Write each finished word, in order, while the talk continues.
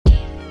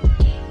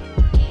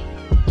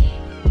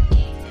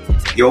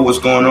Yo, what's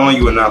going on?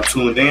 You are now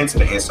tuned in to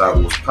the Inside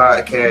Wolves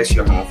Podcast,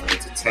 your home for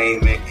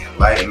entertainment,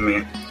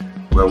 enlightenment,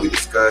 where we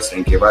discuss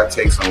and give our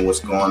takes on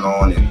what's going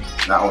on in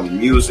not only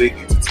music,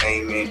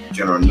 entertainment,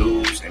 general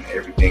news, and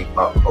everything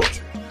pop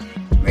culture.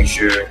 Make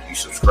sure you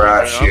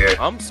subscribe, share.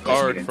 I'm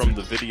scarred from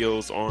the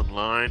videos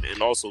online,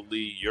 and also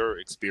Lee, your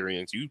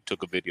experience. You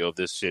took a video of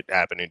this shit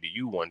happening to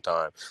you one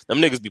time.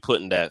 Them niggas be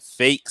putting that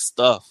fake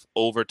stuff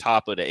over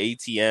top of the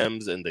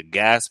ATMs and the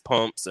gas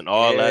pumps and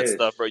all that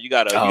stuff, bro. You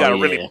gotta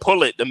really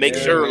pull it to make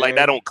sure like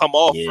that don't come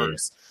off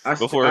first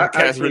before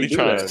cats really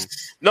trying.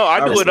 No,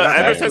 I do it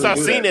ever since I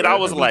seen it. I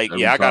was like,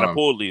 I gotta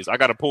pull these. I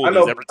gotta pull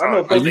these every time. I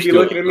know folks be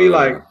looking at me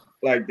like,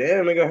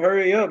 damn, nigga,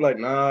 hurry up. Like,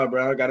 nah,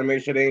 bro, I gotta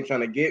make sure they ain't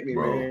trying to get me,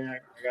 bro. Man.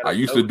 I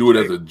used to do it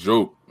as a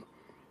joke.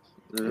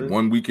 Mm-hmm.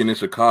 One weekend in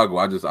Chicago,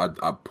 I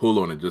pull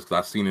on it just 'cause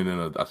I seen it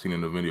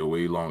in a video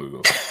way long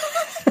ago.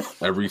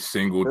 Every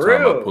single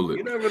time I pull it,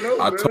 you never know,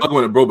 I talk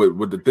on it, bro.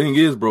 But the thing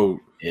is,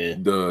 bro,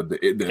 the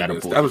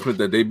establishment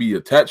that they be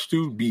attached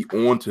to be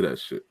on to that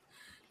shit.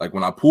 Like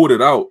when I pulled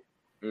it out,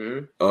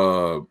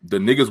 the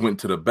niggas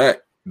went to the back.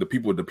 The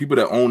people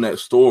that own that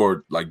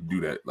store like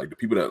do that. Like the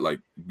people that like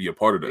be a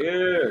part of that.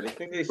 Yeah, they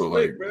think they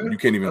slick, bro. You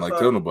can't even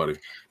tell nobody.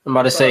 I'm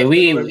about to say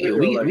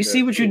we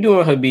see what you're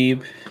doing,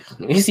 Habib.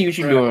 We see what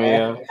you're doing,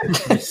 yo.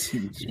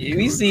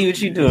 We see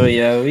what you're doing,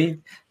 yo.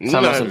 We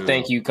talking about some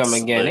thank you come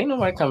again. Ain't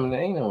nobody coming.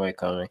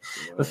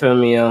 You feel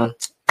me, yo?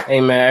 Hey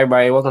man,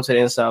 everybody, welcome to the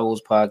Inside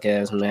Wolves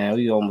Podcast, man.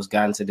 We almost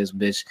got into this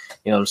bitch,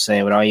 you know what I'm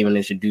saying, without even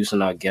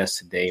introducing our guest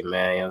today,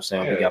 man. You know what I'm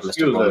saying? We got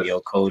Mr.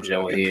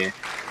 RomeoKojo here. You know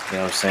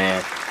what I'm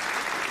saying?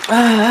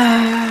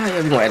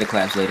 We're gonna add the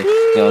claps later.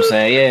 You know what I'm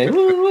saying?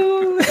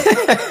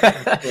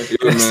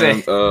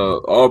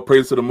 Man, all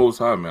praise to the Most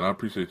High, man. I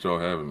appreciate y'all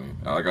having me.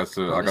 Like I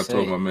said, like I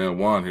told my man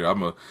Juan here,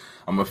 I'm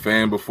a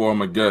fan before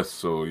I'm a guest,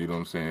 so you know what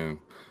I'm saying.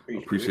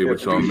 Appreciate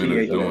what y'all men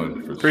are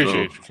doing.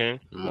 Appreciate you,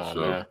 King. Come on,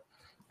 man.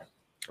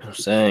 I'm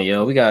saying,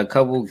 yo, we got a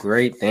couple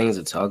great things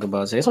to talk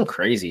about today. Some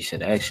crazy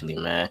shit, actually,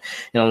 man.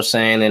 You know what I'm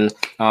saying? And you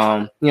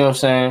know what I'm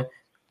saying?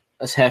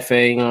 Let's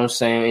Hefe, you know what I'm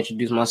saying?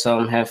 Introduce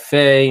myself. I'm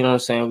Hefe, you know what I'm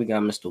saying? We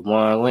got Mr.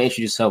 Juan. Go ahead,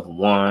 introduce yourself,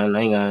 Juan.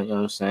 I ain't got, you know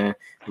what I'm saying?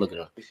 Look at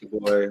him. It's your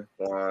boy,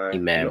 Juan. He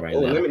mad right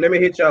now. Let me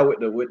hit y'all with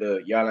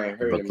the y'all ain't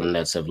heard Brooklyn me.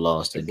 Nets have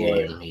lost the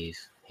game.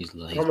 He's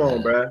Come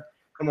on, bro.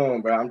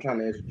 I'm trying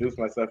to introduce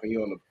myself and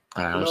you on the.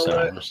 All right, I'm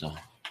sorry.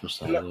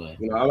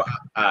 You know,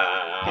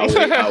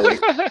 I'll wait.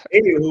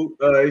 Anywho,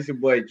 it's your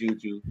boy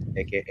Juju,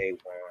 aka Juan,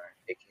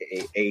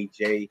 aka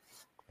AJ.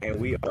 And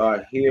we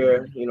are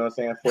here, you know what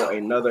I'm saying, for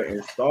another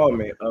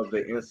installment of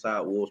the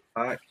Inside Wolves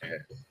Podcast.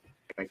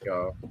 Thank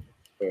y'all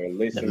for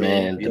listening. The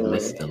man, the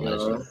Mr.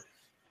 Legend.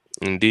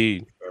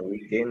 Indeed. Are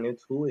we getting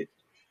into it?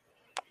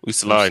 We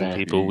sliding,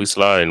 people. We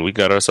sliding. We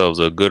got ourselves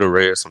a good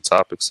array of some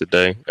topics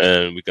today.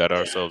 And we got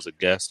ourselves a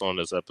guest on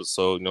this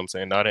episode. You know what I'm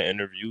saying? Not an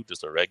interview,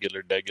 just a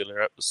regular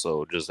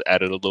episode. Just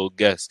added a little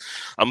guest.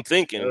 I'm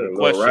thinking,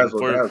 question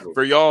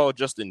for y'all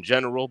just in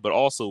general, but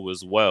also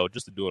as well,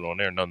 just to do it on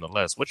there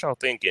nonetheless. What y'all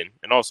thinking?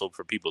 And also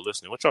for people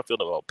listening, what y'all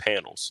feel about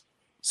panels?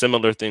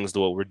 Similar things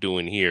to what we're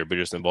doing here, but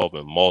just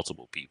involving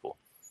multiple people.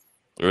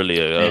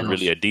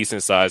 Really a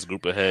decent sized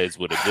group of heads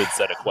with a good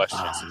set of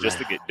questions just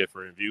to get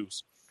different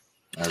views.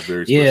 I have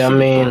very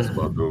specific thoughts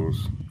about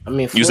those.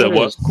 You said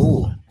what?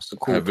 Cool. It's a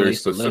cool. I have very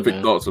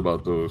specific thoughts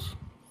about those.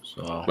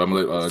 So, but I'm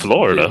gonna let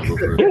Florida. I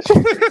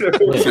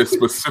said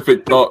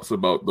specific thoughts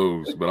about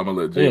those, but I'm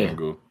gonna let Jaden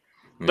go.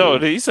 Yeah. No,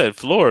 he said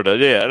Florida.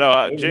 Yeah, no,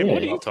 Jaden,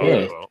 what are you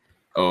talking about?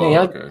 Oh,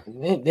 okay.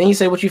 Then you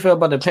say what you felt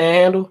about the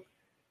panhandle?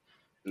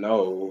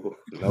 No.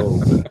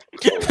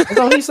 That's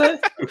all he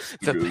said.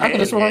 The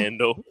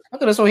panhandle. I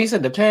could have sworn he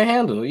said the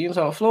panhandle. You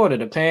talking Florida,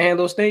 the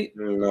panhandle state?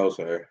 No,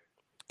 sir.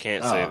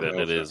 Can't say that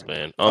it is,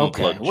 man.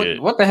 Unplugged okay.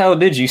 What the hell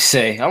did you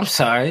say? I'm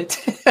sorry.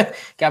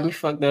 Got me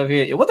fucked up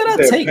here. What did I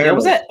take? I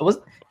don't think that was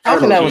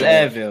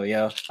Advil,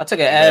 yo. I took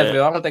an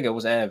Advil. I don't think it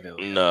was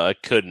Advil. No,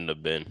 it couldn't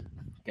have been.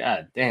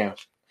 God damn.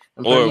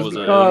 Or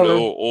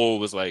it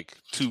was like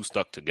two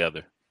stuck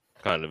together,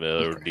 kind of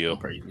a deal.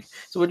 Crazy.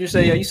 So what'd you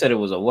say? Yo? You said it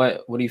was a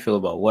what? What do you feel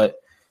about what?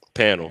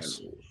 Panels.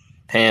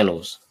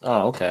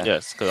 Oh, okay.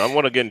 Yes, because I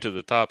want to get into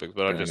the topics,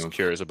 but I'm just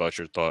curious about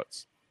your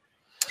thoughts.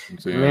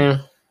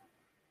 Man.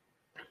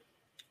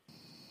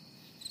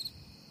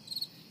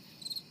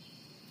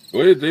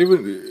 Wait,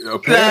 David. Hey,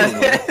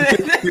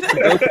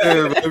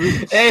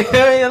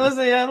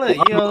 listen, look.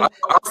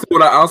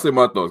 I'll say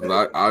my thoughts.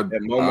 That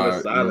moment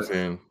of silence.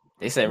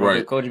 They said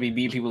RomeoKojo be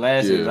beating people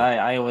asses. Yeah.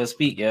 I ain't want to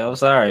speak, yo. I'm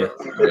sorry.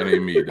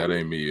 That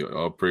ain't me.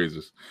 All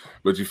praises.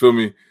 But you feel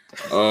me?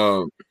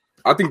 I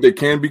think they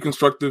can be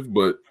constructive,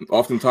 but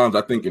oftentimes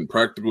I think in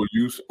practical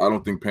use, I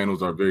don't think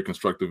panels are very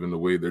constructive in the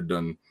way they're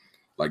done.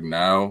 Like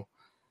now,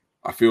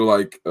 I feel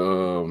like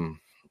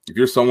if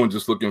you're someone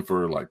just looking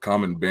for like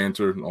common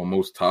banter on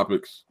most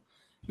topics,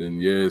 then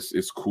yes,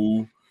 it's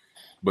cool.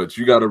 But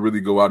you got to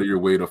really go out of your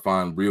way to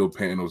find real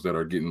panels that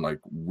are getting like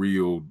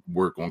real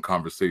work on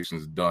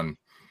conversations done.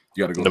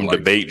 You got to go them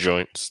debate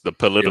joints, the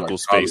political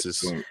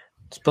spaces.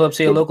 Just pull up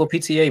to your local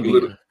PTA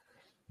meeting.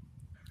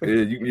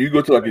 Yeah, you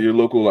go to like your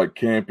local like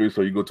campus,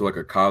 or you go to like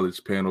a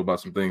college panel about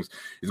some things.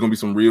 It's gonna be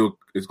some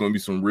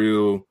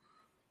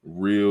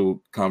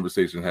real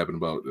conversation happening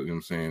about, you know what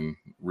I'm saying,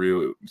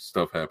 real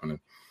stuff happening.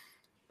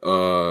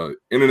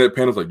 Internet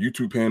panels, like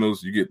YouTube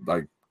panels, you get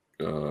like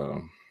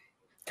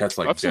cats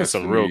like I've seen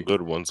some real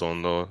good ones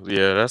on those.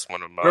 Yeah, that's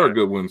one of mine. Very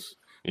good ones.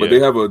 But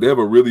they have a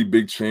really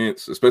big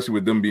chance, especially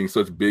with them being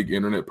such big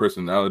internet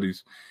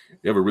personalities.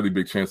 They have a really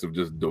big chance of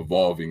just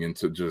devolving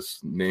into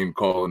just name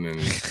calling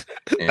and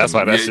that's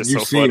why that's just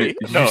so funny.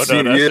 That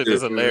shit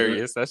is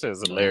hilarious. That shit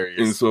is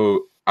hilarious. And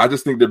so I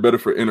just think they're better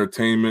for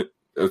entertainment.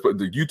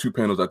 The YouTube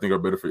panels, I think, are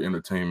better for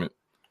entertainment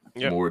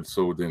more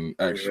so than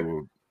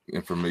actual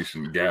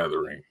information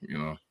gathering. You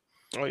know.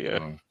 Oh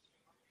yeah.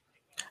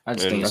 I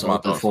just think it's an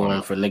open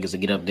forum for niggas to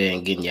get up there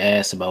and get in your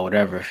ass about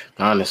whatever.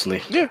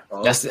 Honestly, yeah,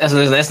 that's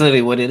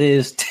literally what it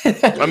is.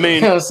 I mean,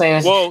 you know what I'm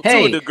saying? Well,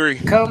 hey, to a degree,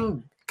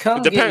 come.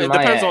 It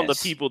depends on the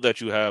people that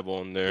you have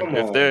on there.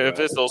 If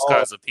it's those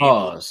kinds of people.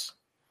 Pause.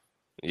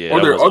 Yeah,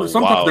 or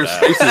sometimes their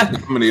space is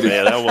dominated.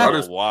 Yeah, that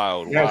was a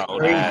wild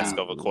ask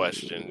of a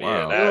question.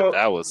 Wow. Yeah,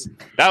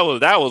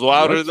 that was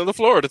wilder than the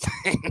Florida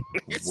thing.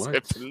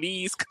 Said,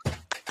 please.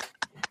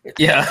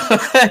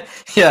 Yeah,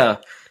 yeah.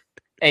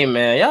 Hey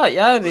man,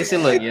 y'all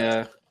listen. Look,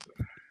 y'all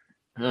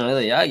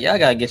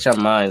gotta get your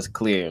minds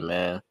clear,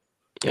 man.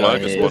 I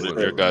just wanted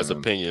your guys'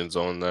 opinions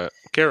on that.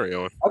 Carry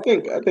on. I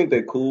think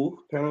they're cool.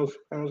 Panels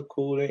are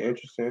cool. They're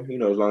interesting. You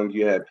know, as long as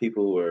you have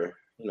people who are,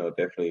 you know,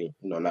 definitely,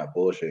 you know, not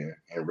bullshitting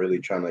and really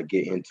trying to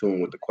get in tune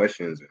with the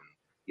questions and,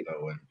 you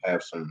know, and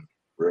have some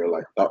real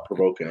like thought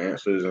provoking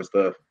answers and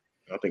stuff.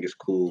 I think it's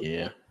cool.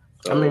 Yeah.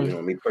 So, I mean, you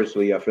know, me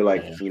personally, I feel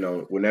like, you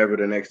know, whenever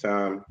the next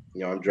time,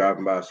 you know, I'm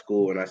driving by a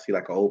school and I see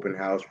like an open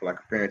house for like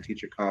a parent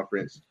teacher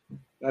conference,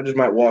 I just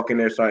might walk in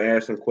there, start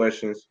asking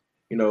questions.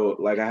 You know,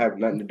 like I have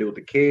nothing to do with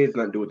the kids,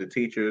 nothing to do with the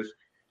teachers.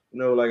 You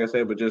know, like I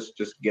said, but just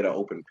get an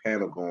open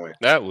panel going.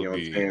 That would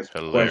be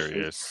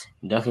hilarious.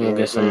 Definitely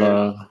get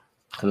some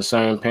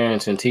concerned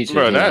parents and teachers.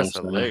 Bro, that's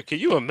hilarious. Can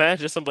you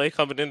imagine somebody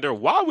coming in there?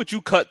 Why would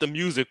you cut the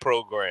music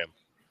program?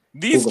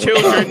 These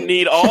children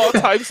need all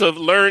types of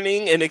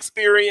learning and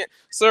experience.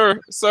 Sir,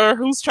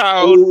 whose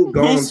child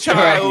is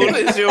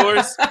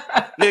yours?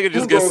 Nigga,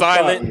 just get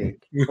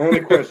silent. Only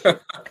question.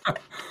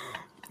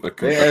 A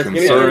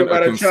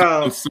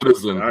concerned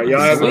citizen.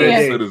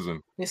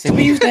 Citizen.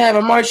 We used to have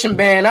a marching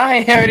band. I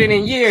ain't heard it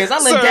in years. I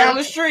live down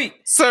the street.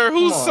 Sir,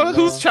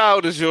 whose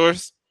child is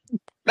yours?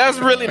 That's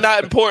really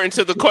not important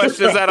to the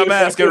questions that I'm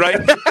asking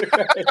right now.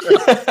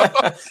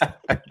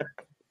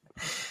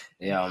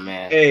 Yo,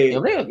 man.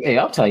 Hey,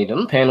 I'll tell you,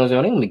 them panels,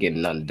 yo, they ain't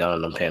getting nothing done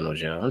on them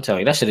panels, yo. I'm telling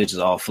you, that shit is just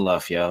all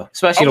fluff, yo.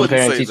 Especially them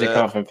parent-teacher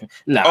conference.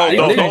 They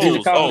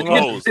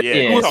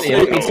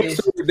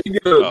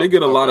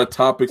get a lot of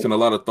topics and a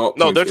lot of thought.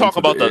 No, they're talking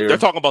about the parent. They're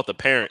talking about the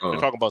parent. The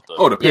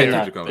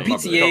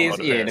PTAs,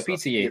 the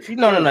PTA.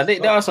 No.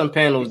 There are some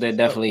panels that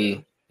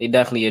definitely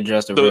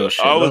address the real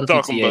shit. I was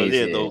talking about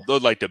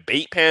those like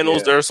debate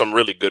panels. There are some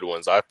really good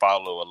ones. I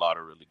follow a lot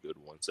of really good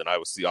ones, and I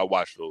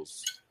watch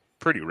those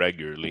pretty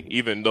regularly,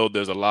 even though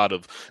there's a lot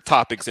of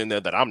topics in there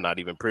that I'm not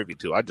even privy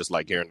to. I just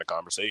like hearing the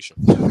conversation.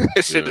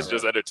 Shit is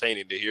just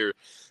entertaining to hear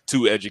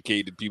two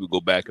educated people go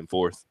back and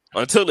forth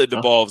until it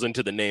devolves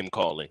into the name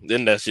calling.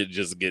 Then that shit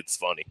just gets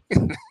funny.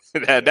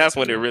 That's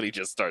when it really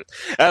just starts.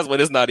 That's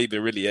when it's not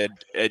even really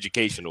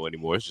educational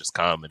anymore. It's just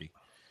comedy.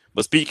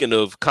 But speaking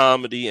of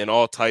comedy and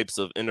all types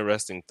of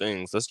interesting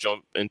things, let's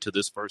jump into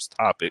this first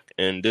topic.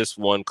 And this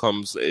one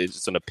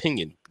it's an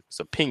opinion. It's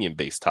an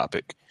opinion-based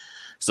topic.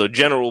 So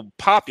general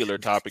popular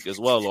topic as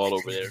well all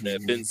over there.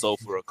 They've been so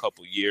for a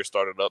couple years,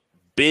 started up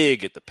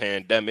big at the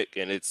pandemic,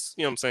 and it's,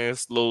 you know what I'm saying,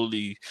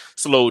 slowly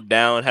slowed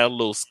down, had a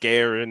little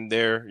scare in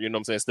there, you know what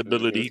I'm saying,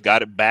 stability,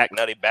 got it back,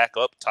 now they back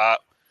up top.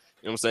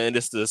 You know what I'm saying?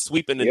 It's the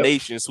sweeping the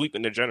nation,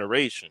 sweeping the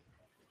generation.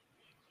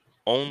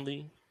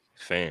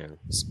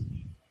 OnlyFans.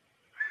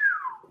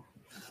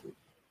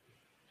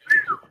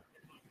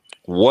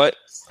 What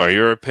are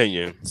your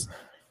opinions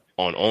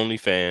on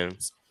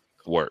OnlyFans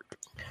work?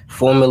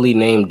 Formerly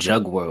named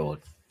Jug World.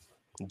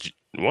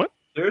 What?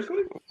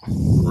 Seriously?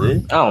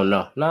 Really? I don't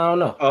know. I don't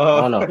know.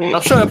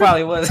 I'm sure it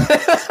probably was.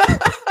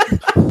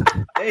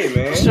 Hey,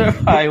 man. I'm sure it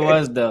probably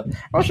was, though.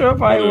 I'm sure it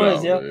probably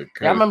was, yo. Yeah,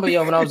 I remember,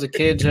 when I was a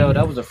kid, yo,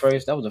 that was the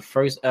first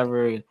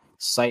ever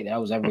site that I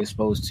was ever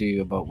exposed to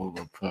about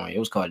porn. It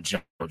was called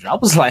Jug. I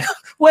was like,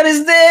 what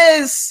is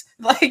this?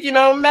 Like,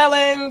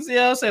 melons,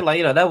 say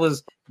like, that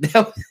was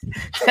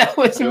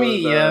me,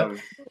 yeah.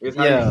 It's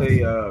how you say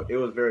it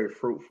was very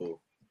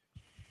fruitful.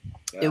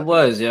 It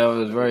was, it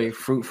was very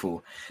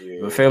fruitful. Yeah.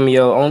 But feel me,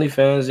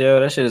 OnlyFans,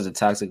 that shit is a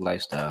toxic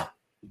lifestyle.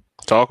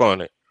 Talk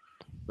on it.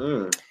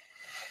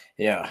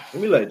 Yeah.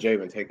 Let me let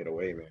Javen take it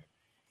away, man.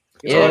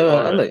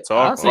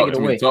 I'll take it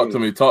away. Talk to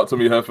me,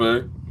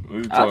 Hefe.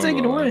 I'll take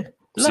it away.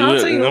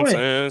 I'll take it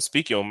away.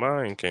 Speak your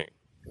mind, King.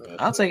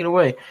 I'll take it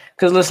away.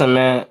 Because listen,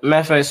 man, matter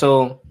of fact,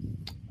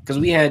 because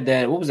we had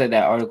that, what was that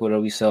article that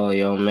we saw,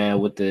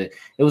 man, it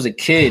was a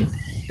kid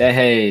that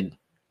had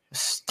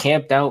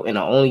camped out in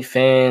the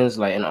OnlyFans,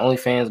 like in the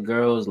OnlyFans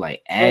girls,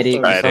 like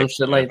addict or some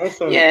shit like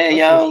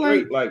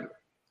like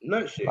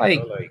nut shit.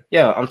 Like,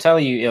 yo, I'm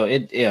telling you, yo,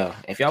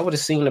 if y'all would have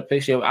seen the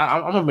picture,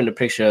 I'm gonna bring the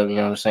picture up, you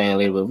know what I'm saying,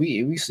 later. But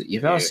if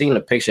y'all seen the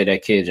picture of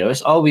that kid, yo,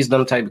 it's always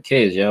them type of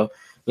kids, yo.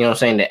 You know what I'm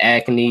saying? The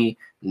acne,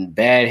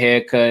 bad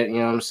haircut, you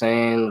know what I'm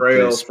saying?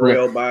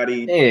 Frail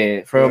body.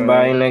 Yeah, frail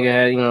body nigga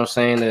had, you know what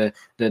I'm saying, the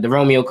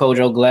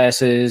RomeoKojo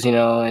glasses, you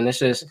know, and it's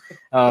just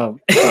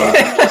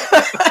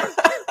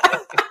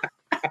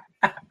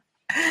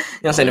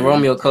you know what I'm saying? The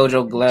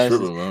RomeoKojo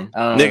glasses.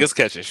 Niggas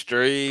catching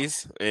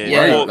strays.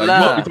 And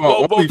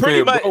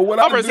pretty much.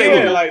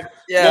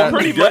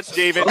 Pretty much,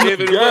 David.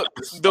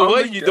 The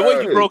way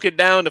you broke it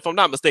down, if I'm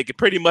not mistaken,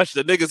 pretty much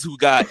the niggas who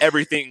got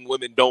everything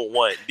women don't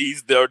want.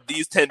 These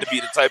tend to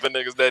be the type of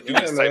niggas that do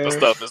this type of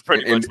stuff. Is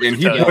pretty much. And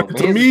he pointed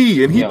to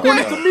me. And he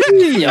pointed to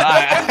me.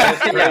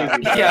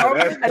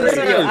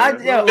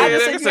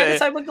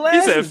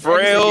 He said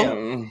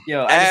frail.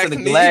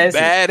 Acne,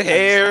 bad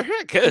hair.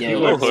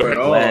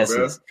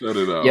 Glasses.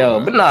 Out, yo,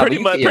 man. But nah, pretty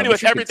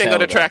much everything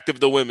unattractive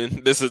to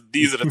women. These are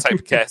the type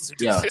of cats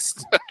who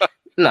exist.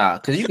 Nah,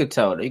 cause you could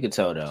tell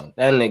though.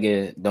 That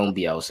nigga don't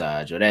be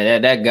outside, yo.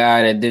 That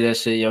guy that did that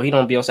shit, yo, he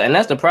don't be outside, and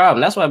that's the problem.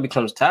 That's why it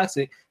becomes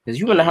toxic. Cause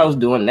you in the house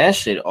doing that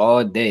shit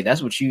all day.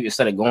 That's what you,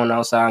 instead of going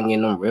outside and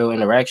getting them real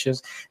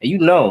interactions. And you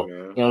know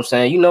what I'm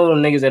saying? You know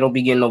them niggas that don't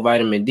be getting no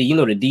vitamin D. You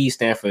know the D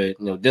stand for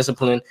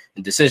discipline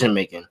and decision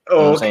making. You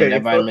know what I'm saying?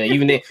 That vitamin.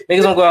 Even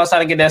niggas don't go outside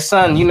and get that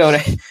sun. You know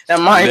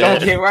that mind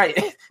don't get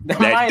right.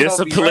 That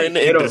discipline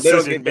and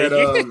decision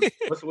making.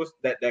 What's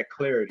that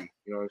clarity?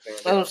 You know what I'm saying?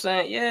 That's what I'm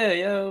saying. Yeah,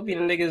 yo, be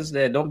the niggas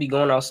that don't be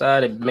going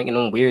outside and making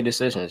them weird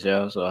decisions,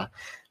 yo. So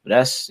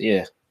that's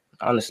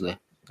honestly.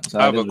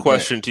 I have a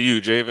question to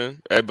you, Javen,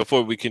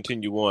 before we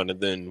continue on,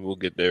 and then we'll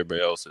get to everybody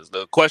else's.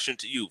 The question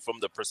to you, from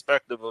the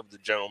perspective of the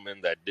gentleman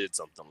that did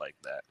something like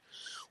that,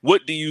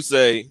 what do you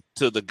say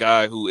to the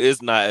guy who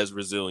is not as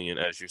resilient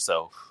as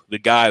yourself? The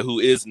guy who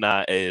is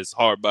not as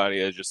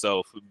hard-bodied as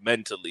yourself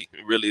mentally,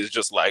 really is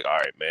just like, all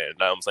right, man, you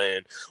know what I'm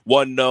saying?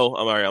 One no,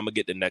 I'm all right, I'm going to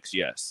get the next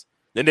yes.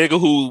 The nigga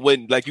who,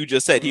 when, like you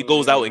just said, he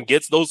goes out and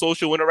gets those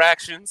social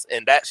interactions,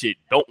 and that shit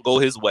don't go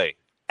his way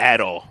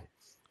at all.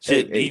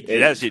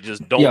 That shit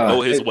just don't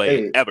go his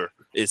way ever.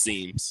 It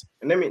seems.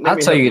 I'll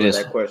tell you this.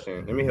 That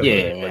question. Let me help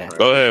man.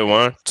 Go ahead,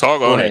 Juan.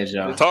 Talk on it.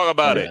 Talk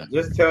about it.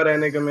 Just tell that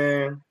nigga,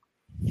 man,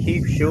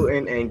 keep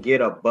shooting and get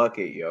a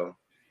bucket, yo.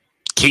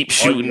 Keep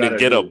shooting and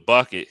get a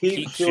bucket.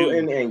 Keep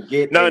shooting and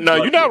get. No,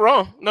 you're not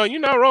wrong. No, you're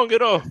not wrong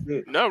at all.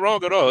 Not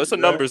wrong at all. It's a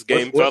numbers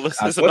game, fellas.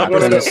 It's a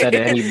numbers game.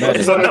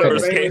 It's a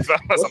numbers game,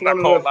 fellas. I'm not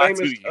gonna lie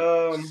to you.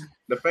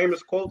 The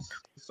famous quotes.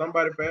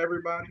 Somebody for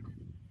everybody.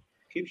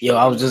 Yo,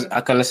 I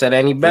couldn't have said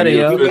any better,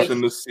 yo.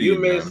 You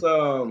miss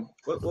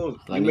what was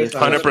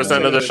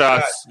 100% of the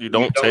shots you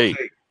don't take.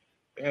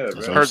 Yeah,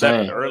 bro. Heard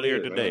that earlier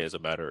today, as a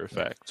matter of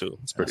fact, too.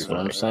 It's pretty funny.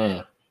 What I'm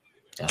saying.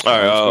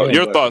 All right,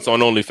 your thoughts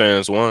on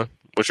OnlyFans, Juan?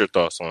 What's your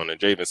thoughts on it?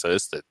 Javen said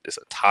it's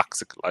a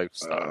toxic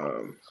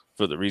lifestyle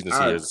for the reasons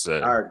he has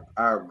said. I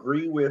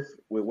agree with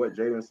what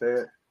Javen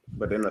said,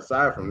 but then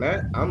aside from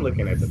that, I'm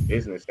looking at the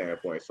business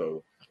standpoint.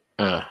 So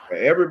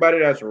everybody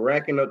that's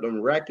racking up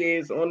them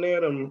rackets on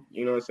there, them,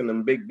 you know, sending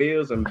them big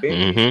bills and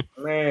big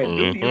man,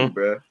 do you,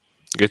 bro?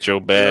 Get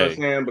your bag.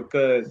 You know what I'm saying?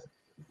 Because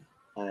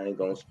I ain't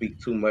gonna speak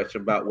too much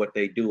about what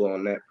they do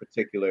on that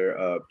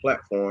particular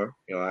platform.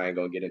 You know, I ain't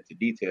gonna get into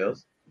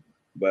details.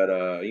 But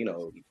you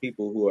know,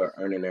 people who are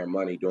earning their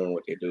money doing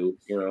what they do,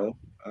 you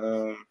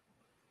know,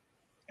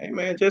 hey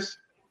man,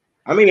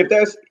 I mean, if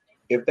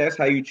that's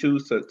how you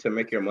choose to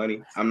make your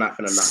money, I'm not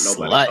gonna knock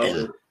nobody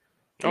hustle. You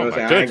know what I'm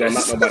saying? I ain't gonna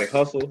knock nobody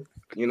hustle.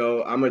 You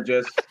know, I'ma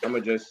just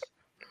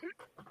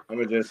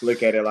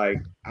look at it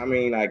like, I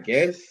mean, I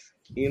guess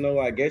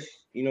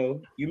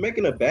you you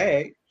making a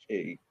bag.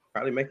 Shit, you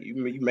probably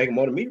you making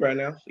more than me right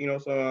now. You know,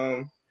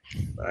 so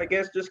I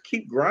guess just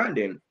keep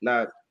grinding,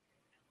 not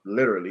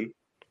literally.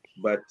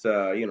 But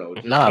you know,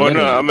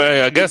 I mean,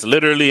 I guess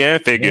literally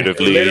and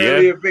figuratively,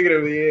 and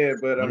figuratively, yeah.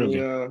 But I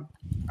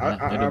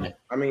mean,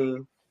 I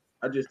mean,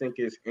 I just think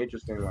it's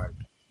interesting. Like,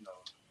 you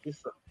know,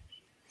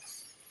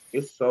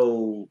 it's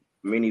so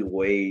many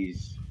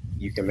ways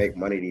you can make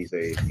money these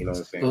days. You know what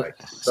I'm saying? Like,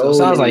 so it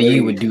sounds like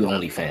you would do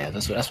OnlyFans.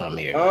 That's what I'm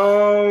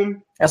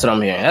hearing. That's what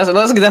I'm hearing.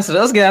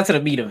 Let's get out to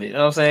the meat of it. You know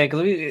what I'm saying?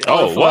 Because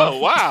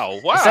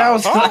wow. It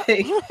sounds like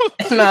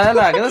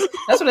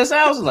that's what it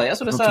sounds like.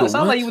 That's what it sounds. It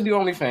sounds like you would do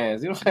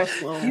OnlyFans. You know what I'm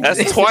saying?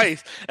 That's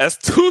twice. That's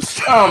two.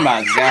 Oh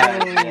my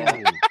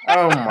god.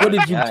 Oh my. What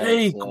did you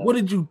take? What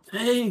did you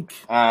take?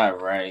 All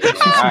right. All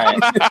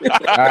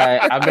right.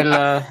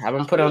 I've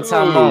been put on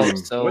time out.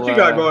 So what you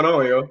got going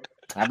on, yo?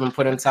 I've been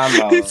putting time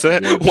out. He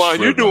said, "While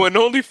you're doing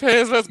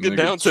OnlyFans, let's get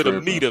down to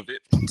the meat of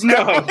it."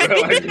 No,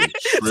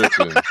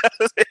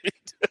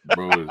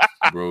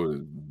 bro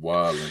is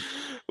wilding.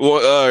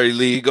 Well, all right,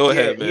 Lee, go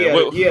ahead,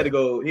 man. He had to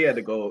go.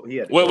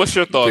 Well, what's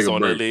your thoughts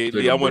on it, Lee?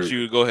 Lee, I want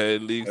you to go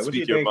ahead, Lee.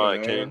 Speak your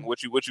mind, King.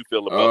 What you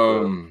feel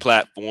about the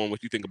platform?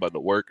 What you think about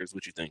the workers?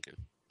 What you thinking?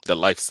 The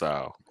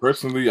lifestyle.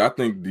 Personally, I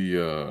think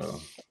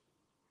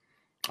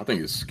I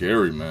think it's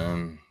scary,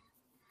 man.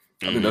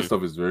 I think that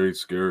stuff is very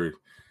scary.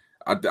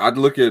 I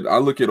look at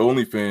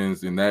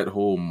OnlyFans in that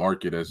whole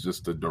market as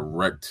just a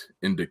direct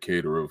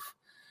indicator of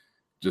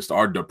just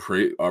our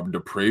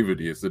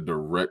depravity. It's a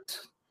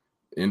direct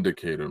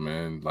indicator,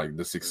 man. Like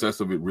the success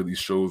of it really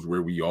shows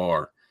where we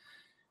are.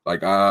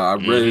 Like I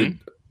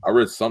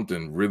read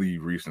something really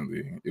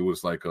recently. It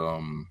was like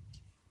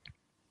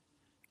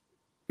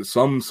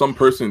some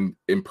person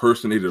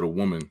impersonated a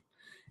woman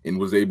and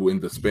was able in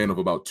the span of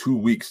about 2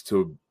 weeks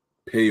to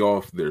pay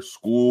off their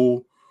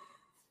school,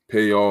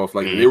 pay off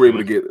they were able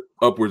to get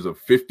upwards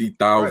of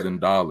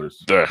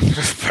 $50,000. They're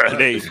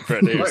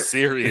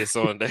serious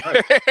on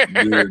that.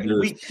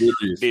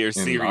 They're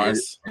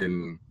serious.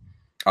 And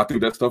I think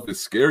that stuff is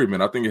scary,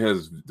 man. I think it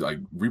has like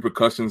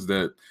repercussions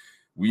that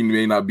we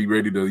may not be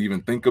ready to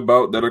even think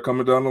about that are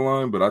coming down the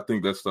line. But I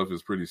think that stuff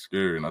is pretty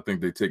scary, and I think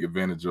they take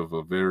advantage of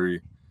a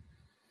very,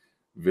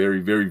 very,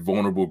 very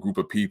vulnerable group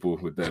of people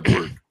with that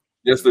work.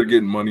 Yes, they're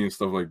getting money and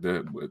stuff like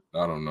that, but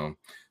I don't know.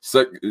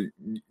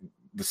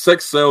 The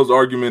sex sales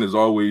argument is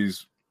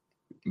always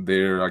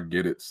there. I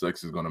get it.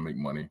 Sex is going to make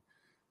money,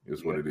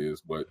 is what it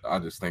is. But I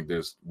just think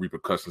there's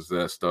repercussions to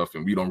that stuff,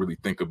 and we don't really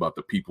think about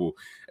the people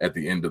at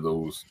the end of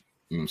those,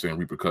 you know what I'm saying,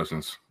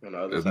 repercussions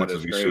as much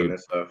as we should.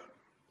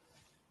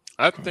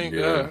 I think,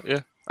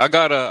 I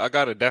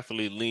gotta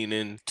definitely lean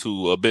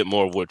into a bit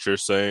more of what you're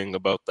saying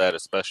about that,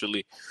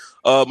 especially.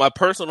 My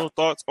personal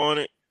thoughts on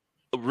it,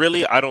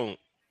 really, I don't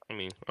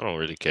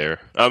really care.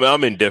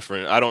 I'm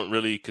indifferent. I don't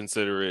really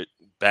consider it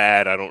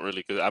bad.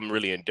 I'm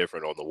really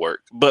indifferent on the work.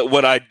 But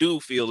what I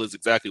do feel is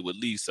exactly what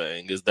Lee's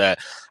saying, is that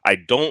I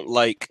don't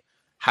like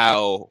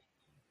how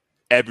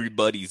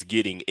everybody's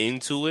getting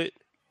into it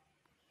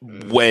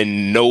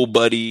when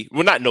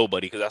not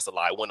nobody, because that's a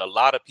lie. When a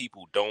lot of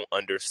people don't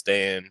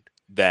understand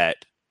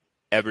that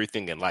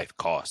everything in life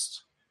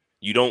costs.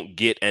 You don't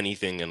get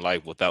anything in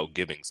life without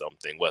giving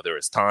something, whether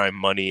it's time,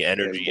 money,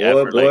 energy,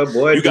 effort.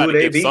 You got to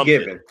give something.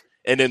 Giving.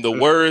 And in the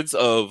words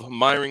of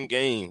Myron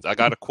Gaines, I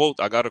gotta quote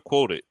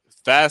it.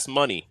 Fast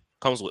money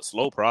comes with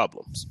slow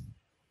problems.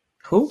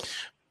 Who?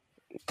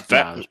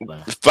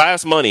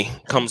 Fast money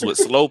comes with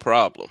slow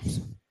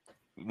problems.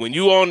 When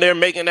you on there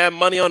making that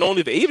money on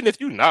OnlyFans, even if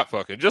you're not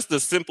fucking, just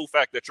the simple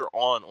fact that you're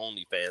on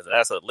OnlyFans,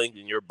 that's a link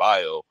in your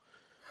bio.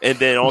 And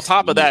then on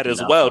top of that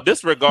as well,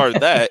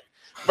 disregard that,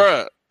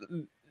 bruh.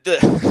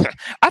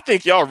 I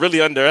think y'all really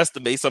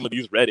underestimate some of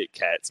these Reddit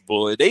cats,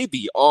 boy. They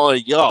be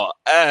on y'all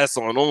ass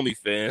on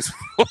OnlyFans.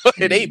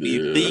 They be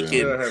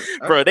leaking,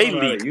 bro. They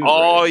leak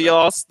all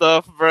y'all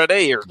stuff, bro.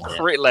 They are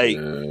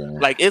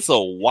like it's a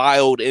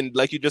wild, and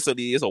like you just said,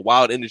 it's a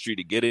wild industry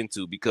to get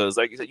into, because,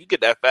 like you said, you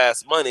get that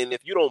fast money, and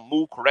if you don't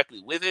move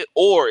correctly with it,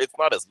 or it's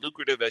not as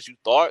lucrative as you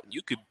thought,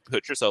 you could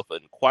put yourself in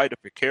quite a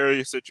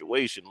precarious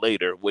situation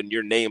later when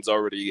your name's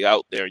already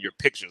out there, your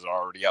pictures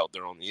are already out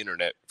there on the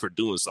internet for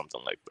doing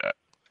something like that.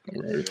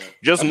 Right.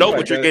 Just know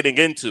what you're getting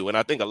into, and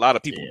I think a lot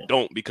of people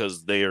don't,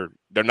 because they're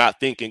not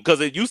thinking,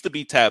 because it used to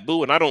be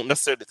taboo, and I don't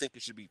necessarily think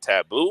it should be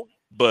taboo,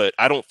 but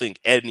I don't think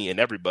any and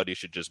everybody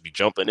should just be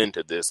jumping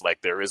into this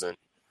like there isn't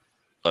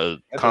a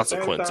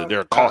consequence and there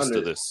are costs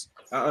to this.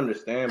 I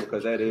understand,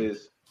 because that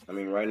is, I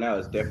mean, right now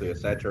it's definitely a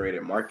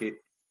saturated market,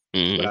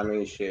 but I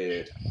mean,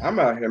 shit, I'm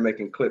out here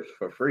making clips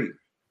for free,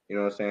 you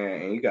know what I'm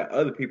saying, and you got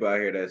other people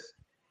out here that's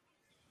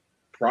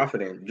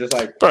profiting, just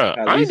like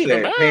Lee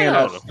said, paying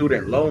off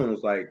student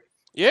loans. Like,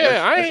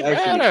 that's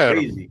actually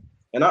crazy.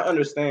 And I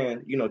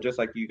understand, you know, just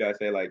like you guys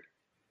say, like,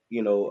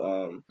 you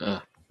know,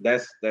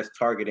 that's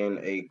targeting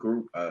a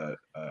group of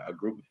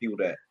people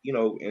that, you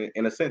know,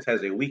 in a sense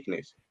has a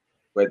weakness.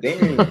 But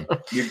then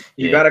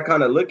you got to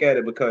kind of look at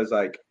it, because,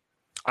 like,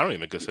 I don't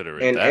even consider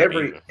it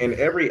in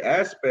every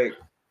aspect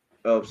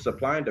of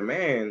supply and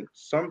demand,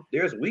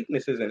 there's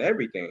weaknesses in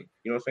everything.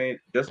 You know what I'm saying?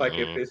 Just like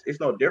if it's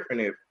no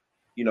different if,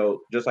 you know,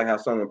 just like how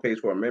someone pays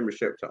for a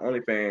membership to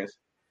OnlyFans,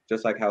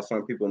 just like how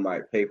some people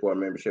might pay for a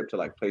membership to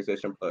like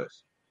PlayStation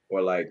Plus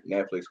or like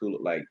Netflix, Hulu.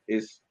 Like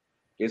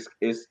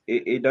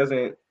it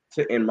doesn't,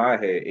 in my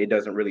head, it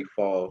doesn't really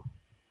fall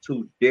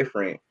too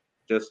different.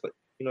 Just like,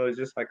 you know, it's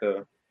just like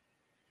a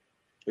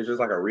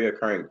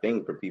reoccurring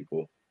thing for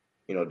people.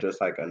 You know,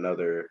 just like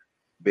another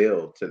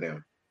bill to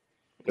them.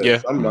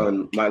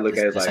 Someone might look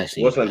at it like,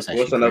 what's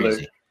another?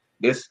 Crazy.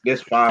 This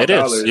 $5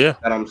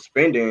 that I'm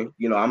spending,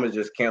 you know, I'm gonna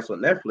just cancel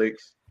Netflix,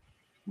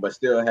 but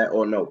still have,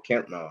 I'm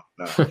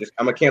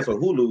gonna cancel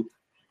Hulu,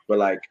 but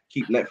like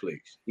keep Netflix.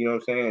 You know what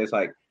I'm saying? It's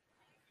like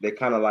they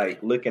kind of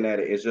like looking at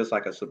it. It's just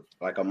like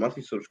a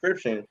monthly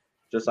subscription,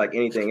 just like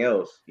anything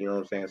else. You know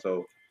what I'm saying?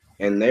 So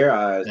in their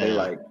eyes, they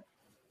like,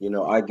 you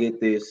know, I get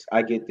this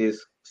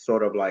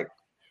sort of like,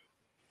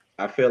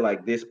 I feel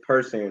like this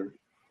person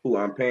who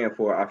I'm paying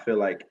for, I feel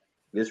like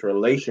this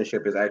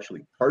relationship is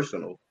actually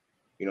personal.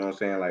 You know what I'm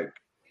saying? Like,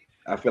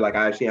 I feel like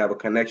I actually have a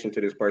connection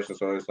to this person.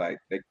 So it's like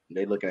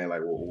they looking at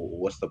like, well,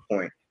 what's the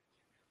point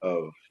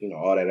of, you know,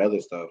 all that other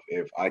stuff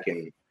if I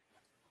can,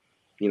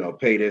 you know,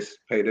 pay this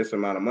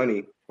amount of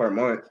money per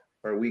month,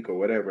 per week, or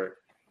whatever,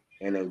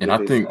 and then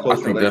I think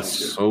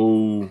that's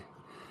so.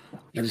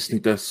 I just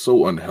think that's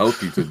so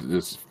unhealthy to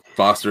just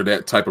foster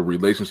that type of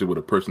relationship with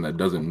a person that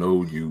doesn't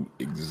know you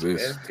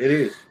exist. Yeah, it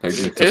is. Like,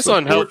 it's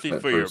unhealthy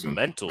for person. your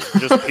mental,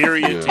 just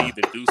period, to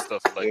even do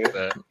stuff like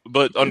that.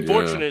 But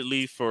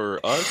unfortunately for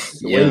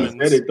us, humans,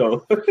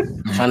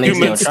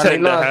 humans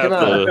tend to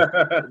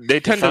have they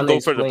tend to go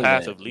for the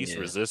path of least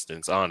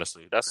resistance.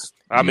 Honestly,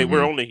 I mean,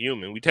 we're only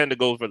human. We tend to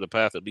go for the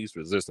path of least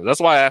resistance. That's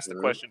why I asked the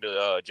question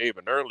to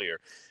Javen earlier.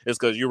 Is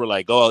because you were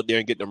like, go out there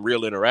and get them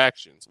real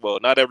interactions. Well,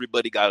 not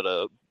everybody got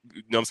a,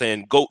 you know what I'm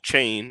saying, goat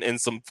chain and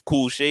some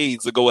cool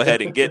shades to go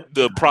ahead and get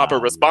the proper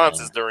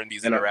responses during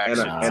these interactions.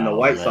 And the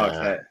White Sox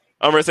hat.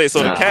 I'm gonna say,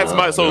 so the cats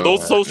might, so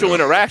those social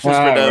interactions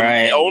for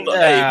them,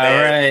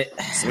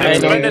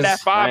 spending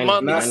that 5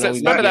 months,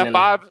 spending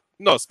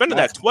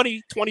that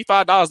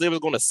 $25 they was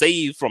going to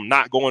save from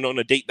not going on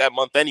a date that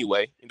month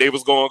anyway. They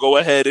was going to go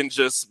ahead and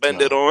just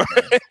spend it on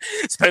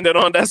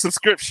that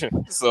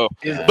subscription. So,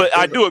 but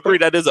I do agree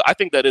I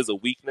think that is a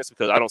weakness,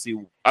 because I don't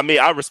see, I mean,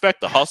 I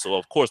respect the hustle,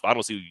 of course, but I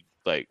don't see,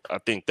 like, I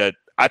think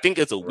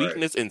it's a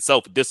weakness in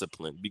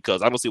self-discipline,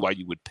 because I don't see why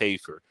you would pay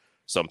for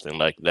something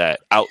like that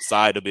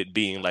outside of it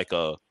being like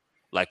a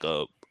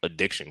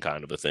addiction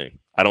kind of a thing.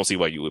 I don't see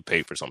why you would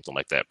pay for something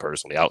like that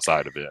personally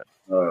outside of it.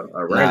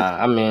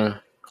 I mean,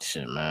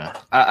 shit, man.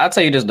 I'll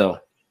tell you this though.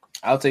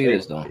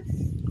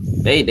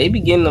 They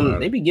be getting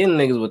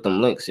niggas with them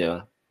links,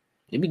 yo.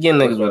 They be getting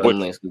niggas with them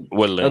links.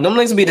 What link? Them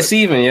links be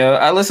deceiving, yo.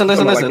 Listen.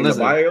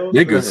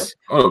 Niggas.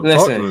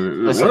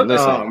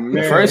 Listen.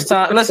 The first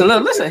time, listen.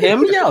 Hear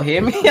me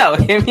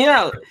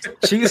out.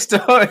 True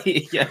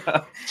story, yo.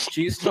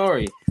 True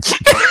story.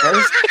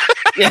 First,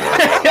 yo,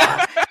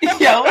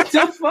 what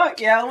the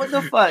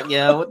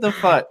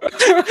fuck?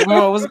 Come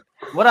on,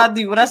 what I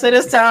do? What I say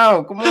this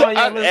time? Come on, y'all.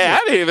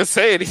 I didn't even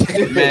say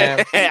anything,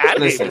 man. I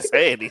didn't even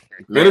say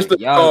anything. Finish the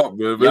talk,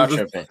 man. Y'all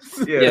tripping.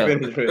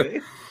 Yeah.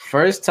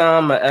 First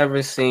time I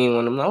ever seen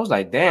one of them, I was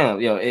like, damn,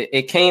 yo,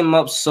 it came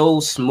up so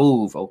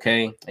smooth,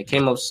 okay? It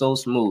came up so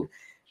smooth.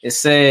 It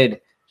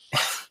said,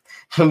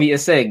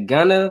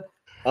 Gunna,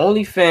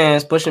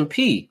 Onlyfans, pushing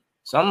P.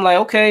 So I'm like,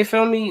 okay,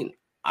 feel me?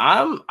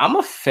 I'm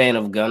a fan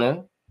of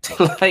Gunna.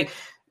 Like,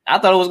 I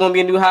thought it was gonna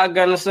be a new Hot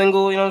Gunna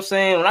single, you know what I'm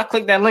saying? When I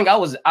clicked that link, I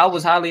was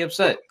highly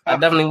upset. I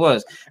definitely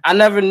was. I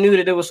never knew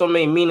that there was so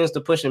many meanings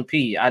to pushing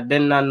P. I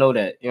did not know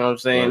that. You know what I'm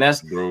saying? No,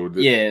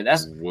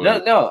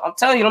 I'm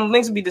telling you, them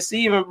links be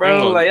deceiving,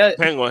 bro.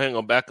 Hang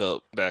on, back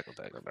up.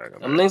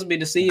 Them links be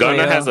deceiving.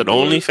 Gunna has an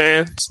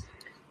OnlyFans?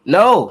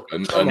 No,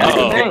 that's what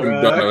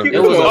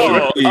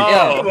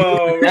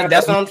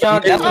I'm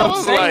trying. That's what I'm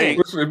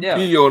saying.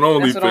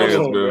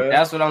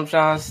 That's what I'm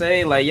trying to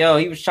say. Like, yo,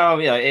 he was trying.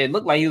 It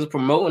looked like he was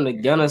promoting the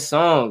Gunna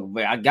song,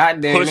 but I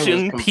got there.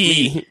 Pushing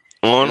P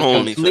on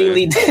OnlyFans.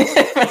 Completely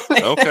different.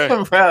 Okay,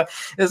 bro,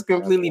 it's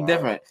completely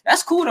different.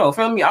 That's cool though.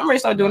 Feel me? I'm ready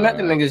to start doing that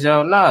to niggas,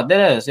 yo. Nah,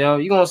 that is, yo.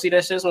 You gonna see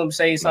that shit when we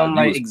say something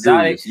like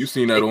exotic? Curious. You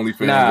seen that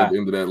OnlyFans at the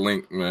end of that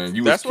link, man?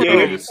 You was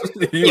curious.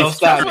 Yo,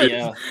 stop it,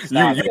 yo.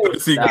 You want to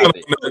see Gunna?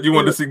 You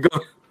want to see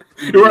Gunna?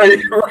 Right.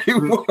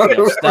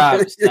 Yo,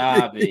 stop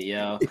it,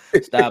 yo.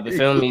 Stop it.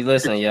 Feel me?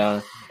 Listen,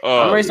 yo.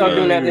 I'm ready to start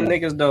doing that to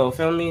niggas though.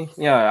 Feel me?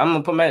 Yeah, I'm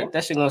gonna put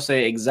that shit gonna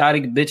say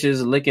exotic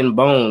bitches licking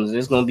bones.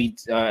 It's gonna be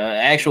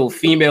actual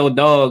female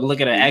dog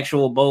looking at an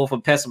actual bowl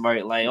for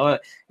Pessmite. Like,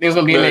 there's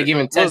gonna be in there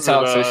giving TED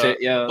Talks and shit.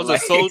 Yeah,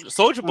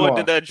 Soulja Boy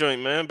did that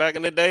joint, man, back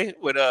in the day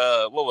with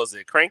what was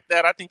it? Crank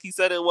That, I think he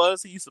said it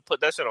was. He used to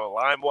put that shit on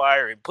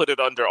LimeWire and put it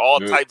under all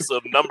types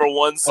of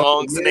 #1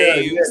 songs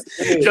names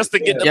just to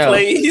get the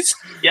plays.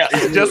 Yeah,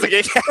 just to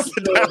get cast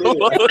down.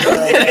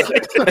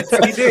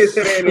 He did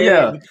say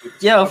that.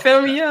 Yeah,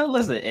 feel me? Yeah,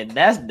 listen, and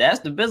that's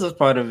the business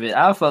part of it.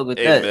 I'll fuck with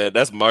that. Man,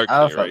 that's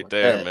marketing right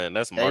there, man.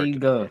 That's marketing. There you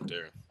go. Right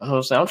there.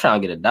 I'm saying, I'm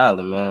trying to get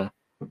 $1, man.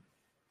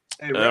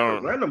 Hey,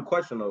 random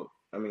question though.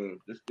 I mean,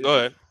 go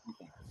ahead.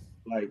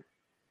 Like,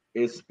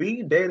 is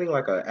speed dating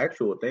like an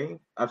actual thing?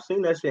 I've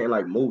seen that shit in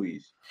like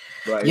movies.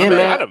 Like, yeah,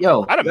 man. I'd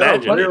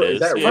imagine it is.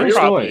 Funny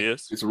story.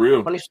 It's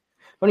real. Funny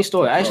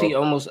story. I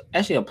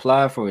actually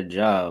applied for a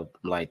job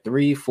like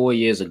 3-4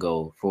 years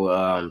ago for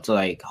to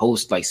like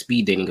host like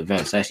speed dating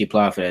events. I actually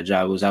applied for that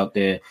job. It was out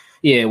there,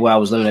 where I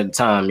was living at the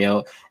time,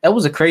 yo. That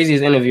was the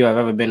craziest interview I've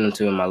ever been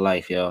into in my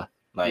life, yo.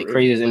 Like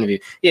craziest interview.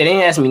 Yeah, they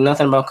didn't ask me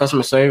nothing about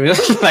customer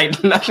service,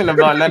 like nothing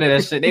about none of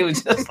that shit. They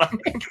was just like,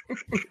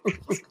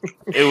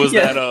 it was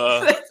that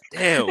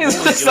damn. What was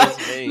his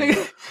name?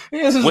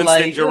 Winston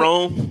like,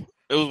 Jerome.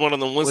 It was one of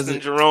the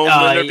Winston Jerome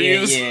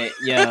interviews.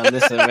 Yeah.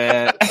 Listen,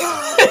 man.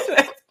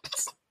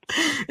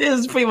 It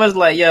was pretty much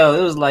like, yo,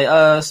 it was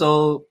like,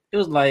 so it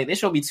was like, they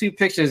showed me 2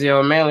 pictures,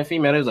 yo, male and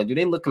female. It was like, do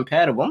they look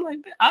compatible? I'm like,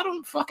 I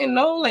don't fucking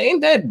know. Like, ain't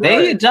that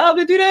their job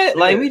to do that?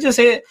 Like, we just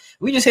here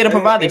to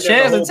provide the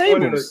chairs and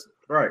tables.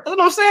 Right. That's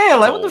what I'm saying.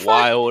 Like, what the fuck?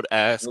 Wild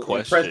ass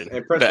question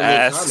to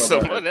ask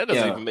someone. That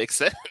doesn't even make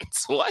sense.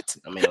 What?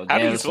 I mean, how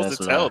are you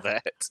supposed to tell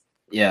that?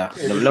 Yeah,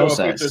 no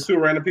sense. It's 2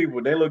 random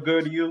people. They look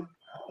good to you?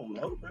 I don't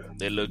know, man.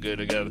 They look good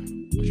together.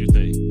 What you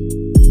think?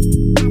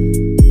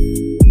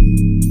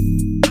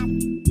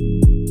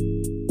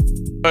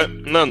 But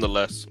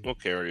nonetheless, we'll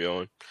carry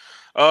on.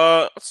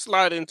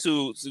 Slide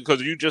into,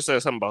 because you just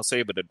said something about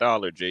saving the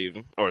dollar,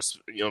 Javen, or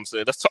you know what I'm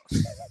saying. Let's talk.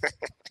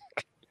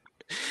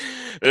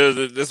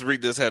 Let's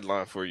read this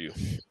headline for you.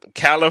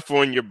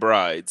 California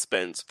bride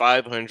spends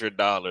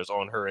 $500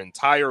 on her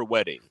entire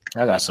wedding.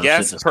 I got some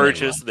guests shit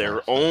purchase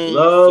their own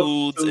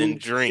foods and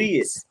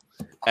drinks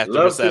at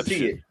the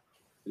reception.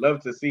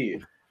 Love to see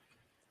it.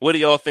 What do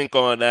y'all think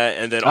on that?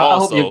 And then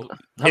also,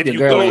 if you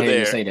go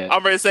there,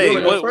 I'm ready to say,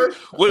 what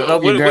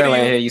your girl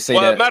ain't here you say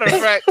that. Matter of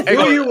fact,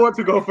 who do you want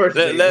to go first?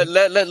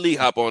 Let Lee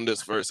hop on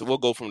this first. We'll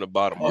go from the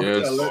bottom.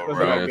 Yes.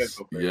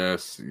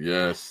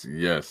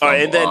 All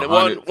right, and then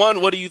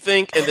one, what do you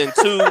think? And then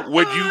two,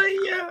 would you?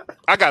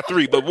 I got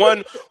three, but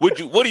one, what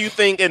do you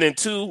think? And then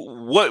two,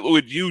 what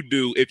would you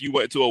do if you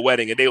went to a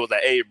wedding and they was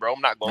like, "Hey, bro, I'm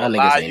not gonna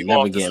lie, you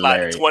going to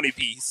slide a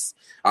 20-piece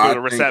for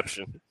the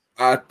reception."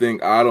 I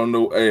don't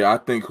know. Hey, I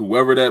think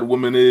whoever that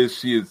woman is,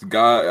 she is a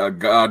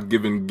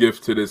God-given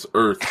gift to this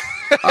earth.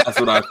 That's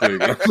what I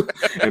think.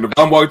 And if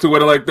I'm walking to a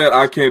wedding like that,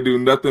 I can't do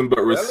nothing but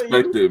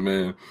respect it,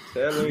 man.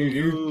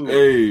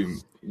 Hey,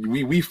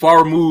 we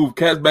far removed.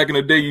 Cats back in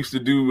the day used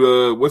to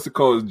do, what's it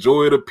called?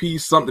 Joy of the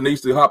Peace, something. They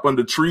used to hop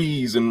under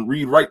trees and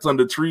read rights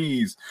under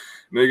trees.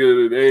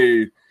 Nigga,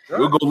 hey.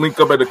 We'll go link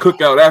up at the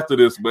cookout after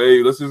this, but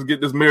hey, let's just get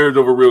this marriage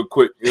over real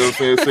quick. You know what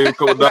I'm saying? Save a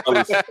couple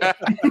dollars.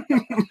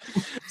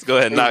 Let's go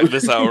ahead and knock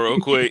this out real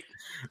quick.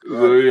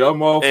 So, yeah,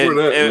 I'm all for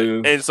that,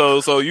 man. And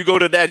so you go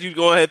to that, you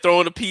go ahead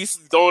throwing the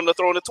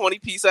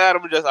 20-piece at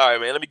him, and just, all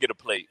right, man, let me get a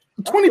plate.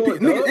 20 piece,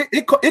 nigga,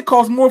 it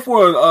costs more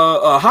for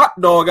a hot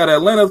dog at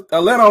Atlanta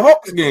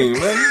Hawks game,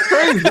 man. It's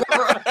crazy.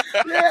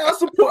 Yeah,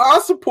 I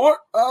support.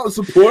 I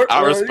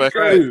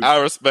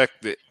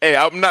respect it. Hey,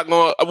 I'm not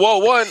going.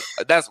 Well,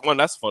 that's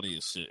funny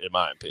as shit in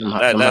my opinion.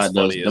 That's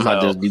funny as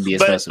hell.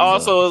 But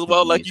also as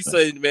well, like you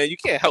said, man, you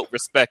can't help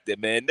respect it,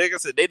 man.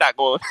 Niggas said they not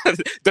going.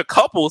 The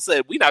couple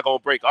said we not going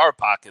to break our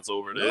pockets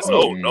over this.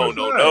 No. We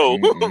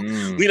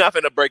not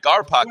finna break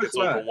our pockets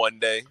over one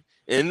day.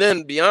 And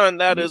then beyond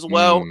that as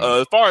well,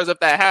 as far as if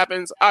that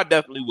happens, I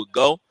definitely would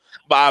go.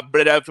 But I'd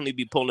definitely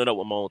be pulling up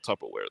with my own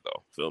Tupperware,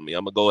 though. Feel me?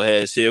 I'm going to go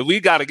ahead. Shit, we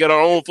got to get our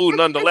own food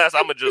nonetheless.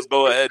 I'm going to just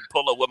go ahead and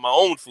pull up with my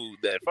own food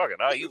then. Fuck it.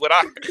 I'll eat what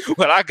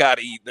I got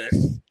to eat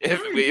then.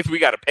 If we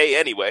got to pay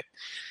anyway.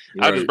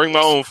 Right. I'll just bring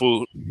my own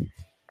food.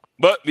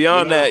 But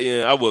beyond that,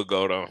 yeah, I would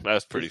go, though.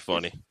 That's pretty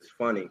funny. It's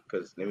funny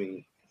because let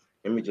me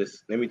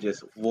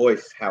just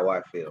voice how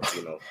I feel,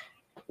 you know.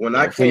 When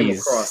I came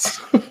across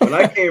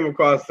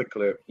the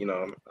clip, you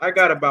know, I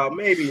got about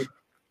maybe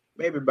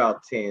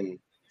about 10,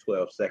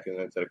 12 seconds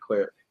into the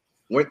clip,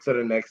 went to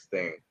the next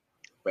thing.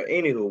 But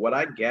anywho, what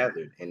I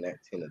gathered in that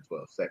 10 to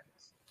 12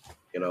 seconds,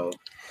 you know,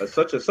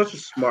 such a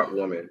smart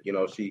woman, you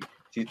know, she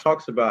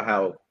talks about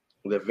how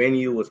the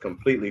venue was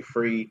completely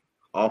free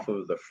off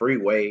of the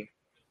freeway,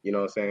 you know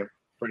what I'm saying?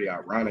 Pretty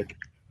ironic,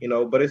 you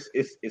know, but it's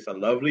a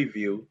lovely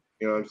view,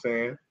 you know what I'm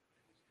saying?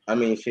 I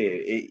mean,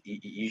 shit,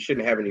 you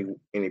shouldn't have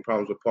any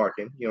problems with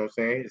parking. You know what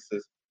I'm saying? It's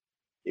just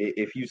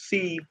if you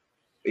see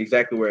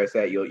exactly where it's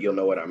at, you'll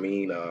know what I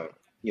mean.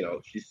 You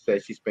know, she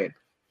said she spent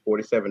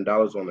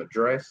 $47 on a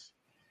dress.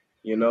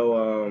 You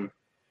know,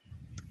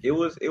 it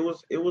was.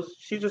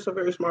 She's just a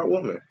very smart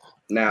woman.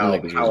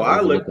 Now, how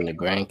I look in the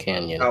Grand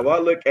Canyon, how I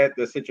look at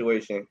the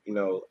situation, you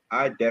know,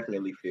 I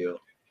definitely feel,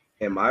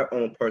 in my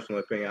own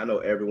personal opinion, I know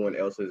everyone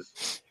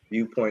else's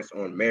viewpoints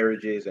on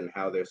marriages and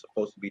how they're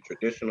supposed to be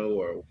traditional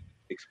or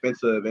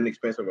expensive,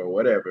 inexpensive, or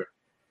whatever.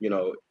 You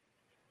know,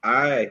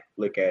 I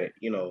look at it,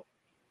 you know,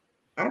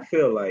 I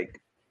feel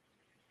like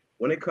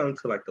when it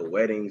comes to like the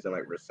weddings and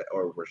like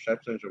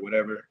receptions or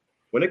whatever,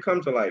 when it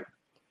comes to like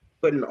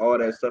putting all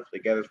that stuff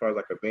together as far as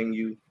like a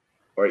venue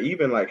or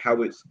even like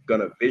how it's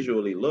gonna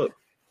visually look,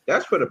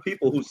 that's for the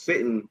people who's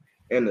sitting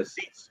in the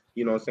seats,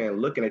 you know what I'm saying,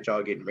 looking at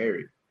y'all getting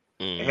married.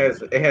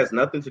 It has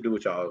nothing to do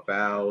with y'all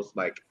vows,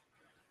 like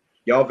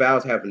y'all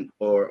vows haven't,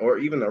 or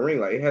even the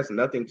ring, like it has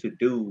nothing to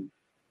do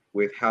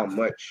with how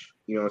much,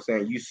 you know what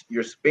I'm saying,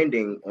 you're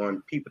spending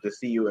on people to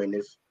see you in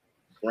this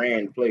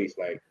grand place.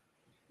 Like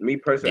me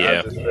personally,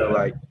 I just feel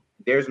like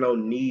there's no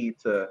need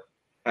to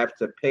have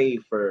to pay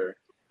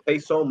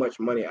so much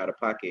money out of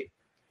pocket,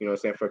 you know what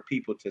I'm saying, for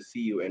people to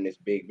see you in this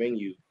big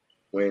venue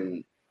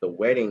when the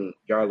wedding,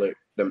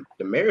 the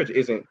marriage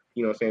isn't,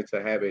 you know what I'm saying,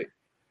 to have it,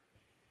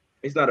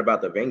 it's not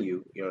about the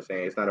venue, you know what I'm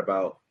saying, it's not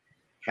about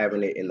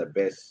having it in the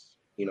best,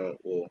 you know,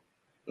 well,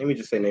 let me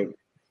just say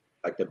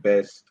like the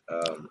best.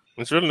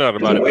 It's really not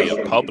about it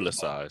being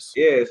publicized.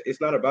 Yeah,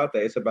 it's not about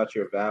that. It's about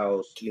your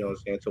vows, you know what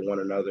I'm saying, to one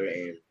another,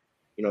 and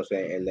you know what I'm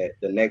saying, and that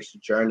the next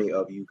journey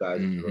of you guys'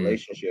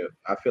 relationship.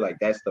 I feel like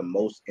that's the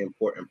most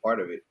important part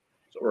of it.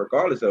 So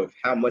regardless of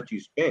how much you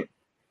spent,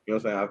 you know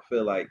what I'm saying, I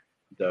feel like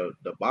the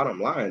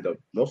bottom line, the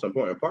most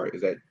important part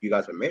is that you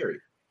guys are married.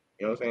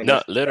 You know what I'm saying?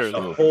 Not literally.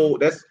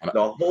 That's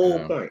the whole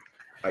point.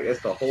 Like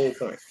that's the whole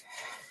point.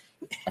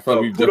 I feel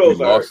like we've definitely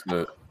lost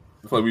that.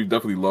 I feel like we've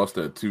definitely lost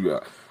that too.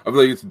 I feel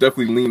like it's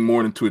definitely leaned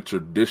more into a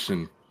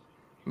tradition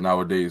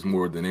nowadays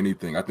more than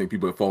anything. I think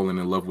people have fallen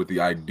in love with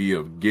the idea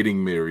of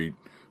getting married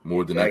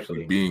more than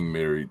actually being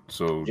married.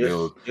 So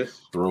they'll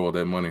throw all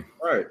that money.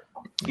 Right.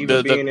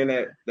 even being in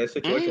that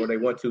situation where they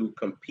want to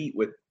compete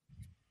with,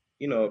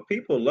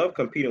 people love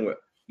competing with,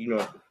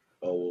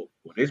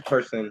 this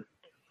person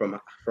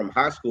from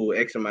high school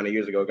X amount of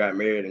years ago got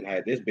married and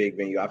had this big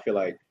venue. I feel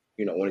like,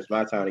 when it's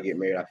my time to get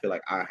married, I feel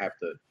like I have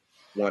to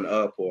one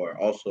up or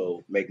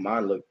also make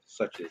mine look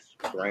such as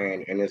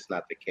grand, and it's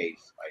not the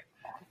case. Like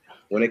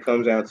when it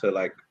comes down to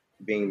like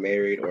being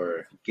married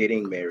or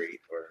getting married,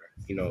 or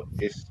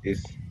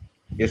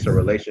it's a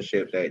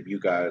relationship that you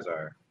guys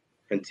are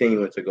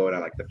continuing to go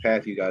down. Like the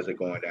path you guys are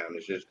going down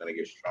is just going to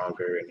get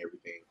stronger and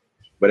everything,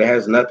 but it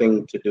has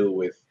nothing to do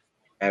with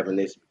having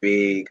this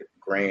big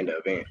grand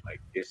event.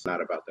 Like it's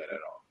not about that at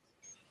all.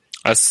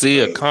 I see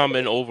a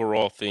common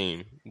overall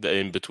theme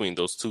in between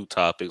those two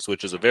topics,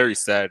 which is a very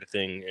sad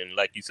thing, and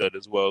like you said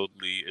as well,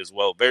 Lee,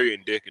 very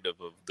indicative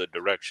of the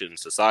direction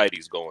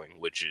society's going,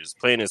 which is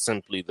plain and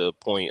simply the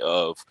point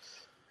of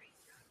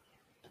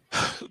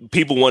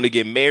people want to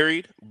get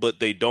married, but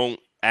they don't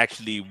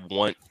actually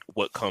want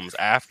what comes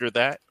after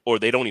that, or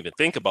they don't even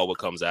think about what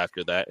comes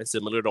after that. And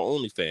similar to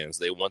OnlyFans,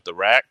 they want the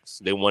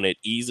racks, they want it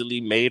easily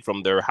made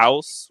from their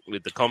house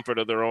with the comfort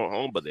of their own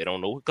home, but they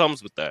don't know what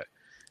comes with that.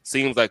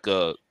 Seems like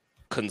a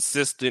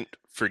consistent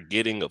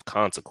forgetting of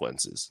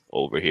consequences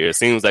over here. It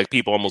seems like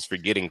people almost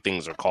forgetting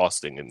things are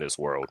costing in this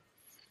world.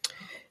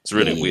 It's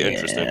really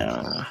interesting.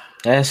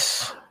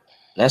 That's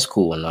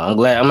cool.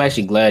 No, I'm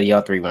actually glad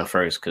y'all three went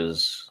first,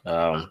 because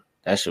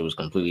that shit was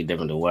completely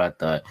different than what I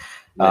thought.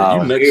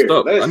 You next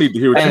up. I need to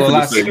hear what you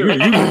have to say.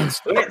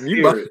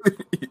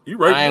 You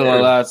right. I ain't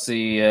gonna lie to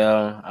you.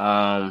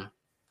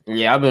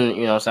 Yeah, I've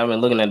been, I've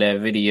been looking at that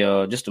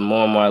video. Just the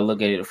more and more I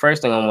look at it, the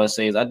first thing I want to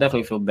say is I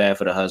definitely feel bad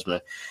for the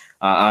husband.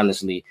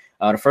 Honestly,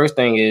 the first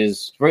thing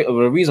is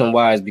the reason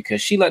why is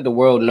because she let the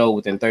world know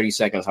within 30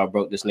 seconds how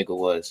broke this nigga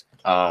was.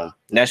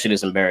 That shit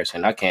is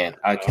embarrassing. I couldn't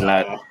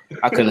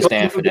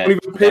stand for that. Don't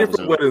even pay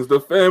for weddings.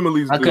 The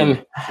families. I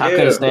couldn't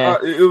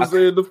stand. It was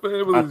the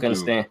families.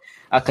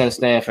 I couldn't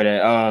stand for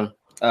that.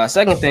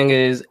 Second thing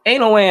is, ain't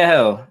no way in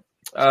hell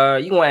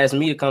you gonna ask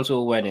me to come to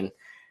a wedding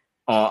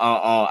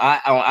on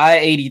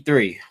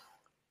I-83.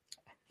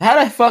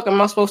 How the fuck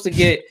am I supposed to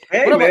get?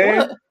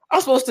 Man. I'm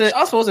supposed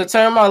to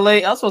turn my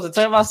light. I'm supposed to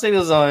turn my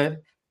signals on.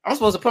 I'm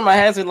supposed to put my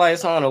hazard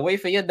lights on and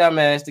wait for your dumb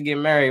ass to get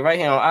married right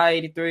here on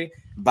I-83,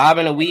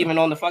 bobbing and weaving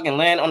on the fucking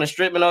land on the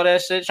strip and all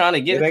that shit, trying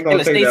to get in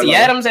the Stacey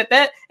Adams at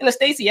that. In the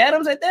Stacey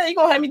Adams at that, you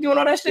gonna have me doing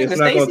all that shit? It's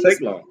not gonna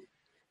take long.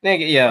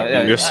 Nigga,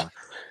 yeah.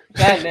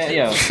 Goddamn,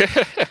 yo. I'm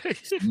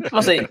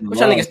gonna say, what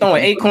y'all niggas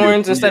throwing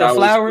acorns instead of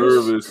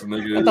flowers?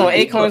 I'm throwing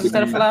acorns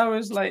instead of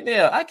flowers? Like,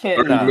 yeah, I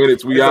can't. 30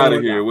 minutes, we out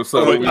of here. What's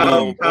up? We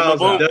out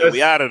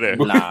of there.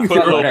 Nah,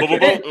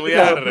 we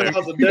out of there.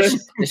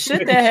 The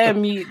shit that had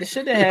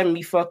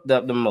me fucked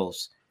up the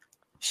most.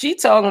 She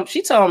talking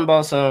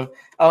about some.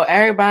 Oh,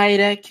 everybody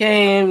that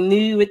came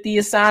knew what the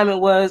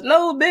assignment was.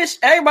 No, bitch.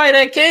 Everybody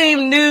that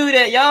came knew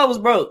that y'all was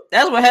broke.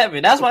 That's what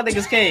happened. That's why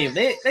niggas came.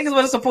 Niggas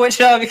want to support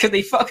y'all because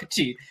they fuck with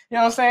you. You know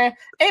what I'm saying?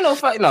 Ain't no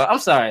fuck. No, I'm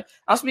sorry.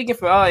 I'm speaking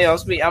for all y'all.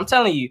 I'm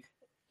telling you.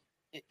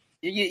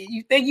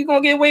 You think you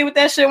gonna get away with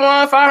that shit,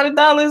 Juan?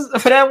 $500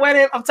 for that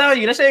wedding? I'm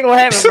telling you, that shit ain't gonna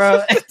happen,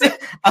 bro.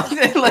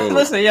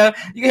 Listen, yo,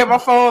 you can hit my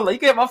phone. You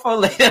can hit my phone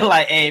later,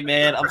 like, hey,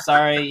 man, I'm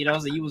sorry. You know,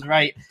 so you was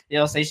right. You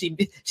know, say she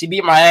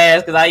beat my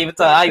ass because I even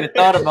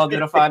thought about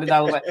getting a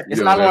 $500. Like,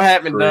 it's not gonna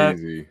happen, dog.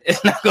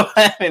 It's not gonna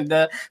happen,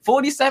 dog.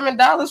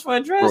 $47 for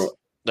a dress. Bro,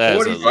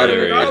 that's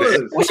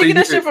hilarious. Where she get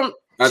that shit from?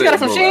 She got it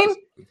from Shein.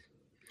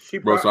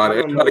 Bro, so I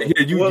hear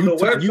you one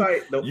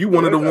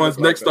of the ones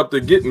next up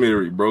to get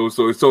married, bro.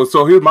 So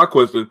here's my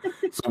question.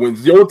 So when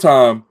it's your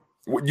time,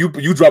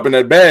 you dropping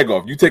that bag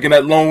off, you taking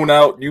that loan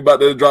out, you about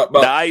to drop the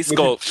ice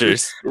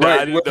sculptures,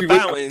 right? The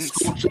fountains,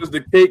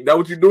 the cake. That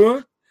what you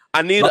doing?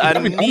 I need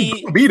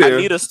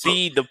a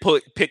steed to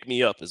pick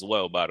me up as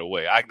well. By the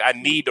way, I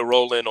need to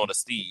roll in on a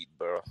steed,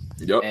 bro.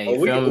 Yep. Hey,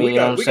 we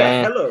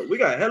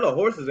got hella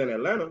horses in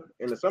Atlanta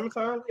in the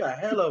summertime. We got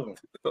hella of them.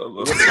 We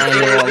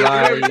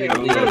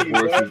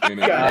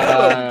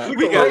got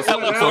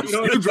hella horses.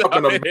 You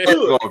dropping a bag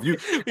off? We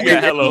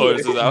got hella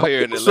horses out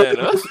here in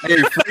Atlanta.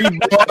 Hey,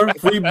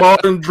 free bar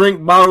and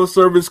drink, bottle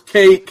service,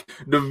 cake,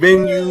 the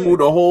venue,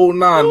 the whole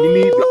nine. I'm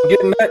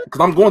getting that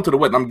because I'm going to the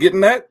wedding. I'm getting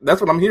that.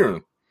 That's what I'm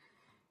hearing.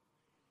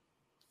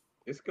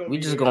 We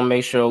just gonna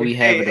make sure we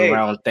have it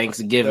around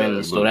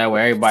Thanksgiving, so that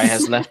way everybody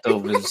has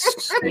leftovers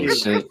and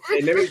shit.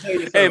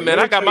 Hey man,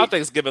 I got my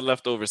Thanksgiving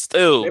leftovers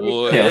still,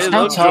 boy. Yeah,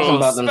 stop talking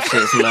about them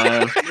shits,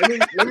 man.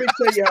 Let me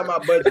tell you how my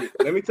budget.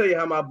 Let me tell you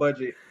how my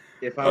budget,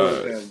 if I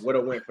was them, would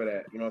have went for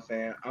that. You know what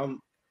I'm saying?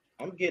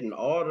 I'm getting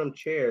all them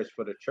chairs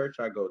for the church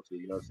I go to.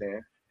 You know what I'm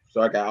saying? So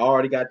I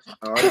already got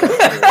I'm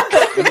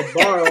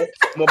gonna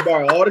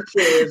borrow all the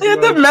chairs.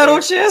 The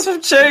metal chairs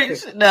from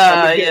church. I'm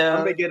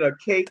gonna get a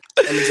cake.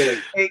 I'm gonna get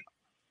a cake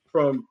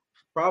from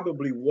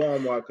probably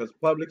Walmart because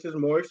Publix is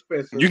more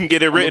expensive. You can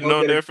get it written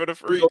on there for the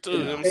free too. You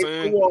know what I'm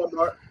saying?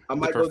 Walmart. I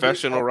might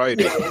professional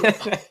writing.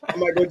 I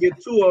might go get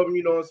two of them.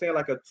 You know what I'm saying?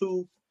 Like a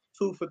two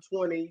for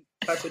 $20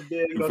 type of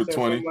deal. You know what I'm saying?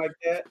 Something like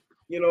that.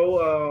 You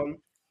know,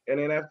 and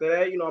then after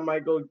that, you know, I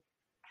might go.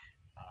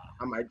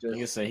 I might just.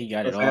 You say he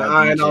got it all.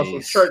 Iron off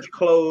some church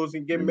clothes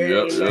and get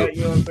married in that.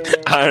 You know what I'm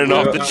saying? Iron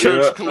off the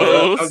church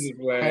clothes. I'm just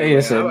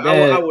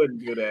playing. I wouldn't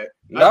do that.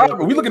 Nah,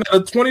 but we looking at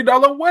a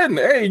 $20 wedding.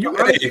 Hey, you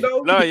honestly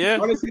though.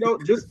 Honestly though,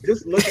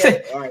 just look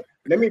at. All right,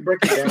 let me break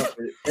it down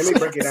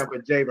for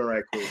Javen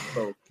right quick.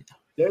 So.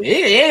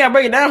 Yeah,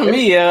 break it down for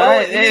me,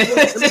 yo.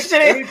 This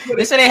shit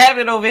ain't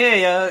happening over here,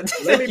 yo.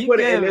 Let me put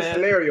it in this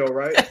scenario,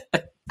 right?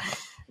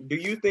 Do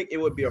you think it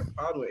would be a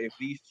problem if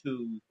these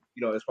two,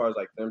 you know, as far as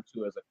like them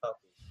two as a couple,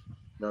 you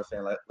know what I'm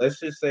saying? Like, let's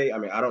just say, I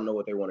mean, I don't know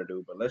what they want to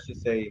do, but let's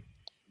just say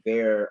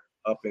they're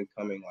up and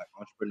coming like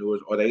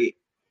entrepreneurs, or they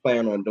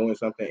plan on doing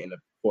something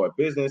for a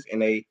business,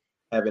 and they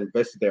have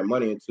invested their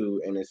money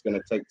into, and it's going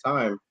to take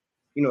time,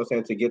 you know what I'm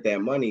saying, to get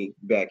that money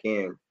back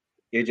in.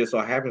 It just so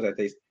happens that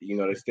they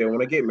still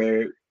want to get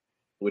married,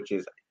 which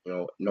is, you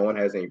know, no one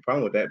has any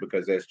problem with that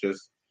because that's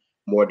just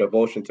more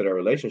devotion to their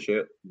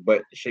relationship.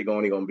 But shit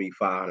only gonna be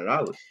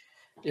 $500.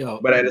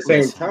 But at the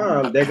same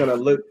time, they're gonna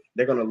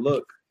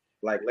look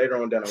like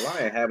later on down the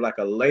line, have like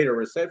a later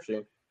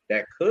reception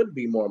that could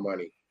be more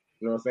money.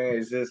 You know what I'm saying?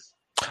 It's just.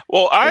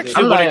 Well, I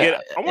actually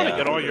want to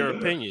get all your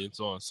opinions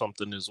on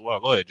something as well.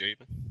 Go ahead,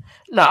 Javen.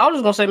 No, I was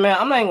just gonna say, man,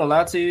 I'm not even gonna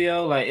lie to you,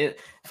 yo. Like,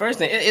 first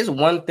thing, it's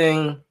one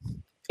thing.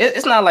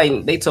 It's not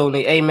like they told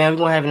me, hey, man, we're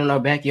going to have it in our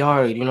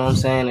backyard. You know what I'm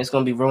saying? It's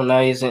going to be real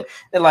nice. And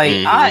they're like,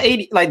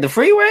 I-80, like the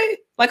freeway?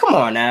 Like, come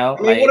on now.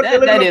 I mean, like,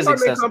 that is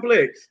excessive.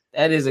 Complex?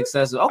 That is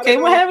excessive. Okay,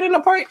 we'll have it in the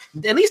park.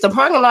 At least the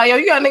parking lot, yo.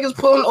 You got niggas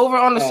pulling over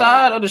on the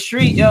side of the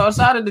street, yo,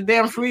 side of the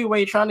damn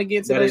freeway trying to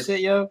get to that shit,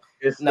 yo.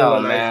 It's still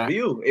a nice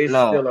view. It's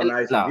still a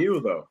nice view,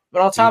 though.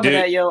 But on top of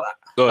that, yo,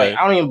 like,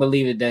 I don't even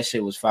believe that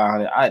shit was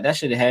 $500. That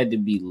should have had to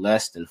be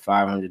less than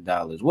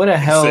 $500. What the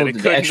hell did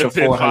the extra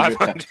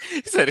 $400?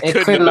 He said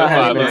it could not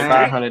have been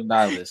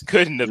 $500.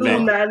 Couldn't have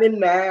been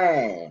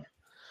 $299.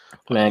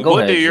 Man, go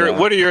ahead.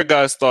 What are your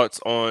guys' thoughts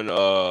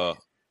on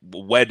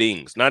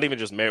weddings? Not even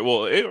just marriage.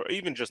 Well,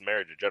 even just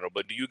marriage in general.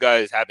 But do you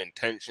guys have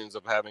intentions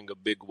of having a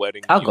big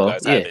wedding? Do you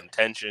guys have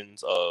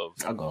intentions of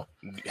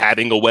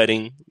having a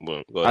wedding?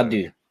 Well, I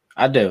do.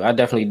 I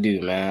definitely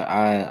do,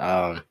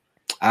 man.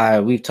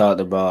 We've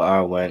talked about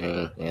our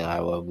wedding and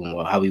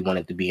how we want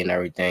it to be and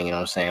everything. You know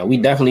what I'm saying? We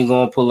definitely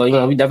gonna pull up. You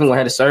know, we definitely gonna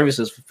have the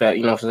services for,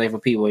 you know, for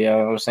people. You know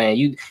what I'm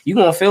saying? You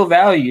gonna feel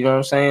value. You know what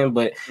I'm saying?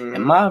 But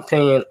in my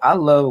opinion, I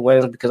love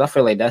weddings because I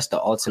feel like that's the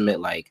ultimate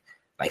like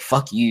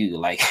fuck you,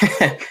 like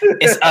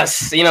it's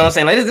us, you know what I'm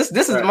saying? Like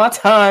this is my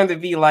time to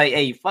be like,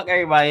 hey, fuck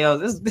everybody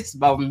else. This is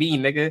about me,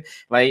 nigga.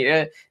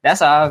 Like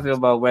that's how I feel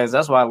about weddings.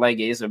 That's why I like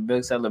it. It's a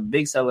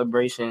big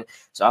celebration.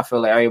 So I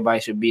feel like everybody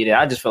should be there.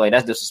 I just feel like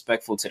that's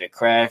disrespectful to the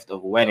craft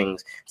of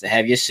weddings to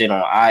have your shit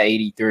on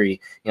I-83.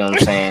 You know what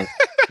I'm saying?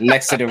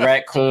 Next to the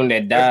raccoon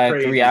that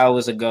died 3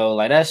 hours ago.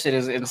 Like that shit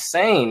is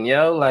insane,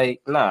 yo.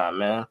 Like nah,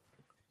 man.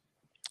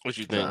 What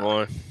you think,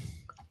 Lauren?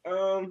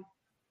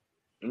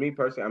 Me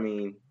personally, I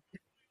mean,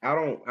 I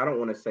don't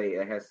want to say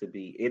it has to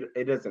be.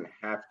 It doesn't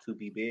have to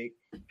be big.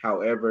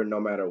 However, no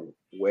matter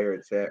where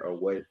it's at or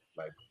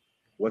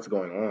what's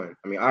going on.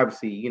 I mean,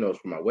 obviously, you know, it's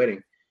for my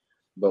wedding,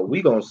 but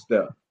we gonna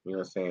step. You know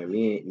what I'm saying?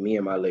 Me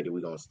and my lady,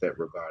 we gonna step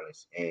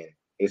regardless. And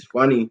it's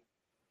funny,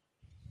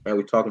 and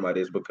we talking about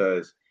this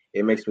because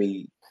it makes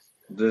me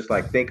just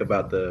like think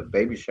about the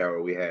baby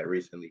shower we had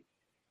recently.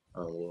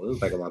 Well, it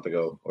was like a month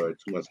ago or 2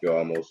 months ago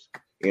almost.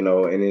 You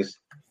know, and it's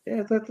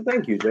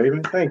thank you,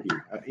 Javen. Thank you.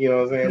 You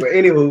know what I'm saying? But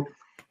anywho.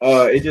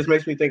 It just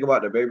makes me think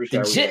about the baby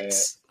shower we had.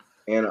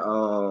 And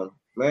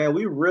man,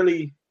 we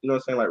really, you know what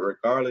I'm saying, like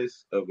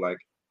regardless of like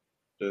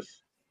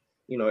just,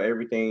 you know,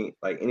 everything,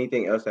 like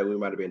anything else that we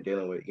might have been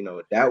dealing with, you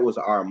know, that was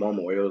our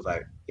moment where it was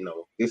like, you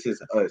know, this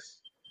is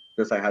us.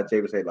 Just like how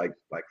Javen said, like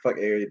fuck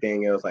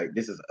everything else, like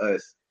this is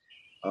us.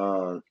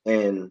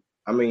 And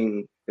I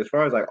mean, as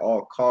far as like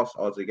all costs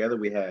all together,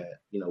 we had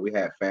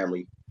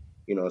family,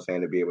 you know what I'm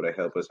saying, to be able to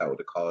help us out with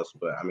the cost.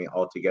 But I mean,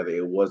 altogether,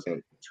 it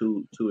wasn't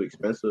too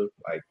expensive.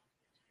 Like,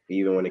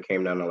 even when it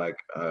came down to like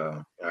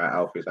our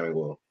outfits, I mean,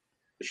 well,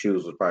 the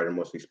shoes was probably the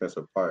most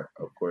expensive part,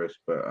 of course.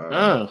 But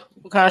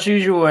what kind of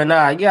shoes you wear?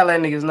 Nah, you gotta let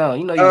niggas know.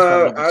 You know you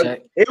was fucking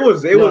check. It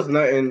was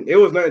nothing. It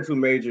was nothing too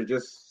major.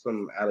 Just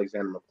some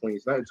Alexander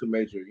McQueen's. Nothing too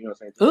major. You know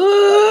what I'm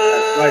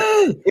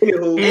saying?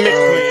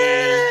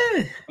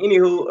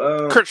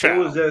 Anywho,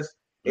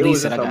 it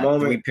was just a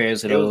moment. 3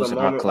 pairs of those in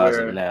my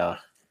closet now.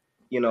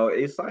 You know,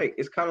 it's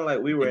kind of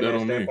like we were in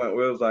that standpoint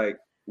where it was like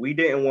we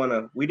didn't want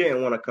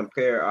to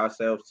compare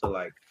ourselves to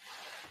like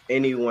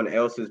anyone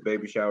else's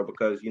baby shower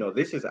because, you know,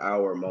 this is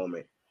our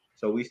moment.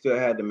 So we still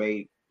had to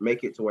make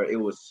it to where it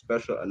was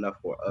special enough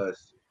for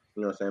us,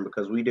 you know what I'm saying?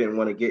 Because we didn't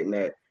want to get in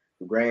that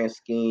grand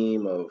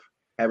scheme of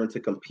having to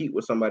compete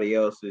with somebody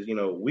else's. You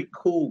know, we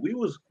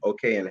was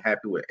okay and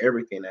happy with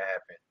everything that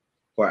happened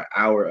for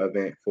our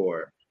event,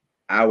 for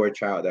our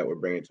child that we're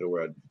bringing to the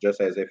world,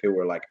 just as if it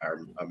were like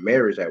a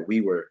marriage that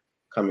we were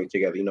coming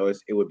together. You know,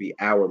 it would be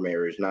our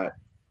marriage, not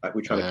like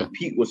we're trying to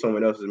compete with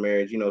someone else's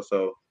marriage, you know.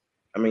 So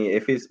I mean,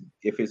 if it's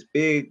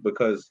big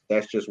because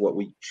that's just what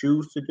we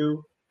choose to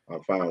do,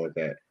 I'm fine with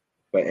that.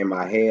 But in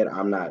my head,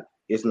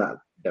 it's not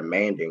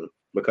demanding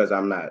because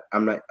I'm not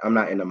in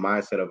the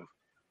mindset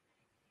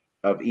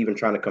of even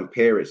trying to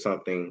compare it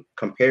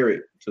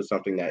to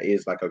something that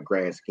is like a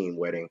grand scheme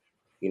wedding.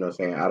 You know what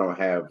I'm saying? I don't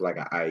have like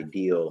an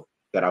ideal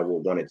that I would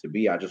want it to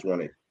be. I just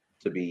want it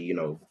to be, you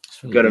know,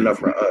 good enough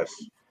for us,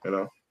 you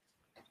know.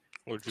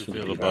 What'd you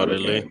feel about it,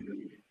 Lee?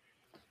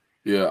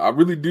 Yeah, I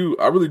really do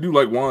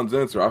like Juan's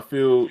answer. I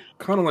feel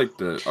kind of like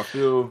that. I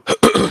feel,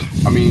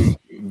 I mean,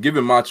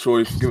 given my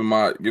choice, given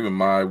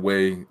my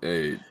way,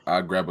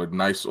 I grab a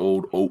nice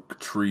old oak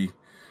tree,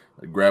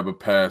 I grab a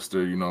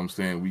pastor, you know what I'm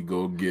saying? We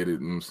go get it, you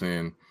know what I'm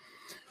saying?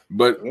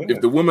 But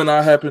if the woman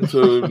I happen to,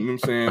 you know what I'm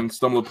saying,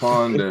 stumble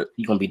upon that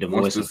you're gonna be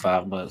divorced in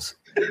 $5.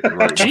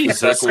 Right.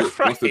 Jesus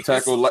wants to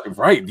tackle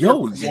right,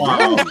 yo.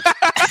 Wow.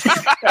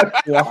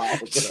 Wow.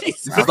 This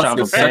is like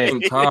the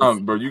second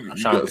time, bro. You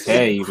got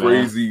some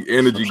crazy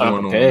energy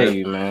going on.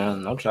 You,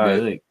 man. I'm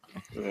trying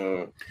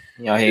to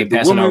y'all here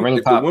passing out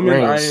ring pop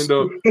rings.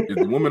 If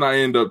the woman I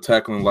end up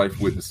tackling life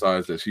with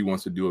decides that she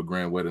wants to do a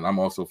grand wedding, I'm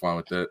also fine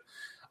with that.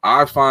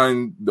 I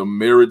find the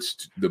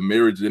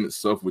marriage in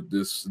itself with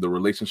the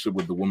relationship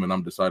with the woman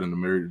I'm deciding to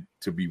marry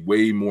to be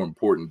way more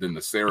important than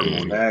the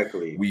ceremony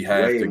we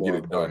have to get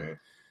it done.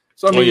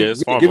 So I mean,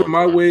 given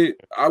my way,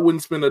 I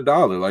wouldn't spend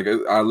 $1. Like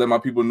I let my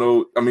people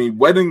know. I mean,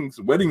 weddings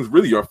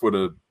really are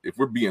if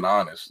we're being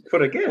honest, for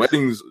the gifts.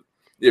 Weddings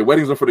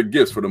are for the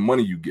gifts, for the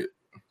money you get.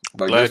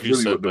 Like that's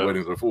really what the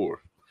weddings are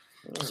for.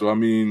 So I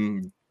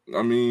mean,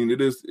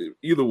 it is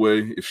either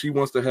way. If she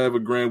wants to have a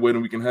grand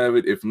wedding, we can have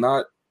it. If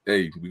not,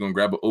 hey, we're gonna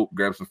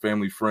grab some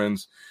family,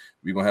 friends.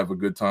 We're gonna have a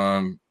good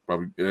time.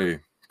 Probably,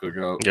 cook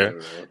out. Yeah,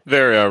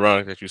 very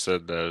ironic that you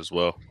said that as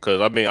well. Because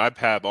I mean, I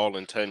have all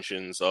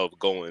intentions of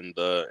going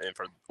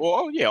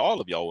all of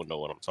y'all will know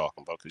what I'm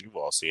talking about because you've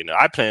all seen it.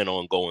 I plan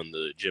on going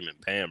the Jim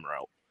and Pam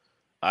route.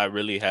 I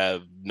really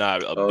have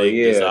not a big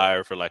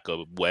desire for like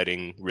a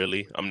wedding.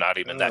 Really, I'm not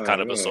even that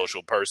kind of a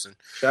social person.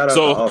 Shout out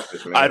to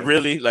Office, man. I'd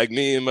really like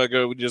me and my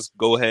girl would just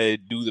go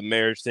ahead, do the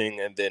marriage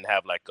thing, and then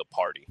have like a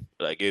party.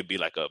 Like it'd be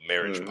like a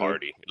marriage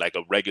party, like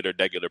a regular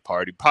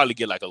party. Probably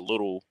get like a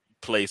little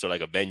place or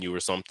like a venue or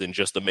something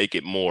just to make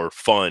it more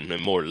fun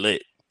and more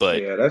lit.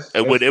 But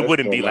it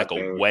wouldn't be like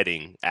a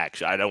wedding.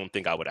 Actually, I don't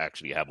think I would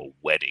actually have a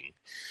wedding.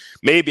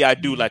 Maybe I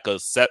do like a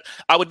set.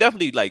 I would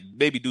definitely like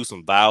maybe do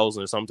some vows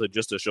or something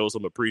just to show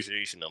some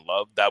appreciation and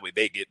love. That way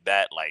they get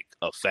that like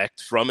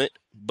effect from it.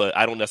 But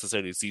I don't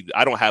necessarily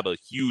I don't have a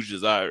huge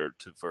desire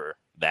for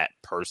that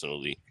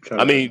personally.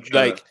 I mean,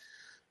 like,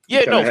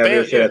 yeah, no,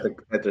 have shit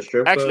at the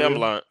strip actually, club, I'm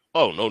lying.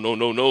 Oh no,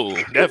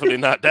 definitely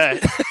not that.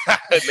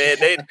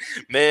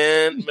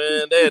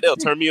 They'll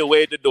turn me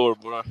away at the door,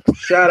 bro.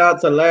 Shout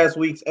out to last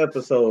week's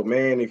episode,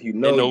 man. If you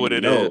know what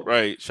it is,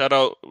 right? Shout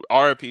out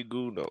RP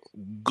Gunu.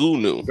 Go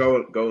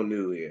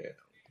new, yeah.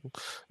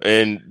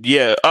 And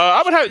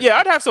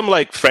I'd have some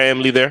like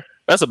family there.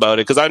 That's about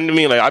it. Because I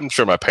mean, like, I'm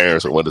sure my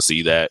parents would want to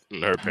see that,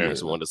 and her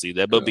parents would want to see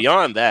that. But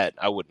beyond that,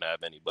 I wouldn't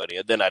have anybody.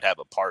 And then I'd have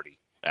a party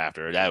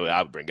after that.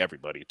 I would bring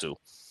everybody too.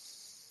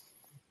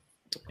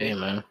 Hey,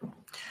 man.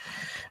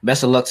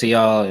 Best of luck to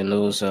y'all in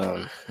those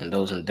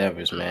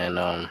endeavors, man.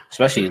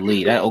 Especially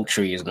Lee. That oak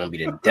tree is gonna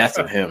be the death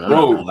of him.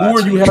 Bro, who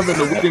are you having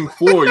the wedding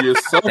for?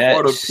 Yourself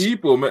or the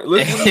people, man?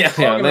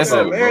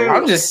 Listen,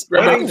 I'm just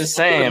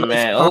saying,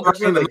 man.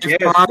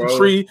 Pine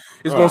tree.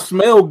 It's gonna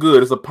smell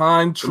good. It's a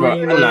pine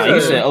tree. Nah,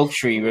 you said oak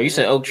tree, bro. You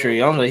said oak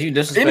tree. I don't know. You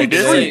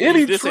disrespected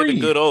any tree.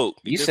 Good oak.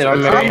 You said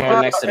I'm marrying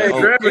her next to the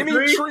oak.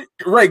 Any tree.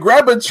 Right,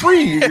 grab a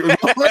tree.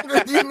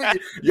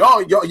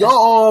 y'all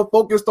all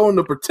focused on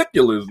the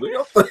particulars.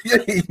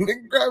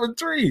 Grab a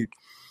tree.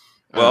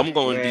 Well, I'm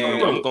going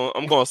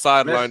to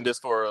sideline this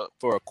for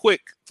a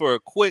quick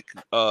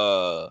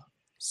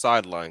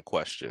sideline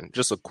question.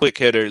 Just a quick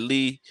hitter,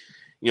 Lee.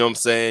 You know what I'm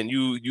saying?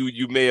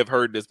 You may have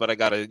heard this, but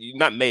you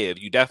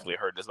definitely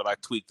heard this, but I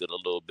tweaked it a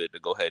little bit to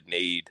go ahead and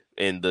aid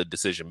in the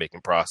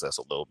decision-making process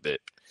a little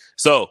bit.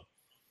 So,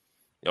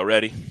 y'all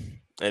ready?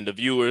 And the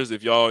viewers,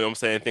 if y'all, you know what I'm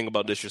saying, think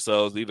about this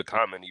yourselves, leave a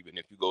comment even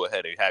if you go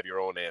ahead and have your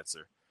own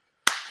answer.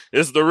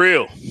 This is the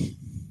real.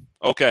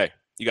 Okay.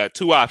 You got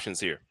two options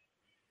here.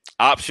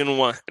 Option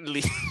one.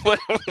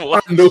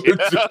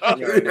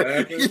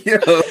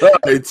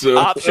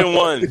 Option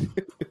one.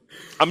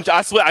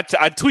 I swear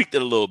I tweaked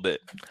it a little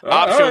bit.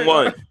 Option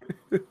one.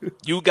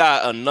 You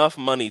got enough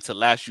money to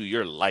last you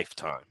your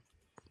lifetime.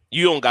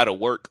 You don't got to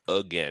work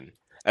again.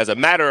 As a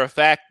matter of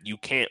fact, you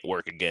can't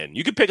work again.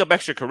 You can pick up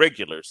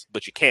extracurriculars,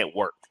 but you can't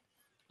work.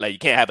 Like you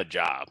can't have a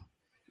job.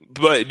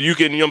 But you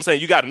can, you know what I'm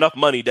saying? You got enough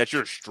money that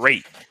you're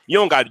straight. You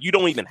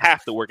don't even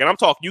have to work. And I'm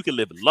talking, you can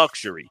live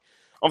luxury.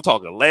 I'm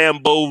talking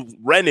Lambo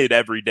rented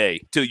every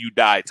day till you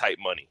die type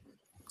money.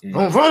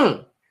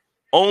 Mm-hmm.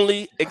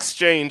 Only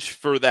exchange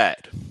for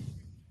that.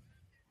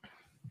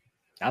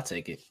 I'll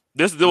take it.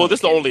 This is the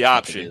only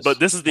option, but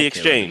this is the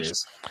exchange.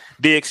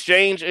 The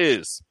exchange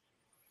is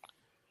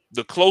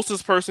the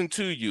closest person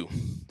to you,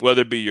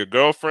 whether it be your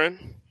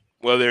girlfriend,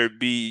 whether it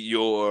be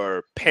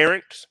your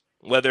parent,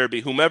 whether it be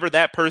whomever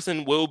that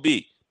person will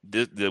be,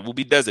 that will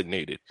be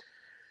designated.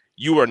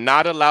 You are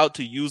not allowed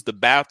to use the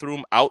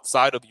bathroom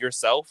outside of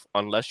yourself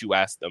unless you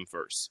ask them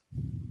first.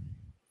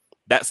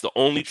 That's the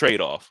only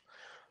trade-off.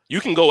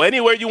 You can go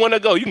anywhere you want to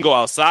go. You can go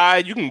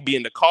outside. You can be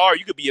in the car.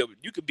 You could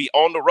be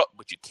on the road,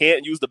 but you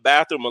can't use the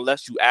bathroom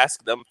unless you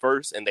ask them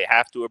first, and they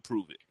have to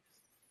approve it.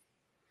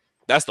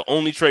 That's the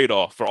only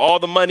trade-off for all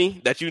the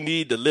money that you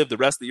need to live the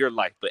rest of your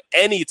life. But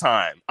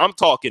anytime, I'm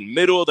talking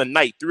middle of the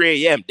night,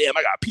 3 a.m. Damn,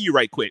 I got to pee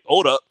right quick.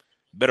 Hold up.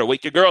 Better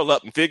wake your girl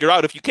up and figure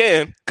out if you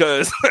can,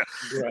 because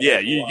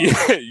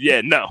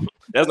no,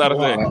 that's not a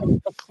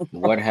thing.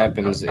 What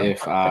happens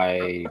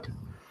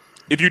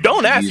if you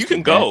don't ask, you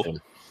can go.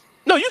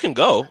 No, you can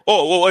go.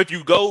 Oh, well, if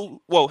you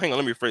go, hang on,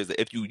 let me rephrase it.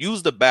 If you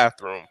use the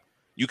bathroom,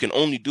 you can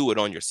only do it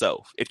on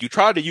yourself. If you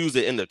try to use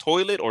it in the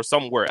toilet or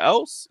somewhere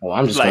else,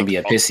 I'm just gonna be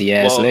a pissy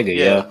ass nigga,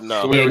 yeah.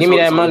 No. Yeah, give me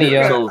that money,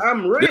 yo. So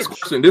I'm rich.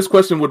 This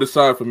question will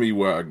decide for me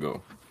where I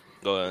go.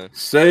 Go ahead.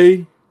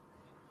 Say,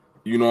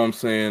 you know what I'm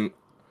saying,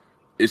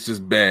 it's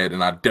just bad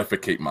and I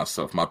defecate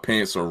myself. My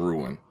pants are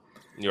ruined.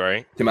 You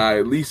right? Can I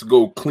at least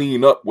go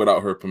clean up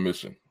without her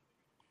permission?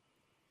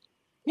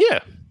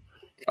 Yeah.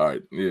 All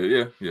right.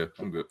 Yeah.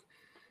 I'm good.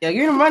 Yeah,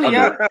 give me the money,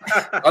 yo.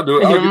 I'll do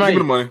it. I'll give me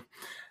the money.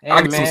 Hey,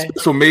 I get some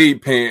special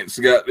made pants.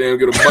 Goddamn,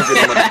 get a bucket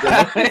on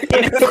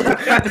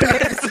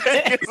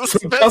my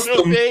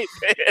special made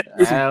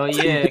pants. Hell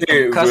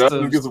yeah,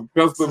 custom. Get some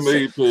custom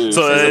made pants.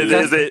 So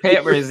is it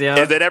Pampers, yo?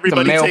 Is it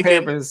everybody taking?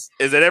 Pampers.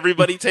 Is it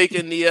everybody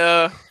taking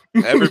the?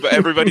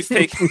 Everybody's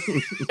taking.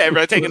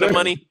 Everybody taking the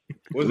money.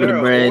 Was there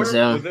a bread, order?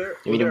 so. Was there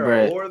Give me the a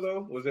bread. order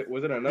though? Was it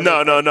another?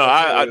 No.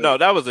 I no.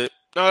 That was it.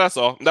 No, that's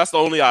all. That's the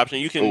only option.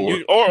 You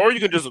can or you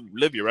can just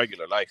live your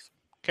regular life.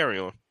 Carry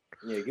on.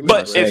 Yeah, give me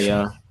But the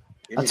bread.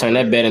 if I turn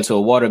that bed into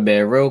a water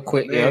bed real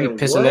quick, yo, I be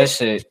pissing that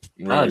shit.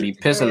 I'll be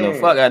pissing the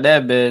fuck out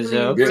that bed,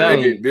 yo. I'm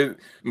telling you.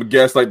 I'm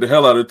gaslight the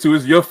hell out of it too.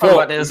 It's your fault. I'm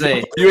about to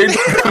say. You ain't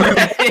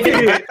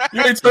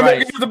turn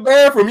that into the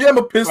bathroom. Yeah,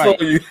 I'ma piss on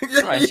you.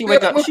 Right. She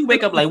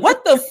wake up like,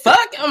 what the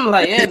fuck? I'm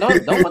like, yeah,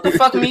 don't what the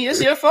fuck me.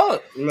 It's your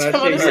fault. You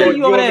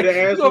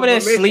over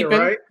there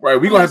sleeping. Right,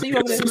 we gonna have to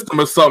get a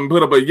system or something.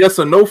 Put up a yes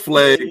or no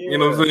flag. You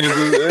know what I'm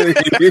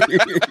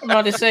saying? I'm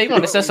about to say, you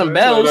want to set some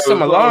bells,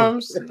 some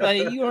alarms.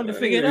 Like you want to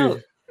figure it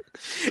out.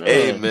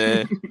 Hey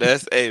man,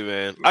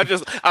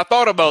 I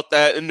thought about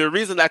that, and the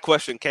reason that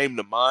question came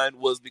to mind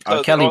was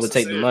because Kelly would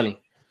take the money.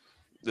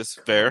 This is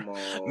fair.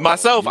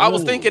 Myself, I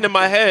was thinking in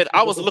my head,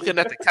 I was looking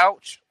at the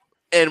couch,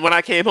 and when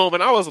I came home,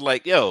 and I was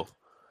like, "Yo,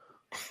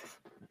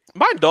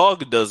 my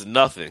dog does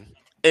nothing,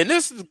 and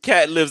this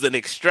cat lives an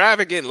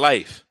extravagant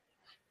life."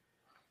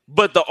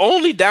 But the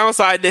only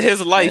downside to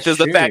his life is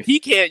the fact he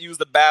can't use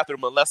the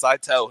bathroom unless I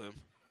tell him.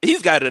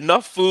 He's got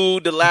enough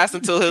food to last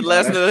until the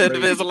last end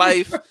of his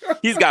life.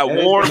 He's got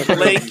warm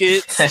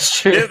blankets. That's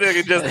true. This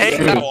nigga just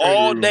hang out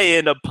all day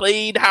in a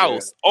plain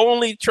house.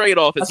 Only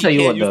trade-off is he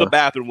can't use the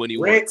bathroom when he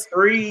wants.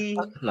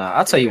 Nah,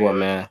 I'll tell you what,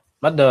 man.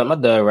 My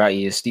dog right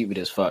here is stupid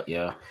as fuck,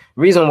 yo.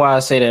 Reason why I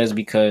say that is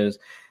because,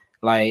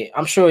 like,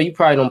 I'm sure you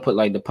probably don't put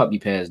like the puppy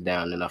pads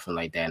down or nothing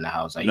like that in the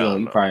house. Like,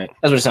 you probably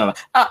that's what it sounds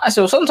like.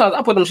 So sometimes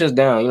I put them shits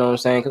down, you know what I'm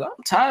saying? Because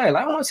I'm tired.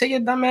 Like, I don't want to take your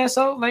dumb ass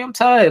out. Like, I'm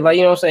tired. Like,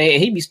 you know what I'm saying?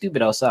 He be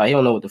stupid outside. He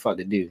don't know what the fuck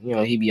to do. You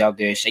know, he be out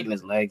there shaking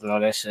his legs and all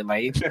that shit.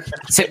 Like, I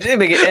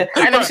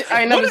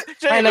ain't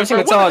never seen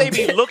a dog. What do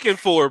they be looking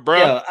for,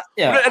 bro?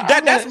 Yeah.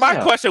 That's my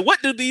question. What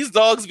do these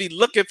dogs be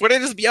looking for? They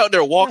just be out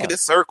there walking in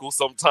circles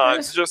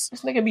sometimes. This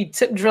nigga be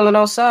tip drilling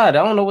outside.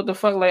 I don't know what the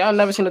fuck. Like, I've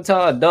never seen a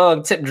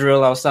dog tip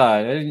drill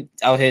outside.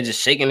 Out here just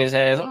shaking his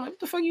ass. I'm like, what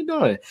the fuck you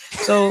doing?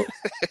 So,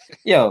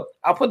 yo,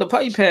 I put the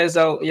puppy pads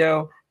out,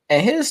 yo,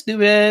 and his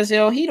stupid ass,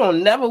 yo, he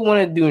don't never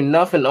want to do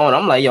nothing on.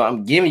 I'm like, yo,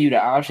 I'm giving you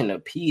the option to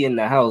pee in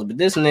the house, but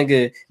this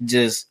nigga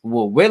just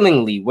will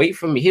willingly wait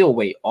for me. He'll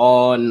wait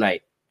all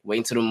night, wait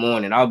until the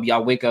morning.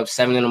 I'll wake up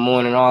 7 a.m.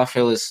 all I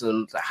feel is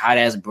some hot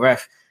ass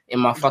breath in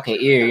my fucking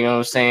ear. You know what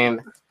I'm saying?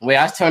 When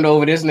I turned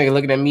over, this nigga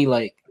looking at me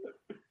like,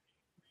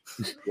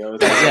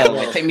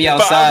 like take me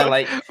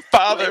outside,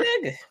 Father,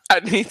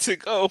 I need to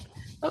go.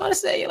 I'm gonna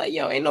say, like,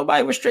 yo, ain't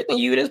nobody restricting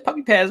you. There's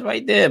puppy pads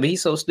right there, but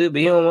he's so stupid.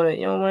 He don't want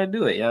to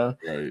do it, yo.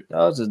 Right. That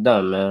was just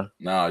dumb, man.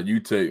 Nah, you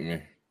take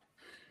me.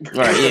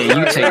 Right, yeah,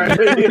 you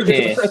take me.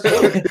 Yeah.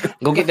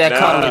 Go get that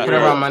collar and put it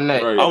around my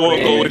neck. Right. I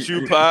won't go with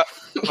you, Pop.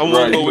 I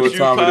won't go with you,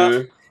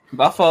 Pop.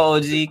 My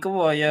fault, OG. Come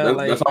on, yo.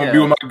 That's how I'm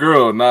doing my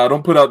girl. Nah,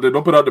 don't put out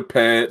the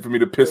pad for me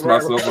to piss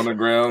myself on the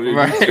ground.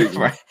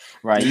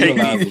 Right.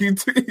 You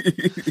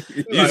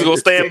just gonna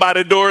stand by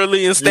the door,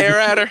 Lee, and stare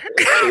at her.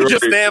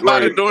 Just stand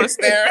by the door and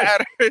stare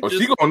at her. Oh,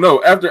 she gonna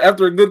know after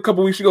a good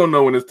couple weeks. She gonna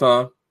know when it's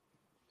time.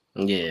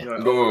 Yeah.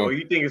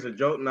 You think it's a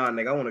joke? Nah,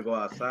 nigga, I want to go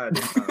outside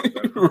this time.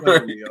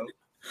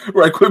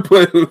 Right, quit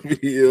playing with me,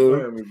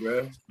 yo.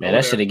 Man,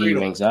 that should have give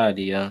you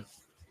anxiety, yo.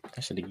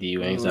 That should give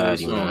you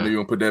anxiety, man. You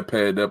gonna put that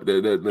pad up,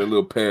 that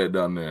little pad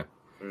down there.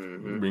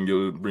 Mm-hmm.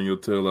 Bring your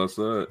tail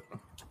outside.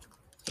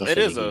 It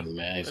is a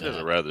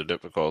rather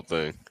difficult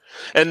thing.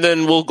 And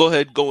then we'll go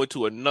ahead and go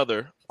into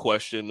another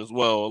question as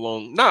well,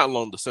 not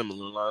along the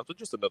similar lines, but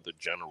just another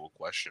general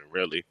question,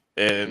 really.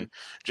 And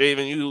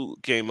Javen, you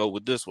came up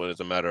with this one. As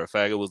a matter of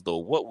fact, it was the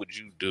 "What would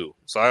you do?"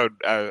 So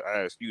I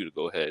asked you to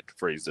go ahead and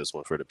phrase this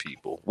one for the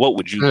people. What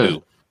would you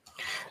do?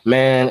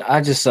 Man,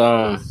 I just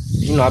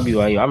you know,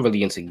 I'm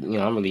really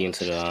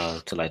into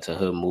the to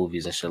hood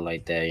movies and shit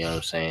like that. You know what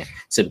I'm saying?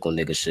 Typical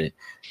nigga shit.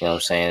 You know what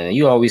I'm saying? And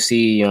you always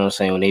see, you know what I'm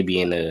saying, when they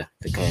be in the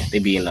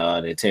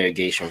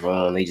interrogation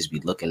room, they just be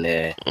looking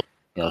there. You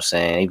know what I'm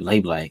saying? He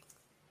be like,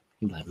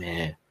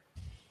 man,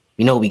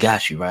 you know we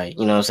got you, right?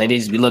 You know what I'm saying? They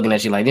just be looking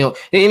at you like, you know,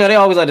 they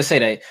always like to say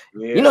that.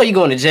 Yeah. You know you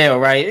going to jail,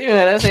 right? You know,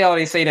 that's how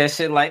they say that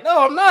shit. Like,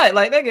 no, I'm not.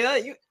 Like,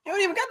 nigga, you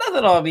don't even got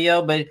nothing on me,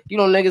 yo. But you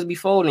know, niggas be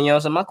folding, yo.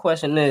 So my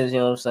question is, you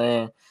know what I'm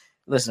saying?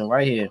 Listen,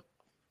 right here.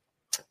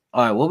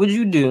 All right, what would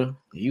you do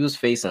if you was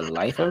facing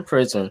life in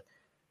prison,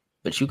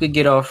 but you could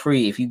get off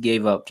free if you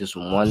gave up just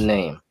one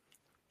name?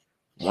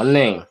 One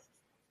name.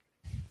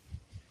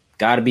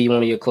 Gotta be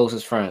one of your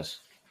closest friends.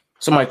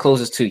 Somebody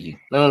closest to you.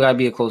 They don't gotta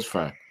be a close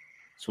friend.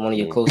 It's one of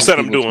your closest. You said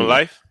I'm doing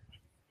life?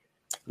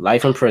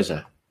 Life in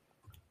prison.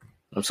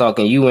 I'm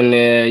talking you in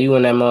there, you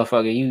in that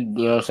motherfucker. You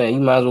know what I'm saying? You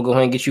might as well go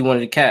ahead and get you one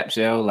of the caps,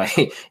 yo.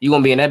 Like, you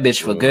gonna be in that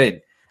bitch for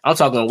good. I'm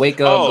talking wake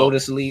up, go to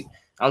sleep.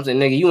 I'm saying,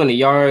 nigga, you in the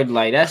yard,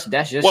 like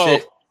that's your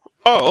shit.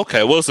 Oh,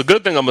 okay. Well, it's a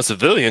good thing I'm a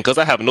civilian because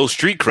I have no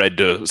street cred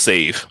to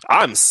save.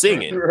 I'm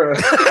singing. Right.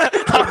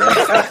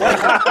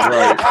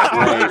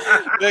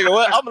 Nigga,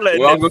 what? I'm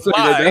letting it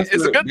fly.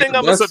 It's a good thing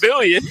I'm a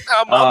civilian.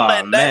 I'm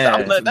letting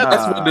that.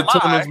 That's what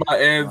determines my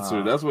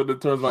answer. That's what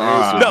determines my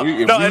answer.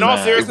 In all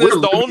seriousness,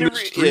 the only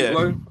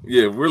reason.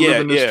 If we're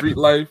living the street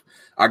life,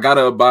 I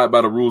gotta abide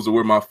by the rules of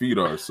where my feet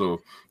are.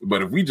 So,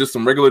 but if we just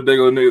some regular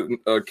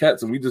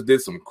cats and we just did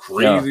some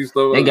crazy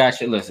stuff, they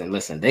got you.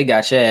 Listen, they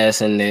got your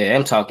ass in there.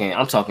 I'm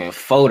talking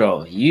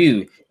photo.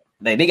 They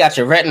got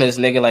your retinas,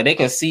 nigga. Like they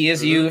can see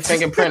it's you,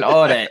 fingerprint,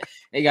 all that.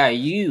 They got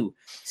you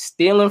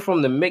stealing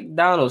from the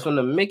McDonald's, from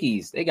the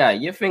Mickeys. They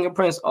got your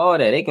fingerprints, all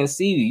that. They can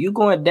see you. You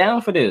going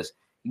down for this?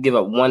 You give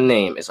up one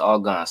name, it's all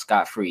gone,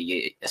 scot free.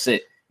 Yeah, that's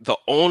it. The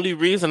only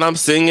reason I'm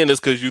singing is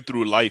because you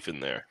threw life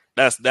in there.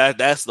 That's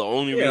the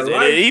only reason.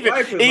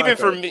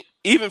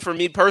 Even for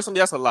me personally,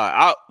 that's a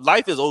lie.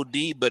 Life is OD,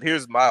 but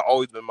here's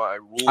always been my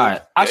rule.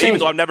 Right, even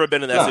though I've never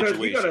been in that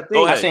situation.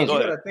 Go ahead. I'm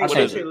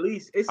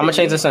gonna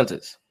change the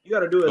sentence. You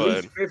gotta do at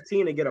least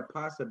 15 to get a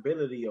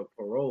possibility of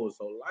parole.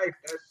 So life.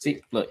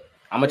 Look,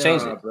 I'm gonna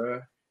change it.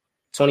 Bro.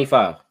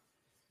 25.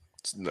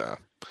 Nah.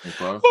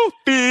 Oh,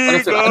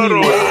 you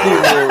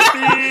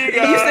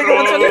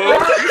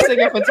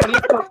singing for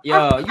 25?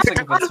 Yo, you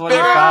singing for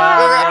 25?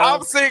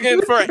 I'm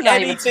singing for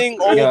anything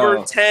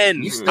over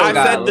 10. I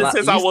said this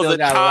since I was a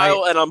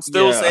child, and I'm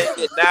still saying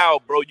it now,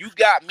 bro. You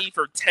got me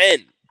for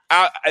 10.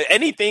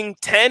 Anything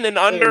 10 and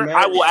under,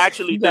 I will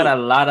actually do. You got a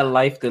lot of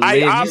life to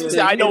live.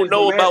 I don't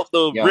know about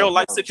the real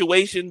life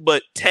situation,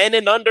 but 10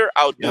 and under,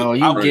 I'll do. We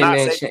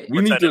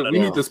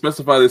need to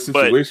specify the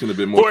situation a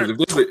bit more.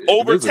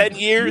 Over 10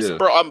 years,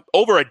 bro, I'm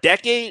over a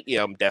decade.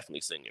 Yeah, I'm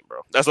definitely singing,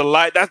 bro. That's a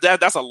lot.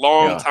 That's a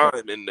long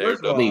time in there.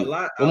 What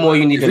more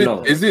you need to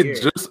know? Is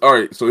it just all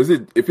right? So is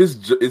it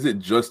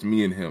just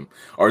me and him,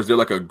 or is there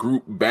like a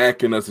group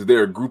backing us? Is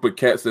there a group of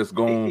cats that's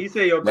going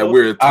that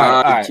we're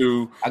tied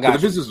to?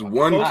 If this is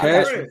one.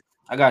 I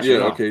got you.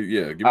 Yeah, okay,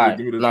 yeah. Give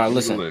me the. Nah,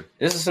 listen.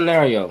 This is a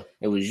scenario.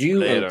 It was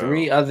you and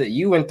three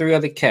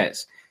other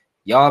cats.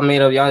 Y'all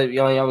made up.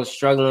 Y'all was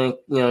struggling.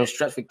 You know,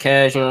 strapped for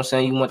cash. You know what I'm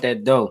saying? You want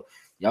that dough.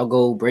 Y'all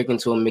go break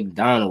into a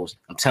McDonald's.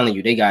 I'm telling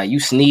you, they got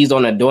you sneezed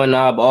on the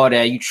doorknob. All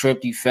that. You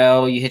tripped. You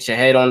fell. You hit your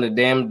head on the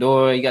damn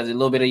door. You got a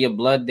little bit of your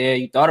blood there.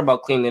 You thought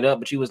about cleaning it up,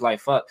 but you was like,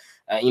 fuck.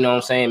 You know what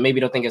I'm saying? Maybe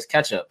don't think it's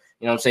ketchup.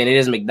 You know what I'm saying? It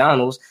is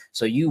McDonald's.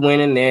 So you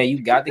went in there.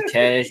 You got the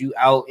cash. You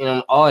out. You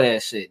know all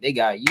that shit. They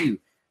got you.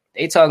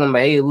 They talking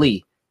about, hey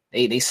Lee,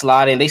 they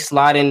slide in that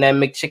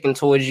McChicken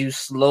towards you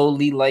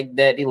slowly like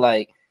that. They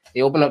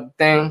open up the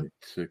thing.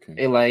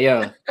 They like,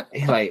 yo,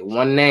 they like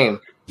one name.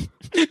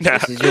 Nah,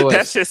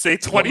 that shit say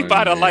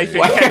 25 to life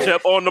and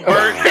ketchup on the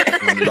burger.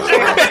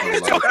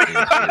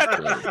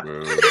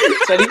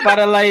 25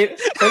 to life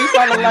on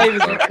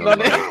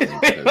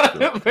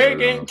the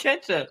burger and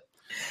ketchup.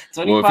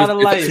 25 to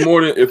life.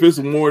 If it's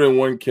more than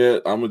one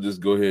cat, I'm gonna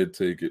just go ahead and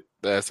take it.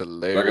 That's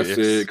hilarious. Like I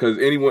said, because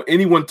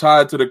anyone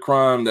tied to the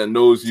crime that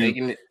knows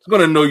you is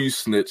gonna know you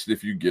snitched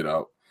if you get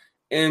out.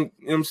 And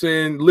you know what I'm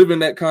saying, living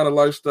that kind of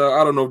lifestyle,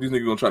 I don't know if these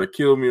niggas gonna try to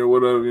kill me or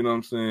whatever, you know what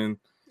I'm saying?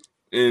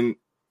 And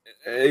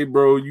hey,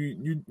 bro,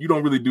 you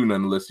don't really do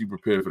nothing unless you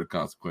prepare for the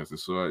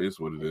consequences. So it's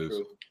what it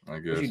is, I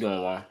guess. What you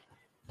doing, Juan?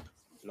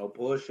 No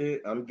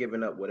bullshit. I'm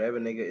giving up whatever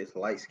nigga is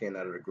light skinned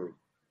out of the group.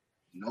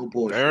 No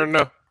bullshit. Fair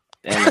enough.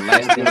 Damn, the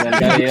light skin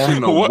yeah.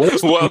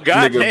 Well,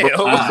 goddamn.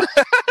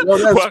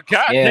 Well,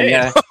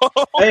 goddamn.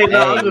 Hey,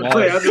 no, I'm just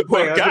playing. I'm just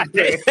playing.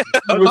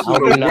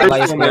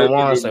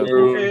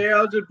 Yeah,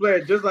 I'm just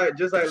playing. Just like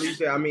Lee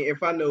said. I mean,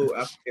 if I knew,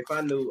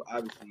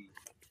 obviously,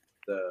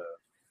 you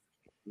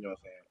know what I'm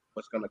saying,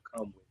 what's gonna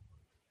come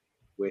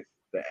with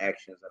the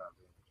actions that I'm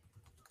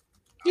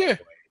doing. Yeah.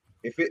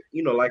 If it,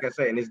 like I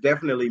say, and it's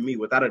definitely me.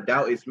 Without a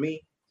doubt, it's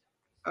me.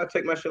 I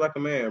take my shit like a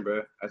man,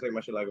 bro. I take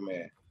my shit like a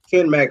man.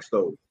 10 max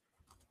though.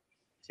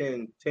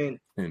 10.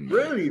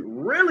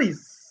 Really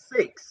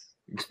 6.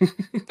 This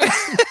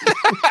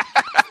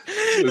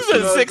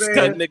is 6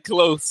 cutting it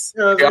close.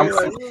 I'm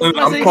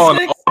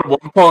calling I'm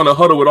calling a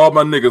huddle with all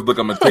my niggas. Look,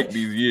 I'm gonna take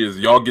these years.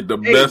 Y'all get the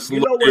best. You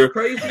know what's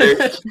crazy?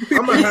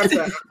 I'm gonna have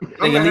to.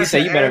 Nigga Lee say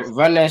you better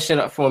run that shit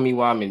up for me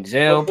while I'm in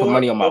jail. Put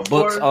money on my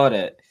books, all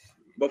that.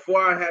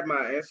 Before I have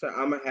my answer,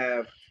 I'm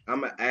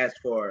gonna ask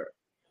for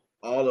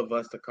all of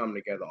us to come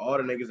together. All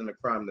the niggas in the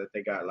crime that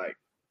they got like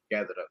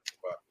gathered up.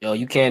 Yo,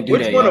 you can't do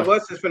Which that. Which one of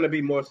us is gonna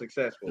be more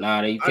successful?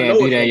 Nah, you can't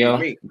do that, yo.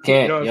 You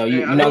can't. Yo,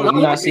 you're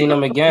not seeing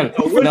them again.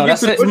 No,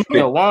 that's it.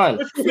 Yo, Juan.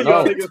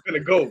 No,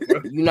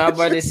 you're not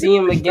about to see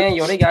him again.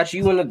 Yo, they got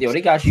you in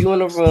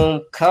the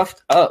room,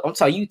 cuffed up. I'm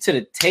telling you, to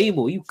the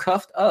table. You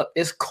cuffed up.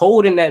 It's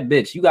cold in that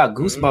bitch. You got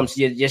goosebumps.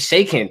 You're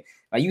shaking.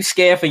 Like you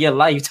scared for your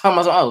life. You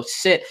talking about, oh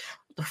shit.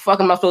 What the fuck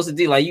am I supposed to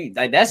do? Like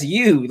that's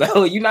you.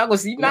 Like, you're not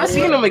seeing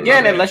them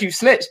again unless you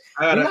snitch.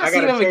 You're not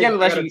seeing them again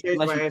unless you change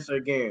my answer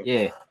again.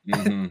 Yeah. There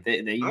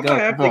you I'm go. gonna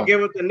have to give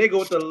it the nigga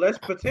with the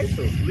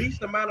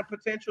least amount of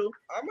potential.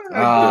 I'm gonna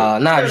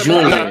have not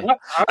Junior.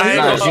 I'm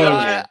not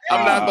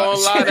gonna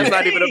lie. That's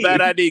not even a bad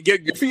idea. Give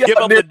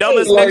up the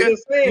dumbest nigga.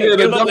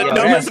 Give up the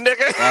dumbest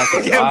nigga.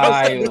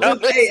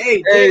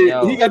 Hey,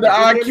 he got the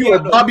IQ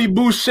of Bobby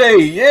Boucher.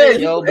 Yeah,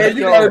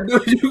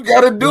 you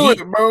gotta do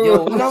it,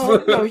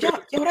 bro.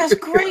 Yo, that's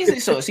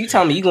crazy. So you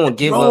tell me you gonna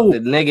give up the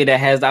nigga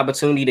that has the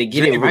opportunity to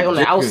get it right on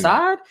the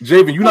outside?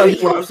 Javen, you know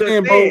what I'm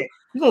saying, bro?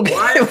 You gonna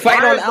get it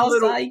right on the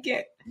outside? You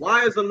can't.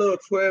 Why is a little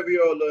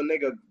 12-year-old little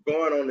nigga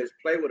going on this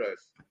play with us?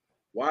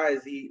 Why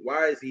is he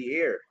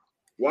here?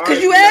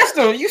 Because you asked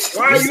him.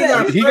 Why are you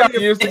not? He got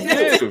years to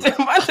give.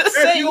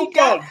 You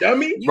got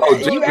dummy. Bro,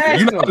 you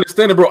not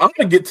understanding, bro. I'm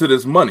gonna get to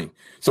this money,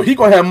 so he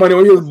gonna have money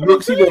on his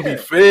books. He gonna be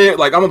fed.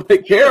 Like I'm gonna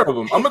take care of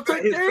him. I'm gonna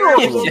take care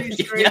of him.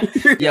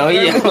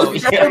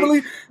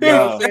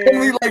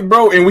 Family, like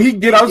bro. And when he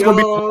get out, it's gonna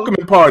be a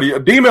welcoming party. A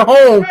demon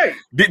home.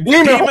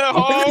 Demon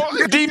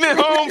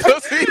home,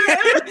 pussy.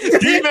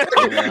 Demon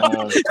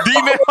home.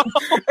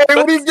 Hey,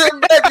 when he get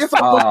back, it's a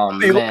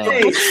party.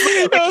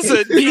 That's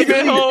a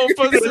demon home,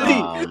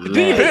 pussy.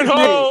 Demon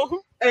home.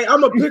 Hey,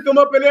 I'm gonna pick him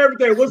up and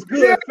everything. What's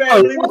good,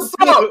 family? What's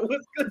good?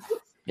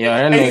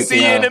 Yeah, ain't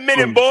see you in a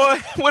minute, boy.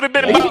 Would have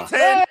been about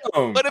 10.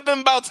 Would have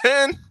been about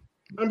 10.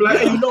 I'm like,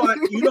 hey, you know,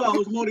 I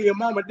was holding your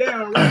mama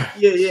down, right?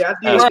 Yeah, I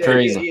did. That's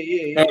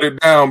crazy. Hold it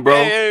down, bro.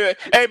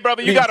 Hey,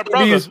 brother, you got a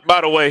brother,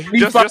 by the way.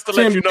 Just to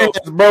let you know,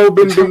 bro.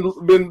 Been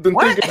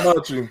thinking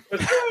about you.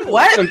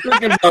 What? Been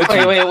thinking about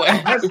you. Wait.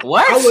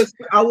 What?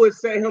 I would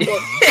set him up.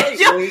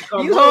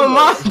 You hold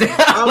mom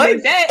down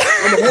like that?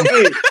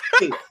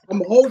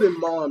 I'm holding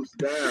moms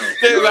down.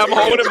 I'm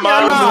holding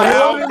moms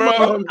down,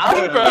 bro.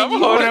 I'm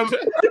holding.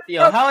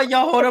 Yo, how are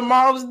y'all holding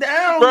moms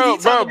down? Bro,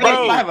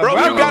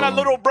 you got a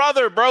little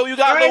brother, bro. You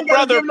got a little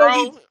brother,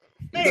 bro.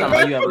 Hey,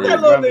 man,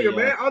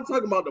 man. I'm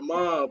talking about the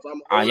moms.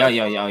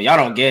 Y'all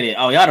don't get it.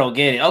 Oh, y'all don't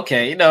get it.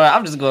 Okay, I'm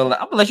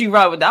gonna let you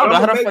ride with that. I don't know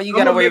how the fuck you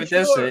got away with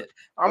this shit.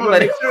 I'm gonna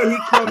let it.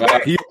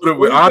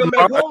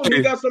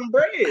 He got some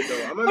bread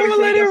though. I'm gonna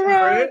let it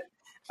ride.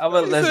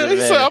 He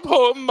said, I'm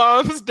holding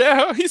moms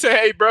down. He said,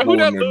 hey, bro, who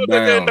that little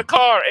nigga in the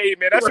car? Hey,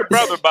 man, that's your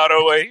brother, by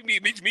the way.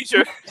 Meet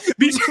your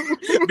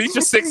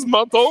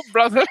 6-month-old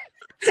brother.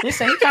 You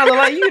say he kind of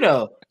like you,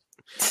 though.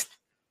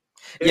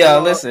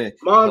 Yo, listen.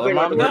 Moms ain't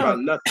gonna worry about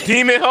nothing.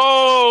 Demon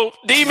home.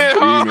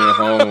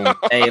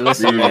 Hey,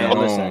 listen, man.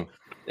 Listen.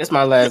 It's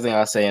my last thing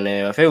I'll say in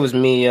there. If it was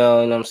me, you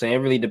know what I'm saying? It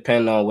really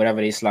depends on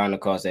whatever they sliding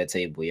across that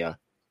table, yo. I'm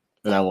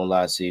not gonna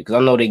lie to you. Because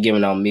I know they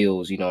giving out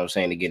meals, you know what I'm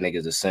saying, to get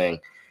niggas to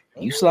sing.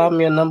 You slide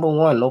me a number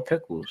one, no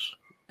pickles.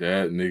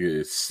 That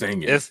nigga is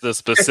singing. It's the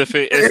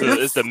specific.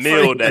 It's the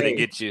meal that'll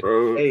get you.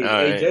 Hey, all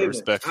right, Jay,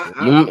 respectful.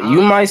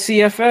 You might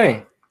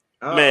CFA.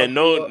 Man,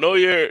 know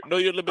your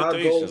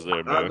limitations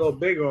there, bro. I'll go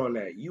bigger on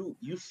that. You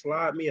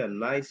slide me a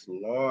nice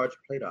large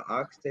plate of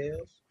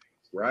oxtails,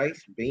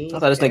 rice, beans. I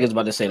thought this nigga was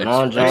about to say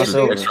Long John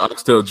Silver. Extra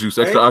oxtail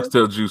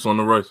juice on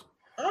the rice.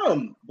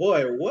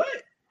 Boy, what?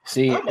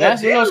 See,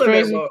 that's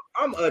crazy.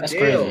 That's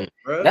crazy.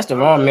 Bro. That's the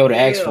wrong meal to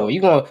ask for. You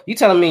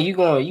telling me you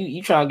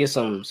trying to get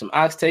some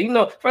oxtail? You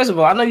know, first of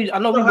all, I know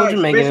we go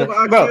Jamaican,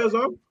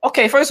 bro.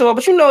 Okay, first of all,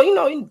 but you know,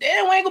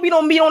 damn, we ain't gonna be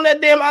no meat on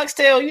that damn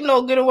oxtail. You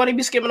know good and well they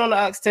be skimming on the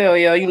oxtail,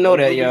 yo. You know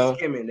that, yo.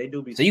 They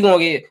do be. So you gonna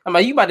get? I'm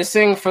like, you about to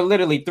sing for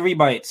literally 3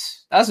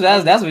 bites. That's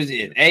what it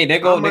is. Hey, they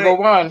go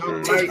Ron.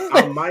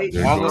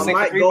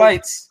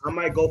 I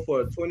might go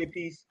for a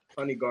 20-piece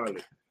honey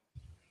garlic.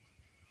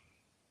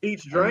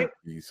 Each drink.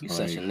 He's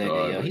such a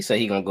nigga, yo. He said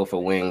he gonna go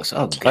for wings.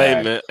 Oh, God.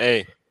 Hey, man.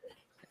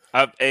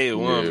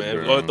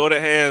 Man. Bro, throw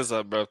the hands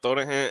up, bro. Throw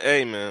the hand.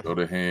 Hey, man. Throw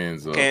the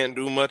hands up. Can't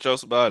do much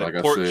else about it.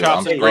 Like Pork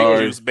chops and grape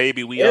juice,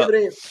 baby. We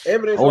evidence.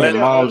 Holding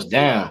moms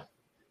down.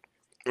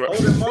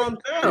 Holding moms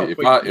down.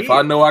 If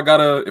I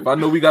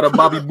know we got a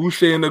Bobby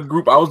Boucher in the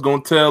group, I was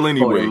gonna tell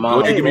anyway. Go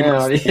ahead,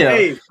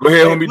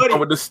 homie,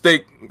 with the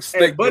steak.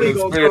 Buddy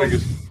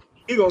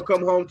he gonna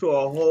come home to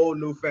a whole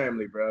new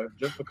family, bro.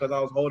 Just because I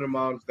was holding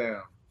moms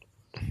down.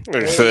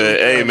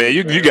 Hey man,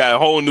 you got a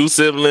whole new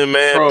sibling,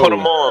 man. Bro, put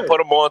them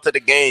on to the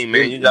game,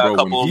 man. You got a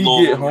couple of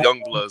little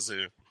young bloods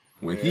here.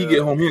 When he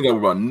get home, he ain't got to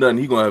worry about nothing.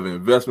 He gonna have an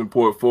investment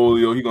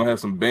portfolio. He gonna have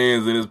some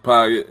bands in his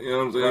pocket. You know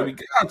what I'm saying? We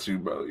got you,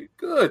 bro. You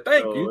good?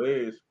 Thank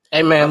you.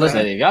 Hey man,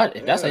 listen,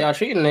 if that's how y'all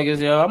treating niggas,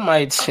 yo, I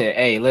might.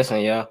 Hey,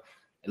 listen, yo.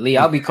 Lee,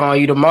 I'll be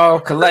calling you tomorrow.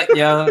 Collect,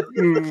 yo.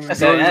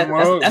 That's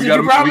what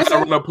you promised. We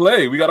gotta run a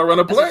play. We gotta run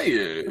a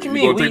play. What you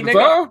mean? Take the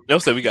time? They'll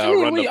say we gotta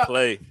run the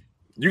play.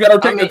 You gotta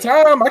take the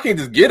time. I can't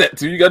just get it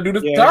to you. You gotta do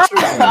the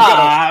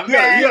time. You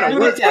gotta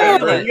work for that,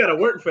 bro. You gotta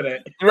work for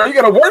that. Right, you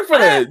gotta work for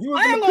that.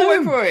 I ain't gonna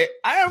wait for it.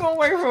 I am gonna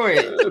wait for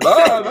it.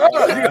 Nah,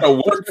 you gotta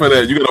work for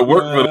that. You gotta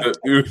work for that.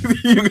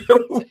 You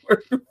gotta work for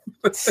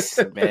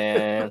that.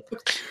 Man.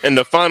 And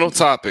the final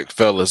topic,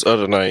 fellas, of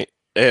the night,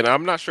 and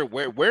I'm not sure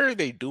where are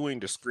they doing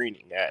the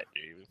screening at,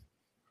 David?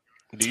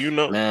 Do you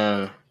know?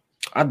 Man,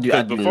 I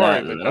do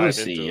not. Let me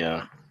see,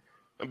 yeah.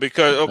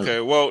 Because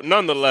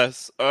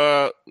nonetheless,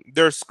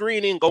 there's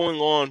screening going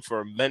on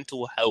for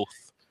mental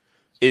health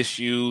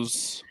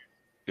issues.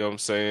 You know what I'm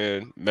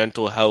saying?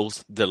 Mental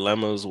health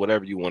dilemmas,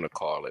 whatever you want to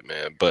call it,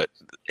 man. But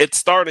it's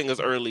starting as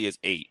early as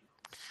 8.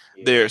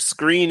 Yeah. They're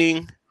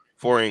screening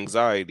for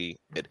anxiety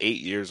at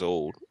 8 years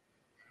old.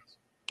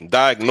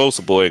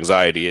 Diagnosable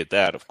anxiety at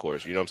that, of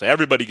course. You know what I'm saying?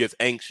 Everybody gets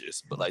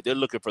anxious, but like they're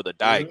looking for the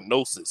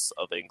diagnosis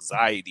of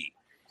anxiety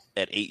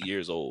at 8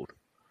 years old.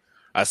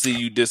 I see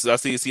you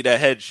see that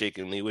head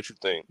shaking, Lee. What you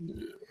think?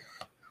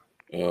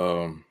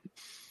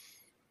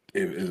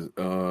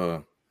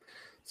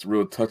 It's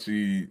real touchy.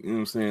 You know what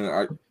I'm saying?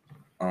 I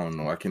don't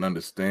know. I can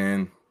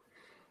understand.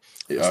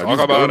 Talk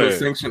about it.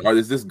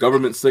 Is this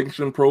government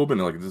sanctioned probe,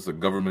 and like is this a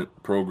government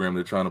program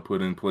they're trying to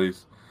put in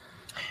place?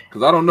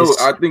 Because I don't know.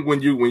 I think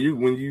when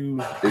you,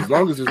 as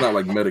long as there's not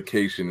like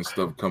medication and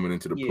stuff coming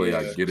into the play,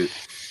 I get it.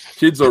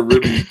 Kids are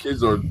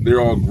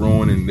they're all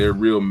grown and they're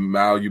real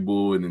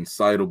malleable and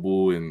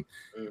incitable and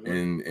you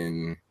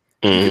can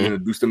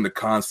introduce them to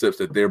concepts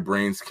that their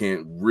brains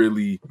can't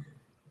really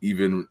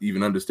even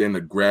understand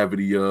the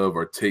gravity of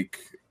or take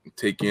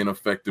in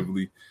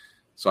effectively.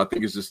 So I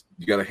think it's just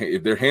you gotta,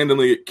 if they're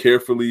handling it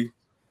carefully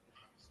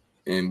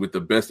and with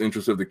the best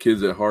interest of the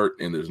kids at heart,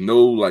 and there's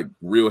no like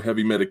real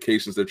heavy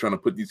medications they're trying to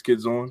put these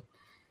kids on,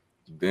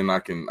 then I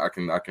can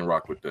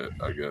rock with that,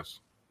 I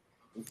guess.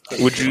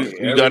 Would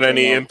you got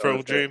any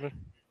info, Javen?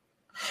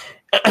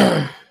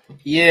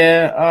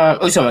 Yeah.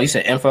 You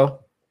said info?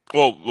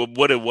 Well,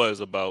 what it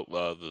was about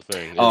the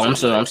thing. I'm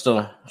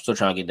still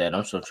trying to get that.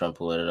 I'm still trying to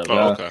pull it up.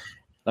 Oh, okay.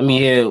 Let me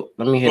hear.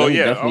 Well,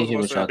 definitely hear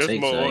what y'all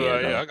take.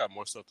 I got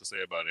more stuff to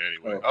say about it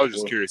anyway. I was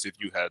just curious if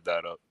you had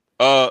that up.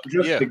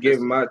 To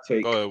give my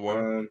take. Go ahead,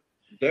 Warren.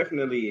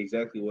 Definitely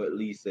exactly what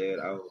Lee said.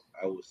 I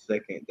will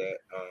second that.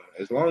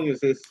 As long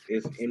as it's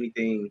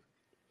anything.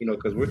 You know,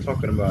 because we're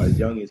talking about as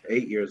young as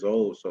 8 years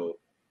old. So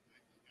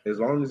as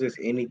long as it's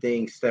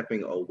anything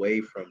stepping away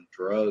from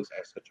drugs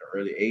at such an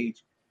early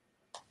age,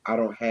 I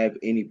don't have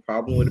any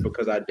problem with it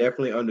because I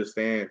definitely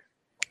understand,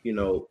 you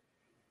know,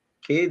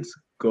 kids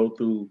go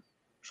through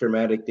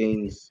traumatic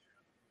things,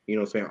 you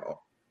know what I'm saying,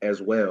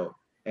 as well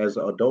as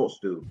adults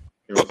do.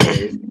 You know what I'm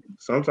saying?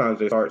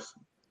 Sometimes it starts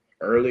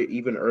early,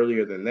 even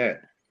earlier than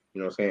that.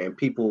 You know what I'm saying? And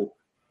people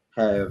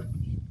have...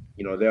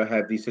 You know, they'll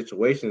have these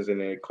situations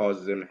and it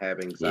causes them to have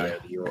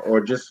anxiety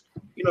or just,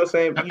 you know what I'm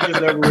saying? You just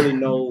never really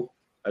know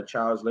a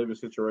child's living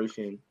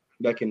situation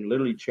that can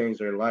literally change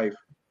their life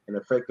and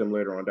affect them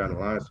later on down the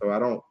line. So I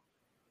don't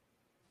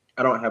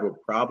have a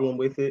problem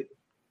with it,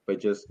 but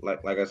just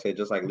like I said,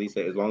 just like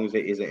Lisa, as long as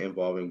it isn't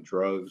involving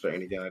drugs or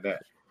anything like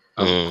that,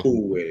 I'm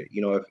cool with it.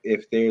 You know,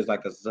 if there's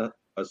like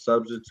a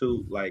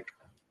substitute like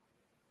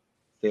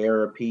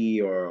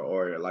therapy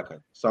or like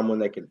someone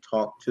that can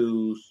talk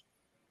to,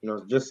 you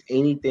know, just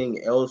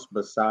anything else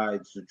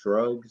besides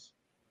drugs,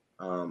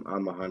 I'm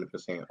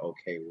 100%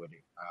 okay with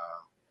it.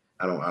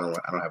 I don't have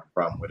a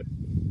problem with it.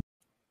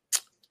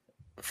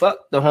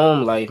 Fuck the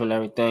home life and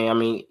everything. I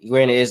mean,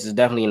 granted, it's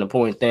definitely an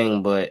important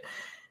thing, but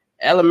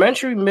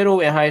elementary,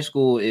 middle, and high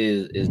school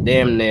is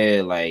damn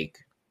near like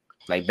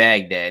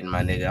Baghdad,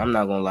 my nigga. I'm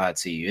not gonna lie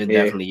to you. It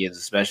definitely is,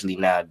 especially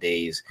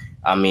nowadays.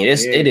 I mean,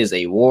 it is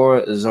a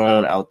war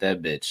zone out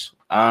that bitch.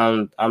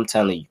 I'm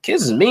telling you,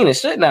 kids is mean as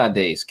shit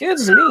nowadays.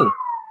 Kids is mean.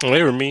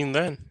 They were mean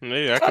then.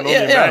 I can only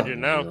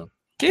imagine now.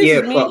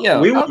 Kids mean,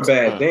 we were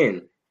bad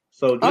then.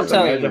 So just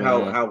imagine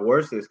how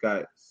worse it's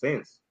got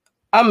since.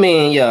 I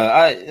mean, you know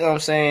what I'm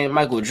saying?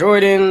 Michael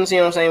Jordan's, you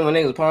know what I'm saying? When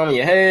niggas was palming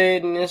your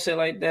head and shit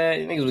like that.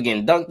 Niggas was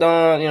getting dunked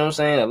on, you know what I'm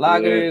saying? The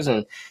lockers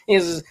and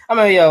it's just, hey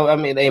man, you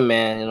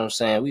know what I'm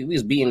saying? We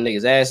was beating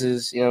niggas'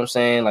 asses, you know what I'm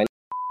saying? Like,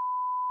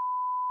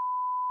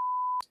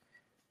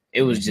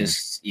 it was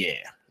just,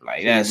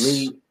 like that's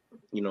me.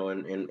 You know,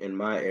 in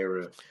my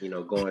era, you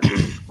know, going through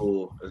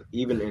school,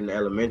 even in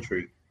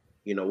elementary,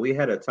 you know, we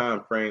had a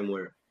time frame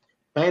where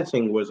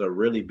pantsing was a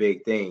really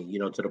big thing, you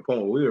know, to the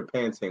point where we were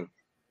pantsing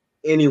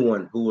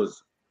anyone who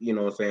was, you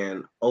know what I'm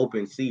saying,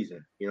 open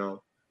season, you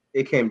know.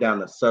 It came down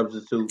to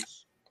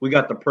substitutes. We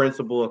got the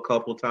principal a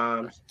couple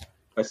times,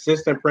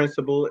 assistant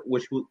principal,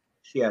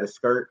 she had a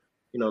skirt,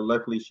 you know,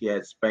 luckily she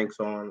had Spanx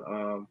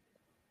on.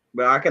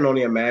 But I can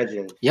only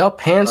imagine. Y'all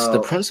pants the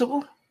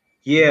principal?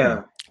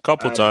 Yeah.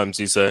 Couple times,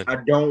 he said. I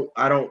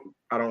don't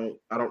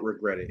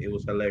regret it. It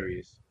was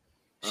hilarious.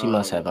 She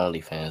must have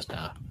OnlyFans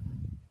now.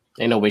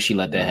 Ain't no way she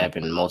let that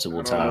happen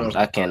multiple times.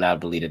 I cannot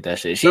believe that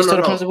shit. She's still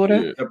the principal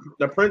there? Yeah.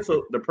 The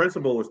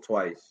principal was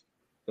twice.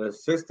 The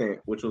assistant,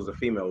 which was a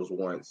female, was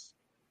once,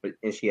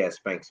 and she had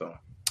Spanx on.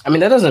 I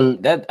mean, I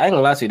ain't gonna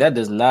lie to you, that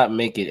does not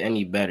make it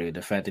any better.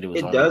 The fact that it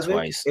was only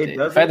twice.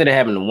 The fact that it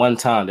happened one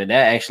time, that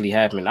actually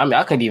happened. I mean,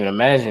 I couldn't even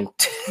imagine.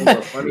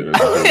 Funny,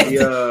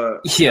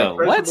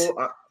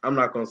 what? I'm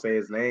not gonna say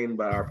his name,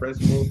 but our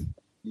principal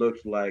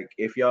looks like,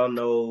 if y'all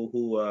know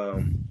who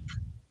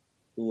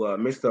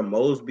Mr.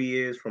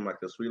 Mosby is from like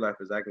the Sweet Life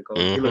of Zach and Cole,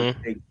 he looks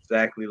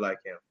exactly like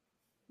him.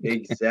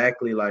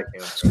 Exactly like him.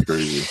 That's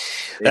crazy.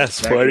 That's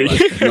funny.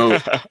 Like no,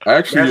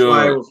 actually, that's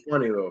why it was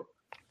funny though.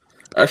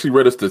 I actually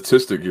read a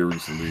statistic here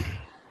recently,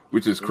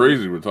 which is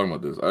crazy. We're talking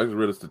about this. I actually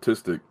read a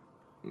statistic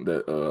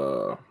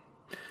that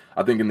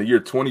I think in the year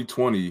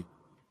 2020,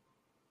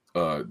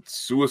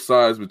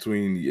 suicides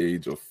between the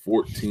age of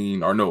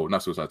 14, or no,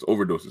 not suicides,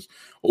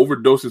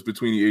 overdoses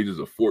between the ages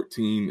of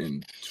 14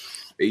 and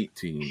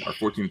 18, or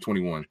 14 to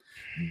 21,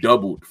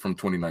 doubled from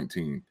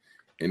 2019,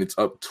 and it's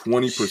up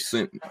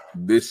 20%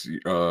 this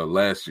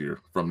last year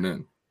from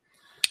then.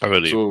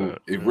 So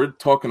if we're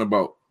talking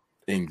about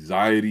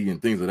anxiety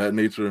and things of that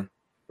nature,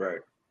 right?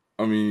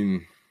 I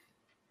mean,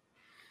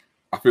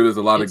 I feel there's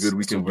a lot of good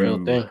we can do.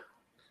 Real thing.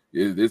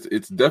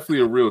 It's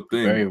definitely a real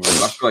thing. Very real.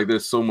 I feel like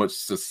there's so much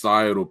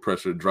societal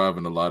pressure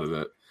driving a lot of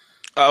that.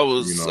 I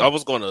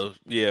was gonna,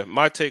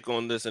 my take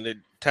on this, and it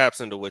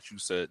taps into what you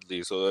said,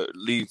 Lee. So it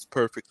leads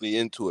perfectly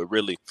into it.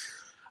 Really,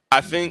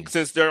 I think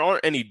since there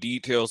aren't any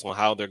details on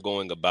how they're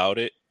going about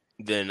it,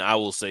 then I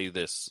will say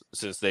this: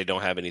 since they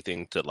don't have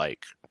anything to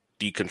like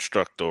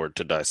deconstruct or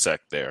to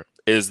dissect, there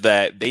is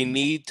that they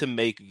need to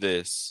make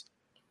this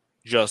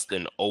just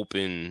an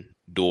open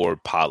door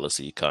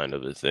policy kind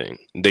of a thing.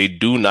 They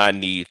do not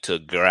need to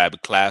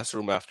grab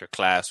classroom after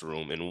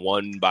classroom and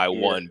one by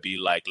one be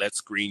like, let's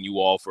screen you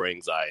all for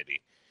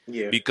anxiety.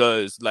 Yeah.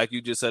 Because like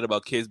you just said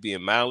about kids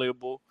being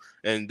malleable,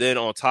 and then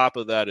on top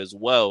of that as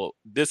well,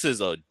 this is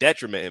a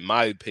detriment, in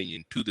my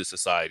opinion, to the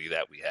society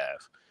that we have.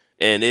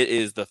 And it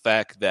is the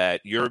fact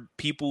that your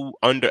people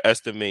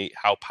underestimate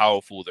how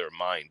powerful their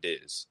mind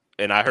is.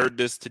 And I heard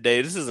this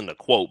today. This isn't a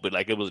quote, but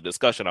like it was a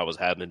discussion I was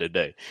having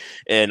today.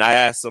 And I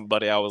asked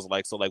somebody, I was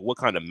like, so like, what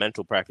kind of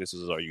mental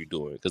practices are you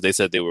doing? Because they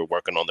said they were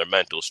working on their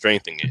mental,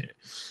 strengthening it.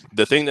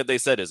 The thing that they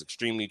said is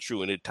extremely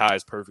true, and it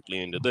ties perfectly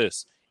into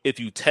this. If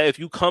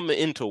you come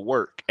into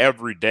work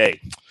every day,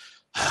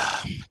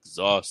 I'm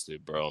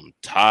exhausted, bro. I'm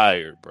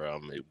tired, bro.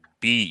 I'm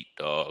beat,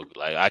 dog.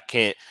 Like I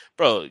can't,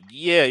 bro.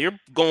 Yeah, you're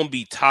gonna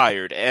be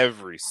tired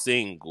every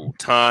single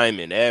time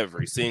and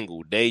every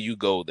single day you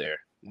go there.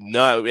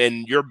 No,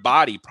 and your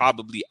body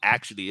probably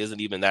actually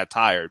isn't even that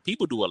tired.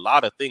 People do a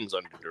lot of things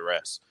under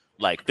duress,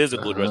 like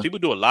physical duress. People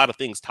do a lot of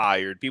things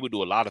tired. People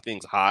do a lot of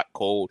things hot,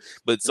 cold.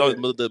 But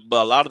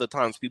a lot of the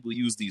times people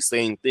use these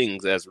same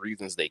things as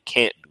reasons they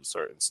can't do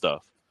certain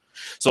stuff.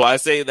 So I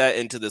say that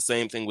into the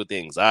same thing with the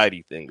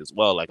anxiety thing as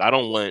well. Like I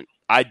don't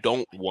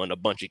want a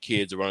bunch of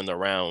kids running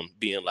around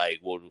being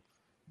like, well,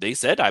 they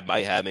said I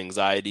might have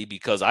anxiety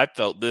because I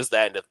felt this,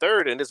 that, and the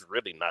third, and it's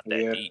really not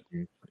that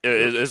deep.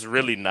 It's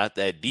really not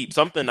that deep.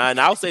 And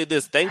I'll say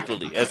this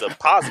thankfully as a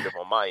positive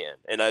on my end,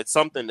 and it's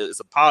something that is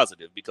a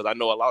positive because I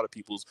know a lot of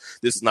people's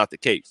this is not the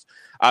case.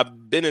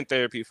 I've been in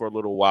therapy for a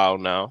little while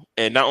now,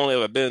 and not only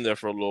have I been there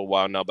for a little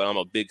while now, but I'm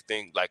a big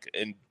thing, like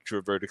an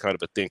introverted kind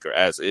of a thinker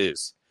as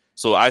is.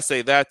 So I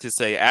say that to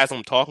say, as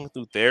I'm talking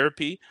through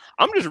therapy,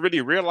 I'm just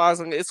really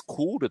realizing it's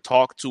cool to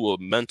talk to a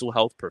mental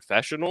health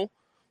professional,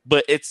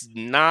 but it's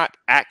not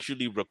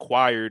actually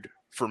required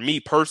for me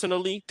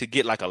personally to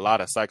get like a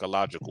lot of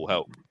psychological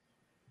help.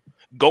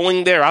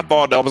 Going there, I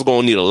thought I was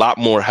going to need a lot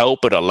more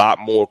help and a lot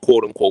more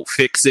quote unquote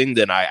fixing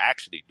than I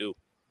actually do.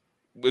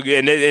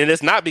 And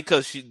it's not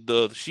because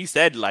she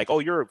said like, oh,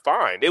 you're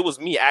fine. It was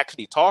me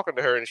actually talking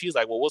to her and she's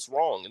like, well, what's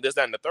wrong? And this,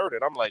 that, and the third.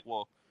 And I'm like,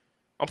 well,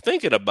 I'm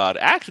thinking about it.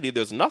 Actually,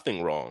 there's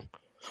nothing wrong.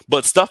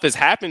 But stuff has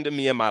happened to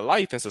me in my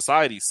life and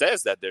society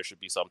says that there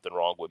should be something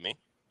wrong with me.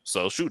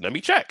 So shoot, let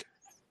me check.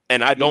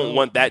 And I don't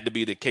want that to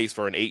be the case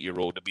for an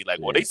 8-year-old to be like,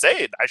 well, they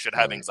said I should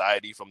have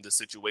anxiety from this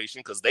situation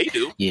because they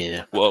do.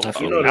 Yeah. Well,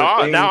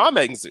 now I'm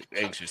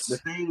anxious. The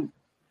thing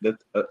that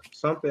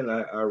something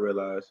I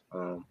realized,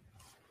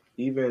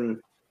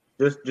 even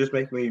just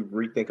make me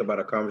rethink about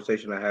a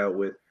conversation I had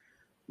with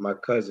my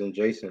cousin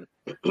Jason.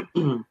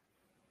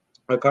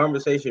 A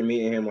conversation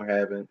me and him were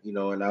having,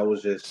 and I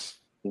was just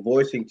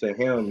voicing to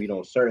him,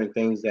 certain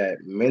things that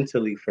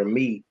mentally for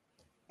me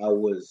I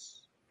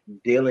was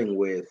dealing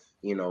with.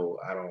 I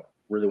don't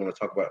really want to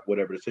talk about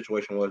whatever the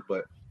situation was,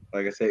 but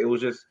like I said, it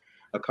was just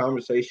a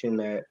conversation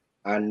that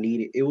I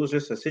needed. It was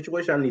just a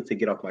situation I need to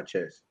get off my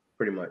chest,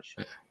 pretty much.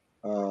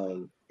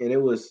 And it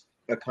was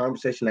a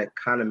conversation that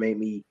kind of made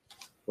me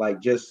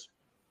like just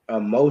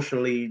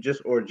emotionally,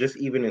 just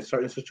even in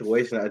certain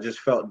situations, I just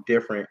felt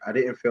different. I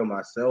didn't feel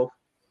myself.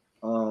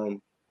 But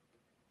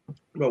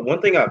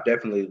one thing I've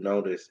definitely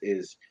noticed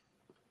is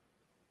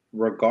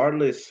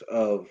regardless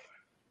of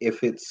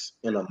if it's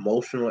an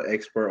emotional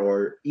expert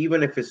or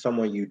even if it's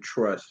someone you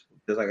trust,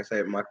 just like I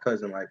said, my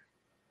cousin, like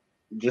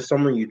just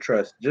someone you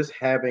trust, just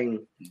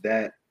having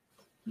that,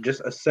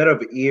 just a set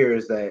of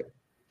ears that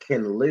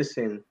can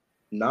listen,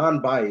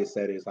 non-biased,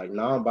 that is, like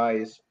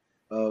non-biased,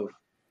 of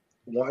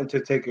wanting to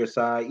take your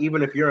side.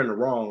 Even if you're in the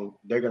wrong,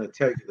 they're going to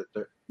tell you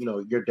that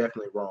you're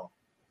definitely wrong.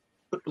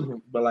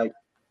 But like,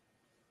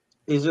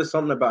 it's just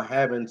something about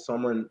having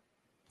someone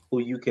who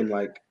you can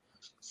like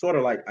sort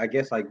of like, I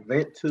guess, like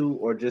vent to,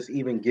 or just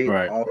even get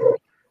off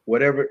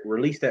whatever,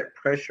 release that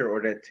pressure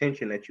or that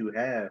tension that you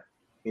have.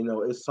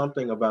 It's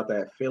something about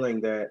that feeling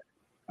that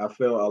I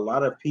feel a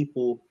lot of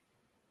people,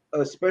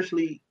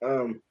 especially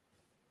I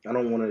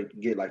don't want to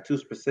get like too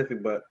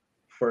specific, but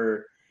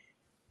for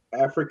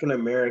African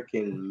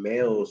American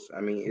males,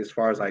 I mean, as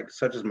far as like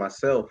such as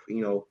myself,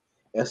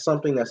 that's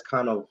something that's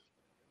kind of,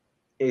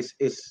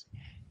 it's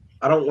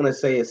I don't want to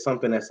say it's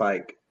something that's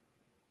like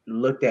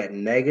looked at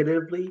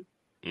negatively,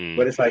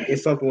 but it's like,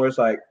 it's something where it's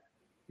like,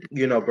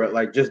 bro,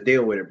 like just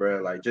deal with it,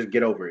 bro, like just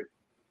get over it.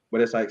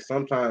 But it's like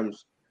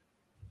sometimes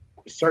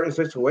certain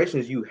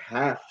situations you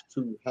have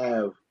to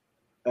have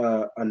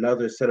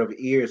another set of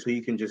ears so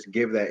you can just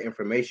give that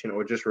information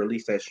or just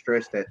release that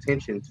stress, that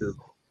tension to, you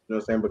know what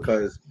I'm saying?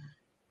 Because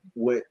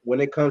when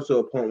it comes to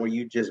a point where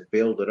you just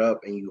build it up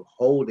and you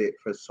hold it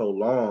for so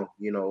long,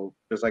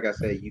 just like I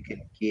said, you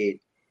can get,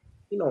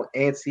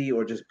 antsy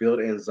or just build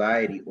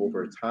anxiety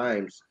over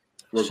times,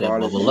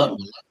 regardless.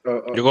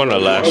 You're going to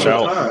lash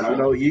out.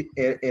 Time,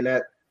 and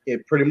that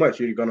it pretty much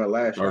you're going to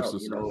lash out,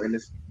 and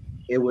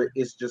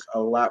it's just a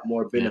lot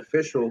more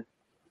beneficial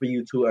for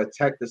you to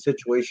attack the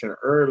situation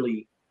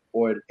early,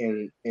 or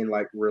and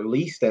like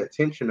release that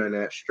tension and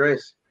that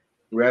stress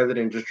rather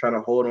than just trying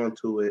to hold on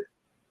to it.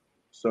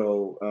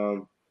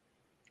 So,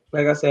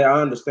 like I said,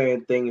 I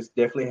understand things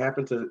definitely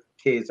happen to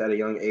kids at a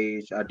young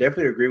age. I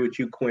definitely agree with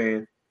you,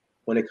 Quinn,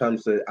 when it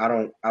comes to, I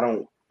don't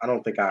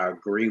think I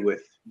agree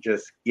with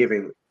just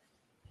giving.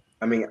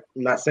 I mean, I'm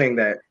not saying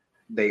that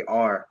they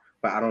are,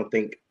 but I don't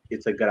think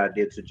it's a good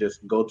idea to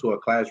just go to a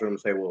classroom and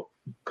say, well,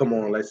 come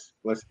on, let's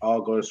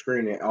all go to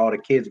screening. All the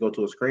kids go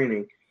to a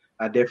screening.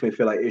 I definitely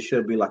feel like it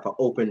should be like an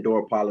open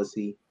door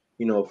policy,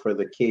 for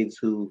the kids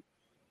who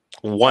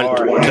want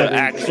to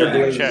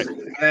actually check,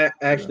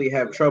 actually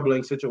have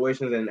troubling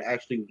situations and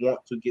actually want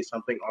to get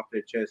something off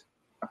their chest.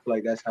 I feel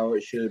like that's how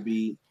it should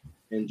be.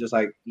 And just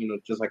like,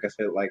 just like I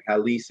said, like how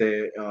Lee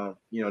said,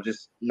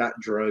 just not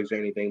drugs or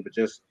anything, but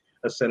just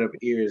a set of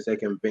ears they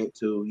can vent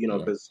to,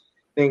 because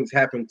things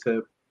happen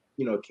to,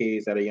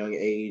 kids at a young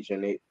age,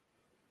 and it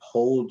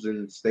holds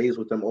and stays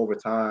with them over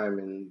time,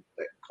 and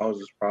that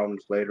causes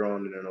problems later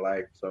on in their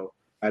life. So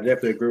I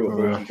definitely agree with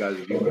both you guys'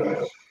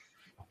 viewpoints.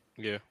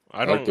 Yeah,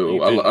 I like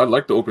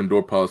the open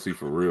door policy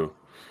for real.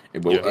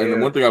 And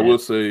one thing I will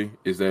say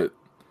is that,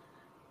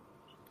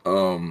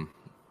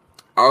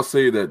 I'll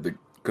say that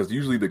because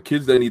usually the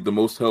kids that need the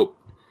most help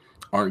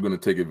aren't going to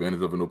take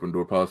advantage of an open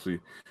door policy.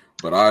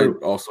 But I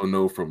also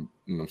know from,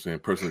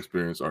 personal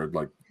experience, or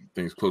like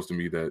things close to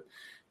me, that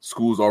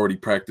schools already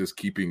practice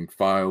keeping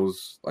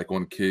files like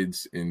on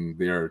kids, and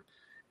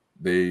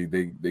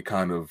they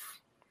kind of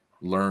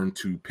learn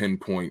to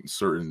pinpoint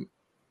certain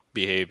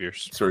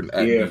behaviors.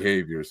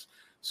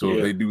 So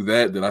if they do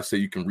that, then I say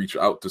you can reach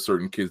out to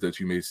certain kids that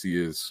you may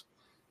see as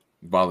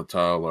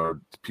volatile or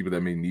people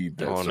that may need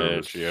that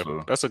service. Edge, yeah.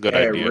 So, that's a good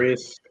idea.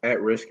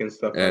 At risk and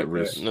stuff. At like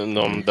risk.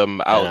 That.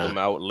 Them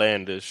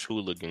outlandish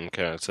hooligan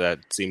cats that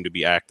seem to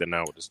be acting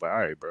out. It's like, all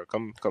right, bro,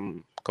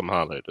 come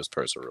holler at this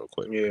person real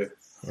quick. Yeah.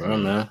 Bro,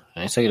 man,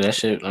 I say that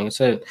shit. Like I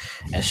said,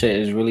 that shit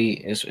is really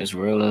it's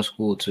real in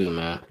school too,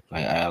 man.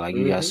 Like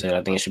you guys said,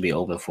 I think it should be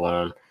open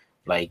forum.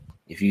 Like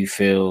if you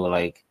feel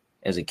like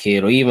as a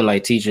kid, or even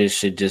like teachers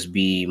should just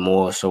be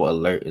more so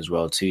alert as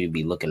well too,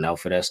 be looking out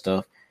for that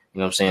stuff. You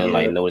know what I'm saying? Yeah.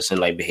 Like noticing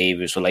like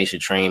behaviors. So they should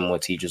train more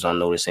teachers on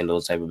noticing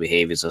those type of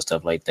behaviors and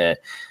stuff like that.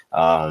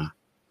 And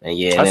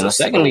then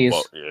secondly,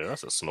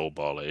 that's a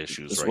snowball of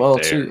issues as right well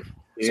there. Too.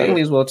 Yeah.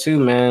 Secondly, as well too,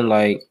 man.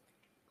 Like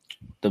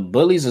the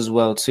bullies as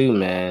well too,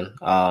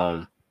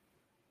 man.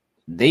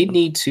 They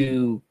need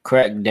to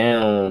crack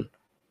down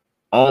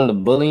on the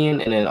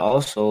bullying, and then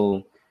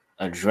also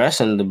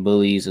addressing the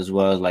bullies as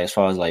well, as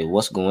far as like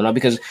what's going on.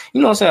 Because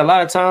you know what I'm saying, a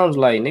lot of times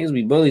like niggas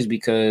be bullies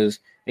because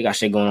they got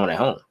shit going on at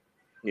home.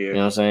 Yeah. You know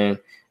what I'm saying?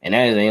 And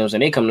that is, you know what I'm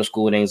saying, they come to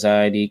school with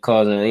anxiety,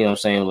 causing, you know what I'm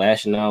saying,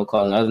 lashing out,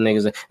 causing other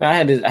niggas. Now, I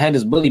had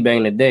this bully back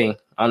in the day,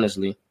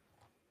 honestly.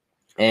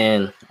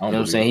 And you know what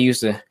I'm saying, he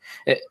used to,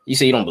 you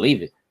say you don't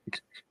believe it.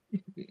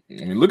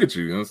 I mean, look at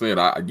you. You know what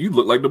I'm saying? You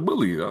look like the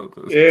bully. Yeah,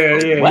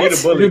 you're the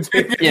bully.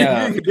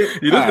 Yeah.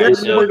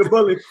 You're the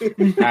bully.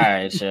 All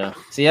right, sure.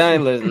 See, I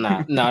ain't listen.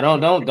 Nah,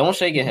 don't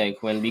shake your head,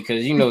 Quinn,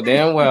 because you know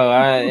damn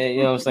well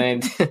you know what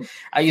I'm saying.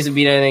 I used to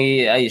be that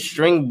nigga. I used to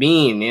string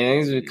bean. You know, he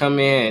used to come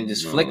in and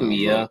just flick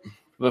me,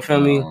 But feel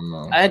me,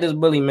 I had this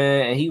bully,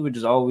 man, and he would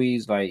just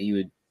always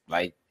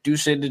do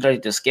shit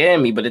to scare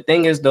me. But the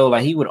thing is, though,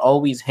 like he would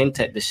always hint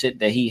at the shit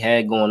that he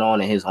had going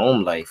on in his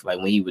home life, like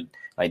when he would.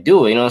 Like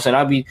do it, you know what I'm saying?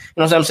 I'd be, you know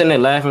what I'm saying? I'm sitting there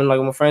laughing like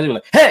with my friends. Be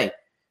like, hey,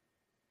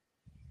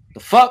 the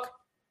fuck?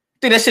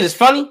 Think that shit is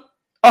funny?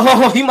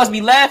 Oh, you must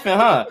be laughing,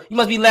 huh? You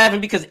must be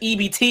laughing because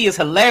EBT is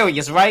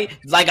hilarious, right?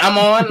 Like I'm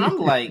on. I'm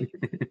like,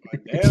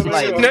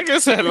 nigga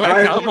said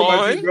like I'm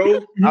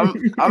on.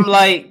 I'm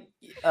like,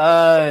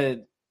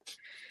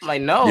 like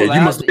no, yeah, like,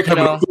 you must have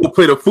a full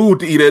plate of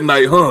food to eat at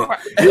night, huh?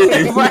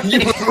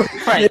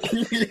 Right.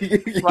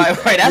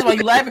 That's why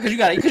you laughing because you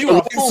got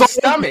a full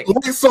stomach.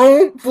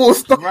 Full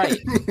stomach. Right.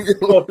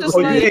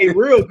 You ate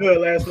real good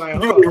last night,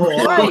 huh?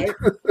 Right.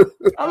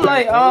 I'm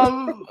like,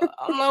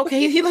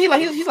 okay.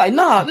 He's like,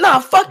 nah,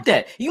 fuck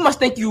that. You must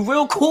think you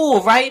real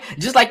cool, right?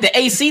 Just like the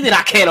AC that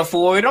I can't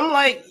afford. I'm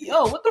like,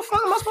 yo, what the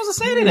fuck am I supposed to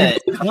say to that?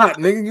 Hot,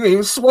 nigga, you ain't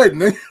even sweating,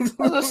 nigga.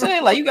 What was I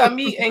saying? Like, you got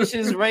me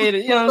anxious, ready to,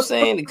 you know what I'm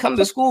saying, to come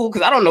to school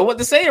because I don't know what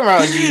to say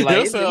around you.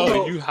 Like,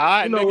 you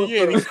hot, nigga.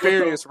 You ain't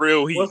experienced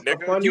real heat,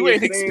 nigga. You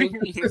ain't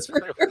experienced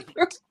real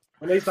heat.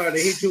 When they started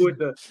to hit you with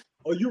the,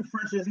 oh, you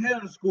fresh as hell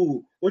in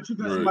school. What, you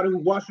got somebody who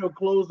wash your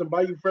clothes and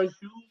buy you fresh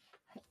shoes?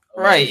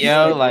 Right,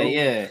 yo, like,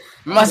 yeah.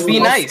 Must be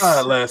nice.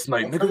 Last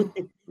night,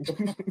 nigga.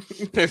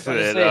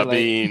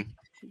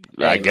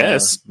 I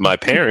guess my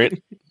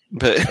parent.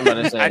 But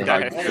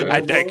I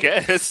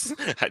digress.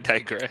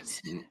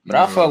 But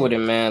I fuck with it,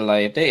 man.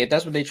 Like if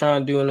that's what they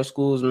trying to do in the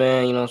schools,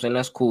 man, you know what I'm saying?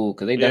 That's cool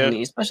because they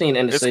definitely, especially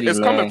in the city, it's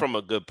man. coming from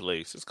a good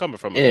place. It's coming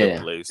from a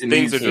good place.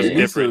 Things are just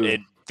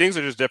different. Things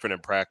are just different in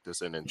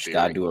practice and in theory.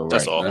 Gotta do it right.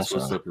 That's all. That's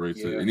what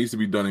separates it. It needs to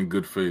be done in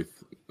good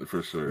faith,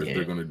 for sure. If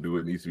they're gonna do it,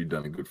 it needs to be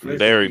done in good faith.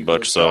 Very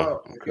much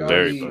so.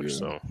 Very much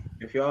so.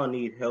 If y'all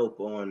need help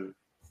on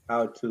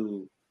how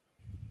to,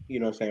 you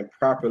know what I'm saying,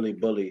 properly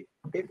bully,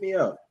 hit me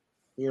up.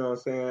 You know what I'm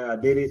saying? I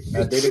did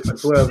it for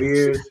 12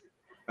 years.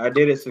 I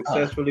did it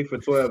successfully for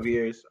 12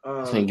 years.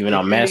 Giving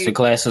out master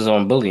classes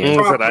on bullying.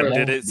 I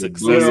did it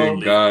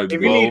successfully. If you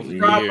need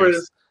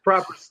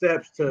proper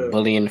steps to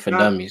bullying for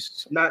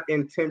dummies, not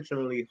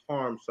intentionally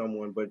harm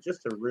someone, but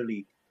just to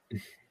really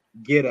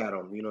get at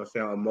them, you know what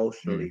I'm saying,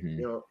 emotionally,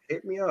 you know,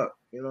 hit me up.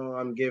 You know,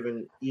 I'm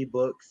giving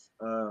ebooks.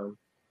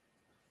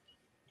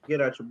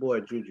 Get at your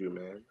boy Juju,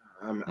 man.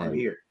 I'm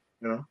here.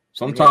 You know,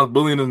 sometimes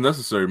bullying is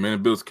necessary, man.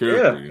 It builds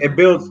character. Yeah, it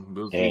builds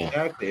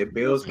exactly. It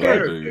builds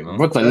character. You know?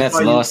 Brooklyn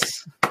Nets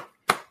lost.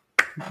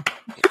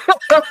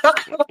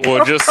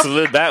 Well, just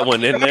slid that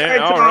one in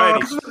there. All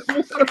righty.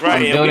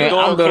 Right, and we're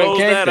going to close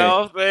that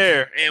out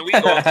there. And we're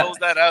going to close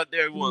that out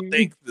there. We want to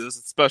thank this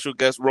special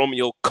guest,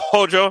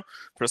 RomeoKojo,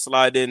 for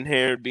sliding in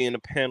here, being a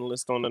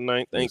panelist on the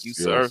night. Thank you,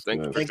 sir.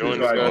 Thank you for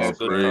joining us.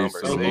 Good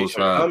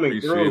conversation.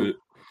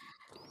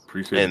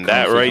 Appreciate it. And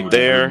that right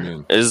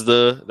there is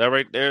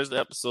the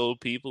episode,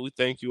 people. We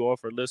thank you all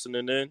for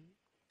listening in.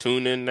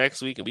 Tune in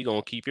next week, and we're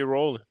going to keep it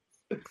rolling.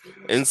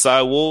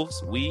 Inside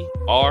Wolves, we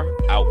are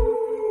out.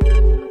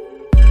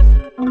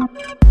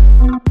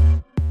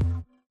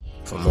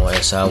 For more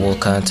Inside Wolf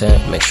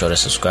content, make sure to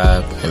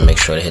subscribe and make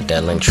sure to hit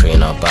that link tree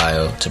in our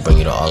bio to bring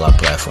you to all our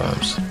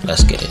platforms.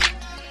 Let's get it.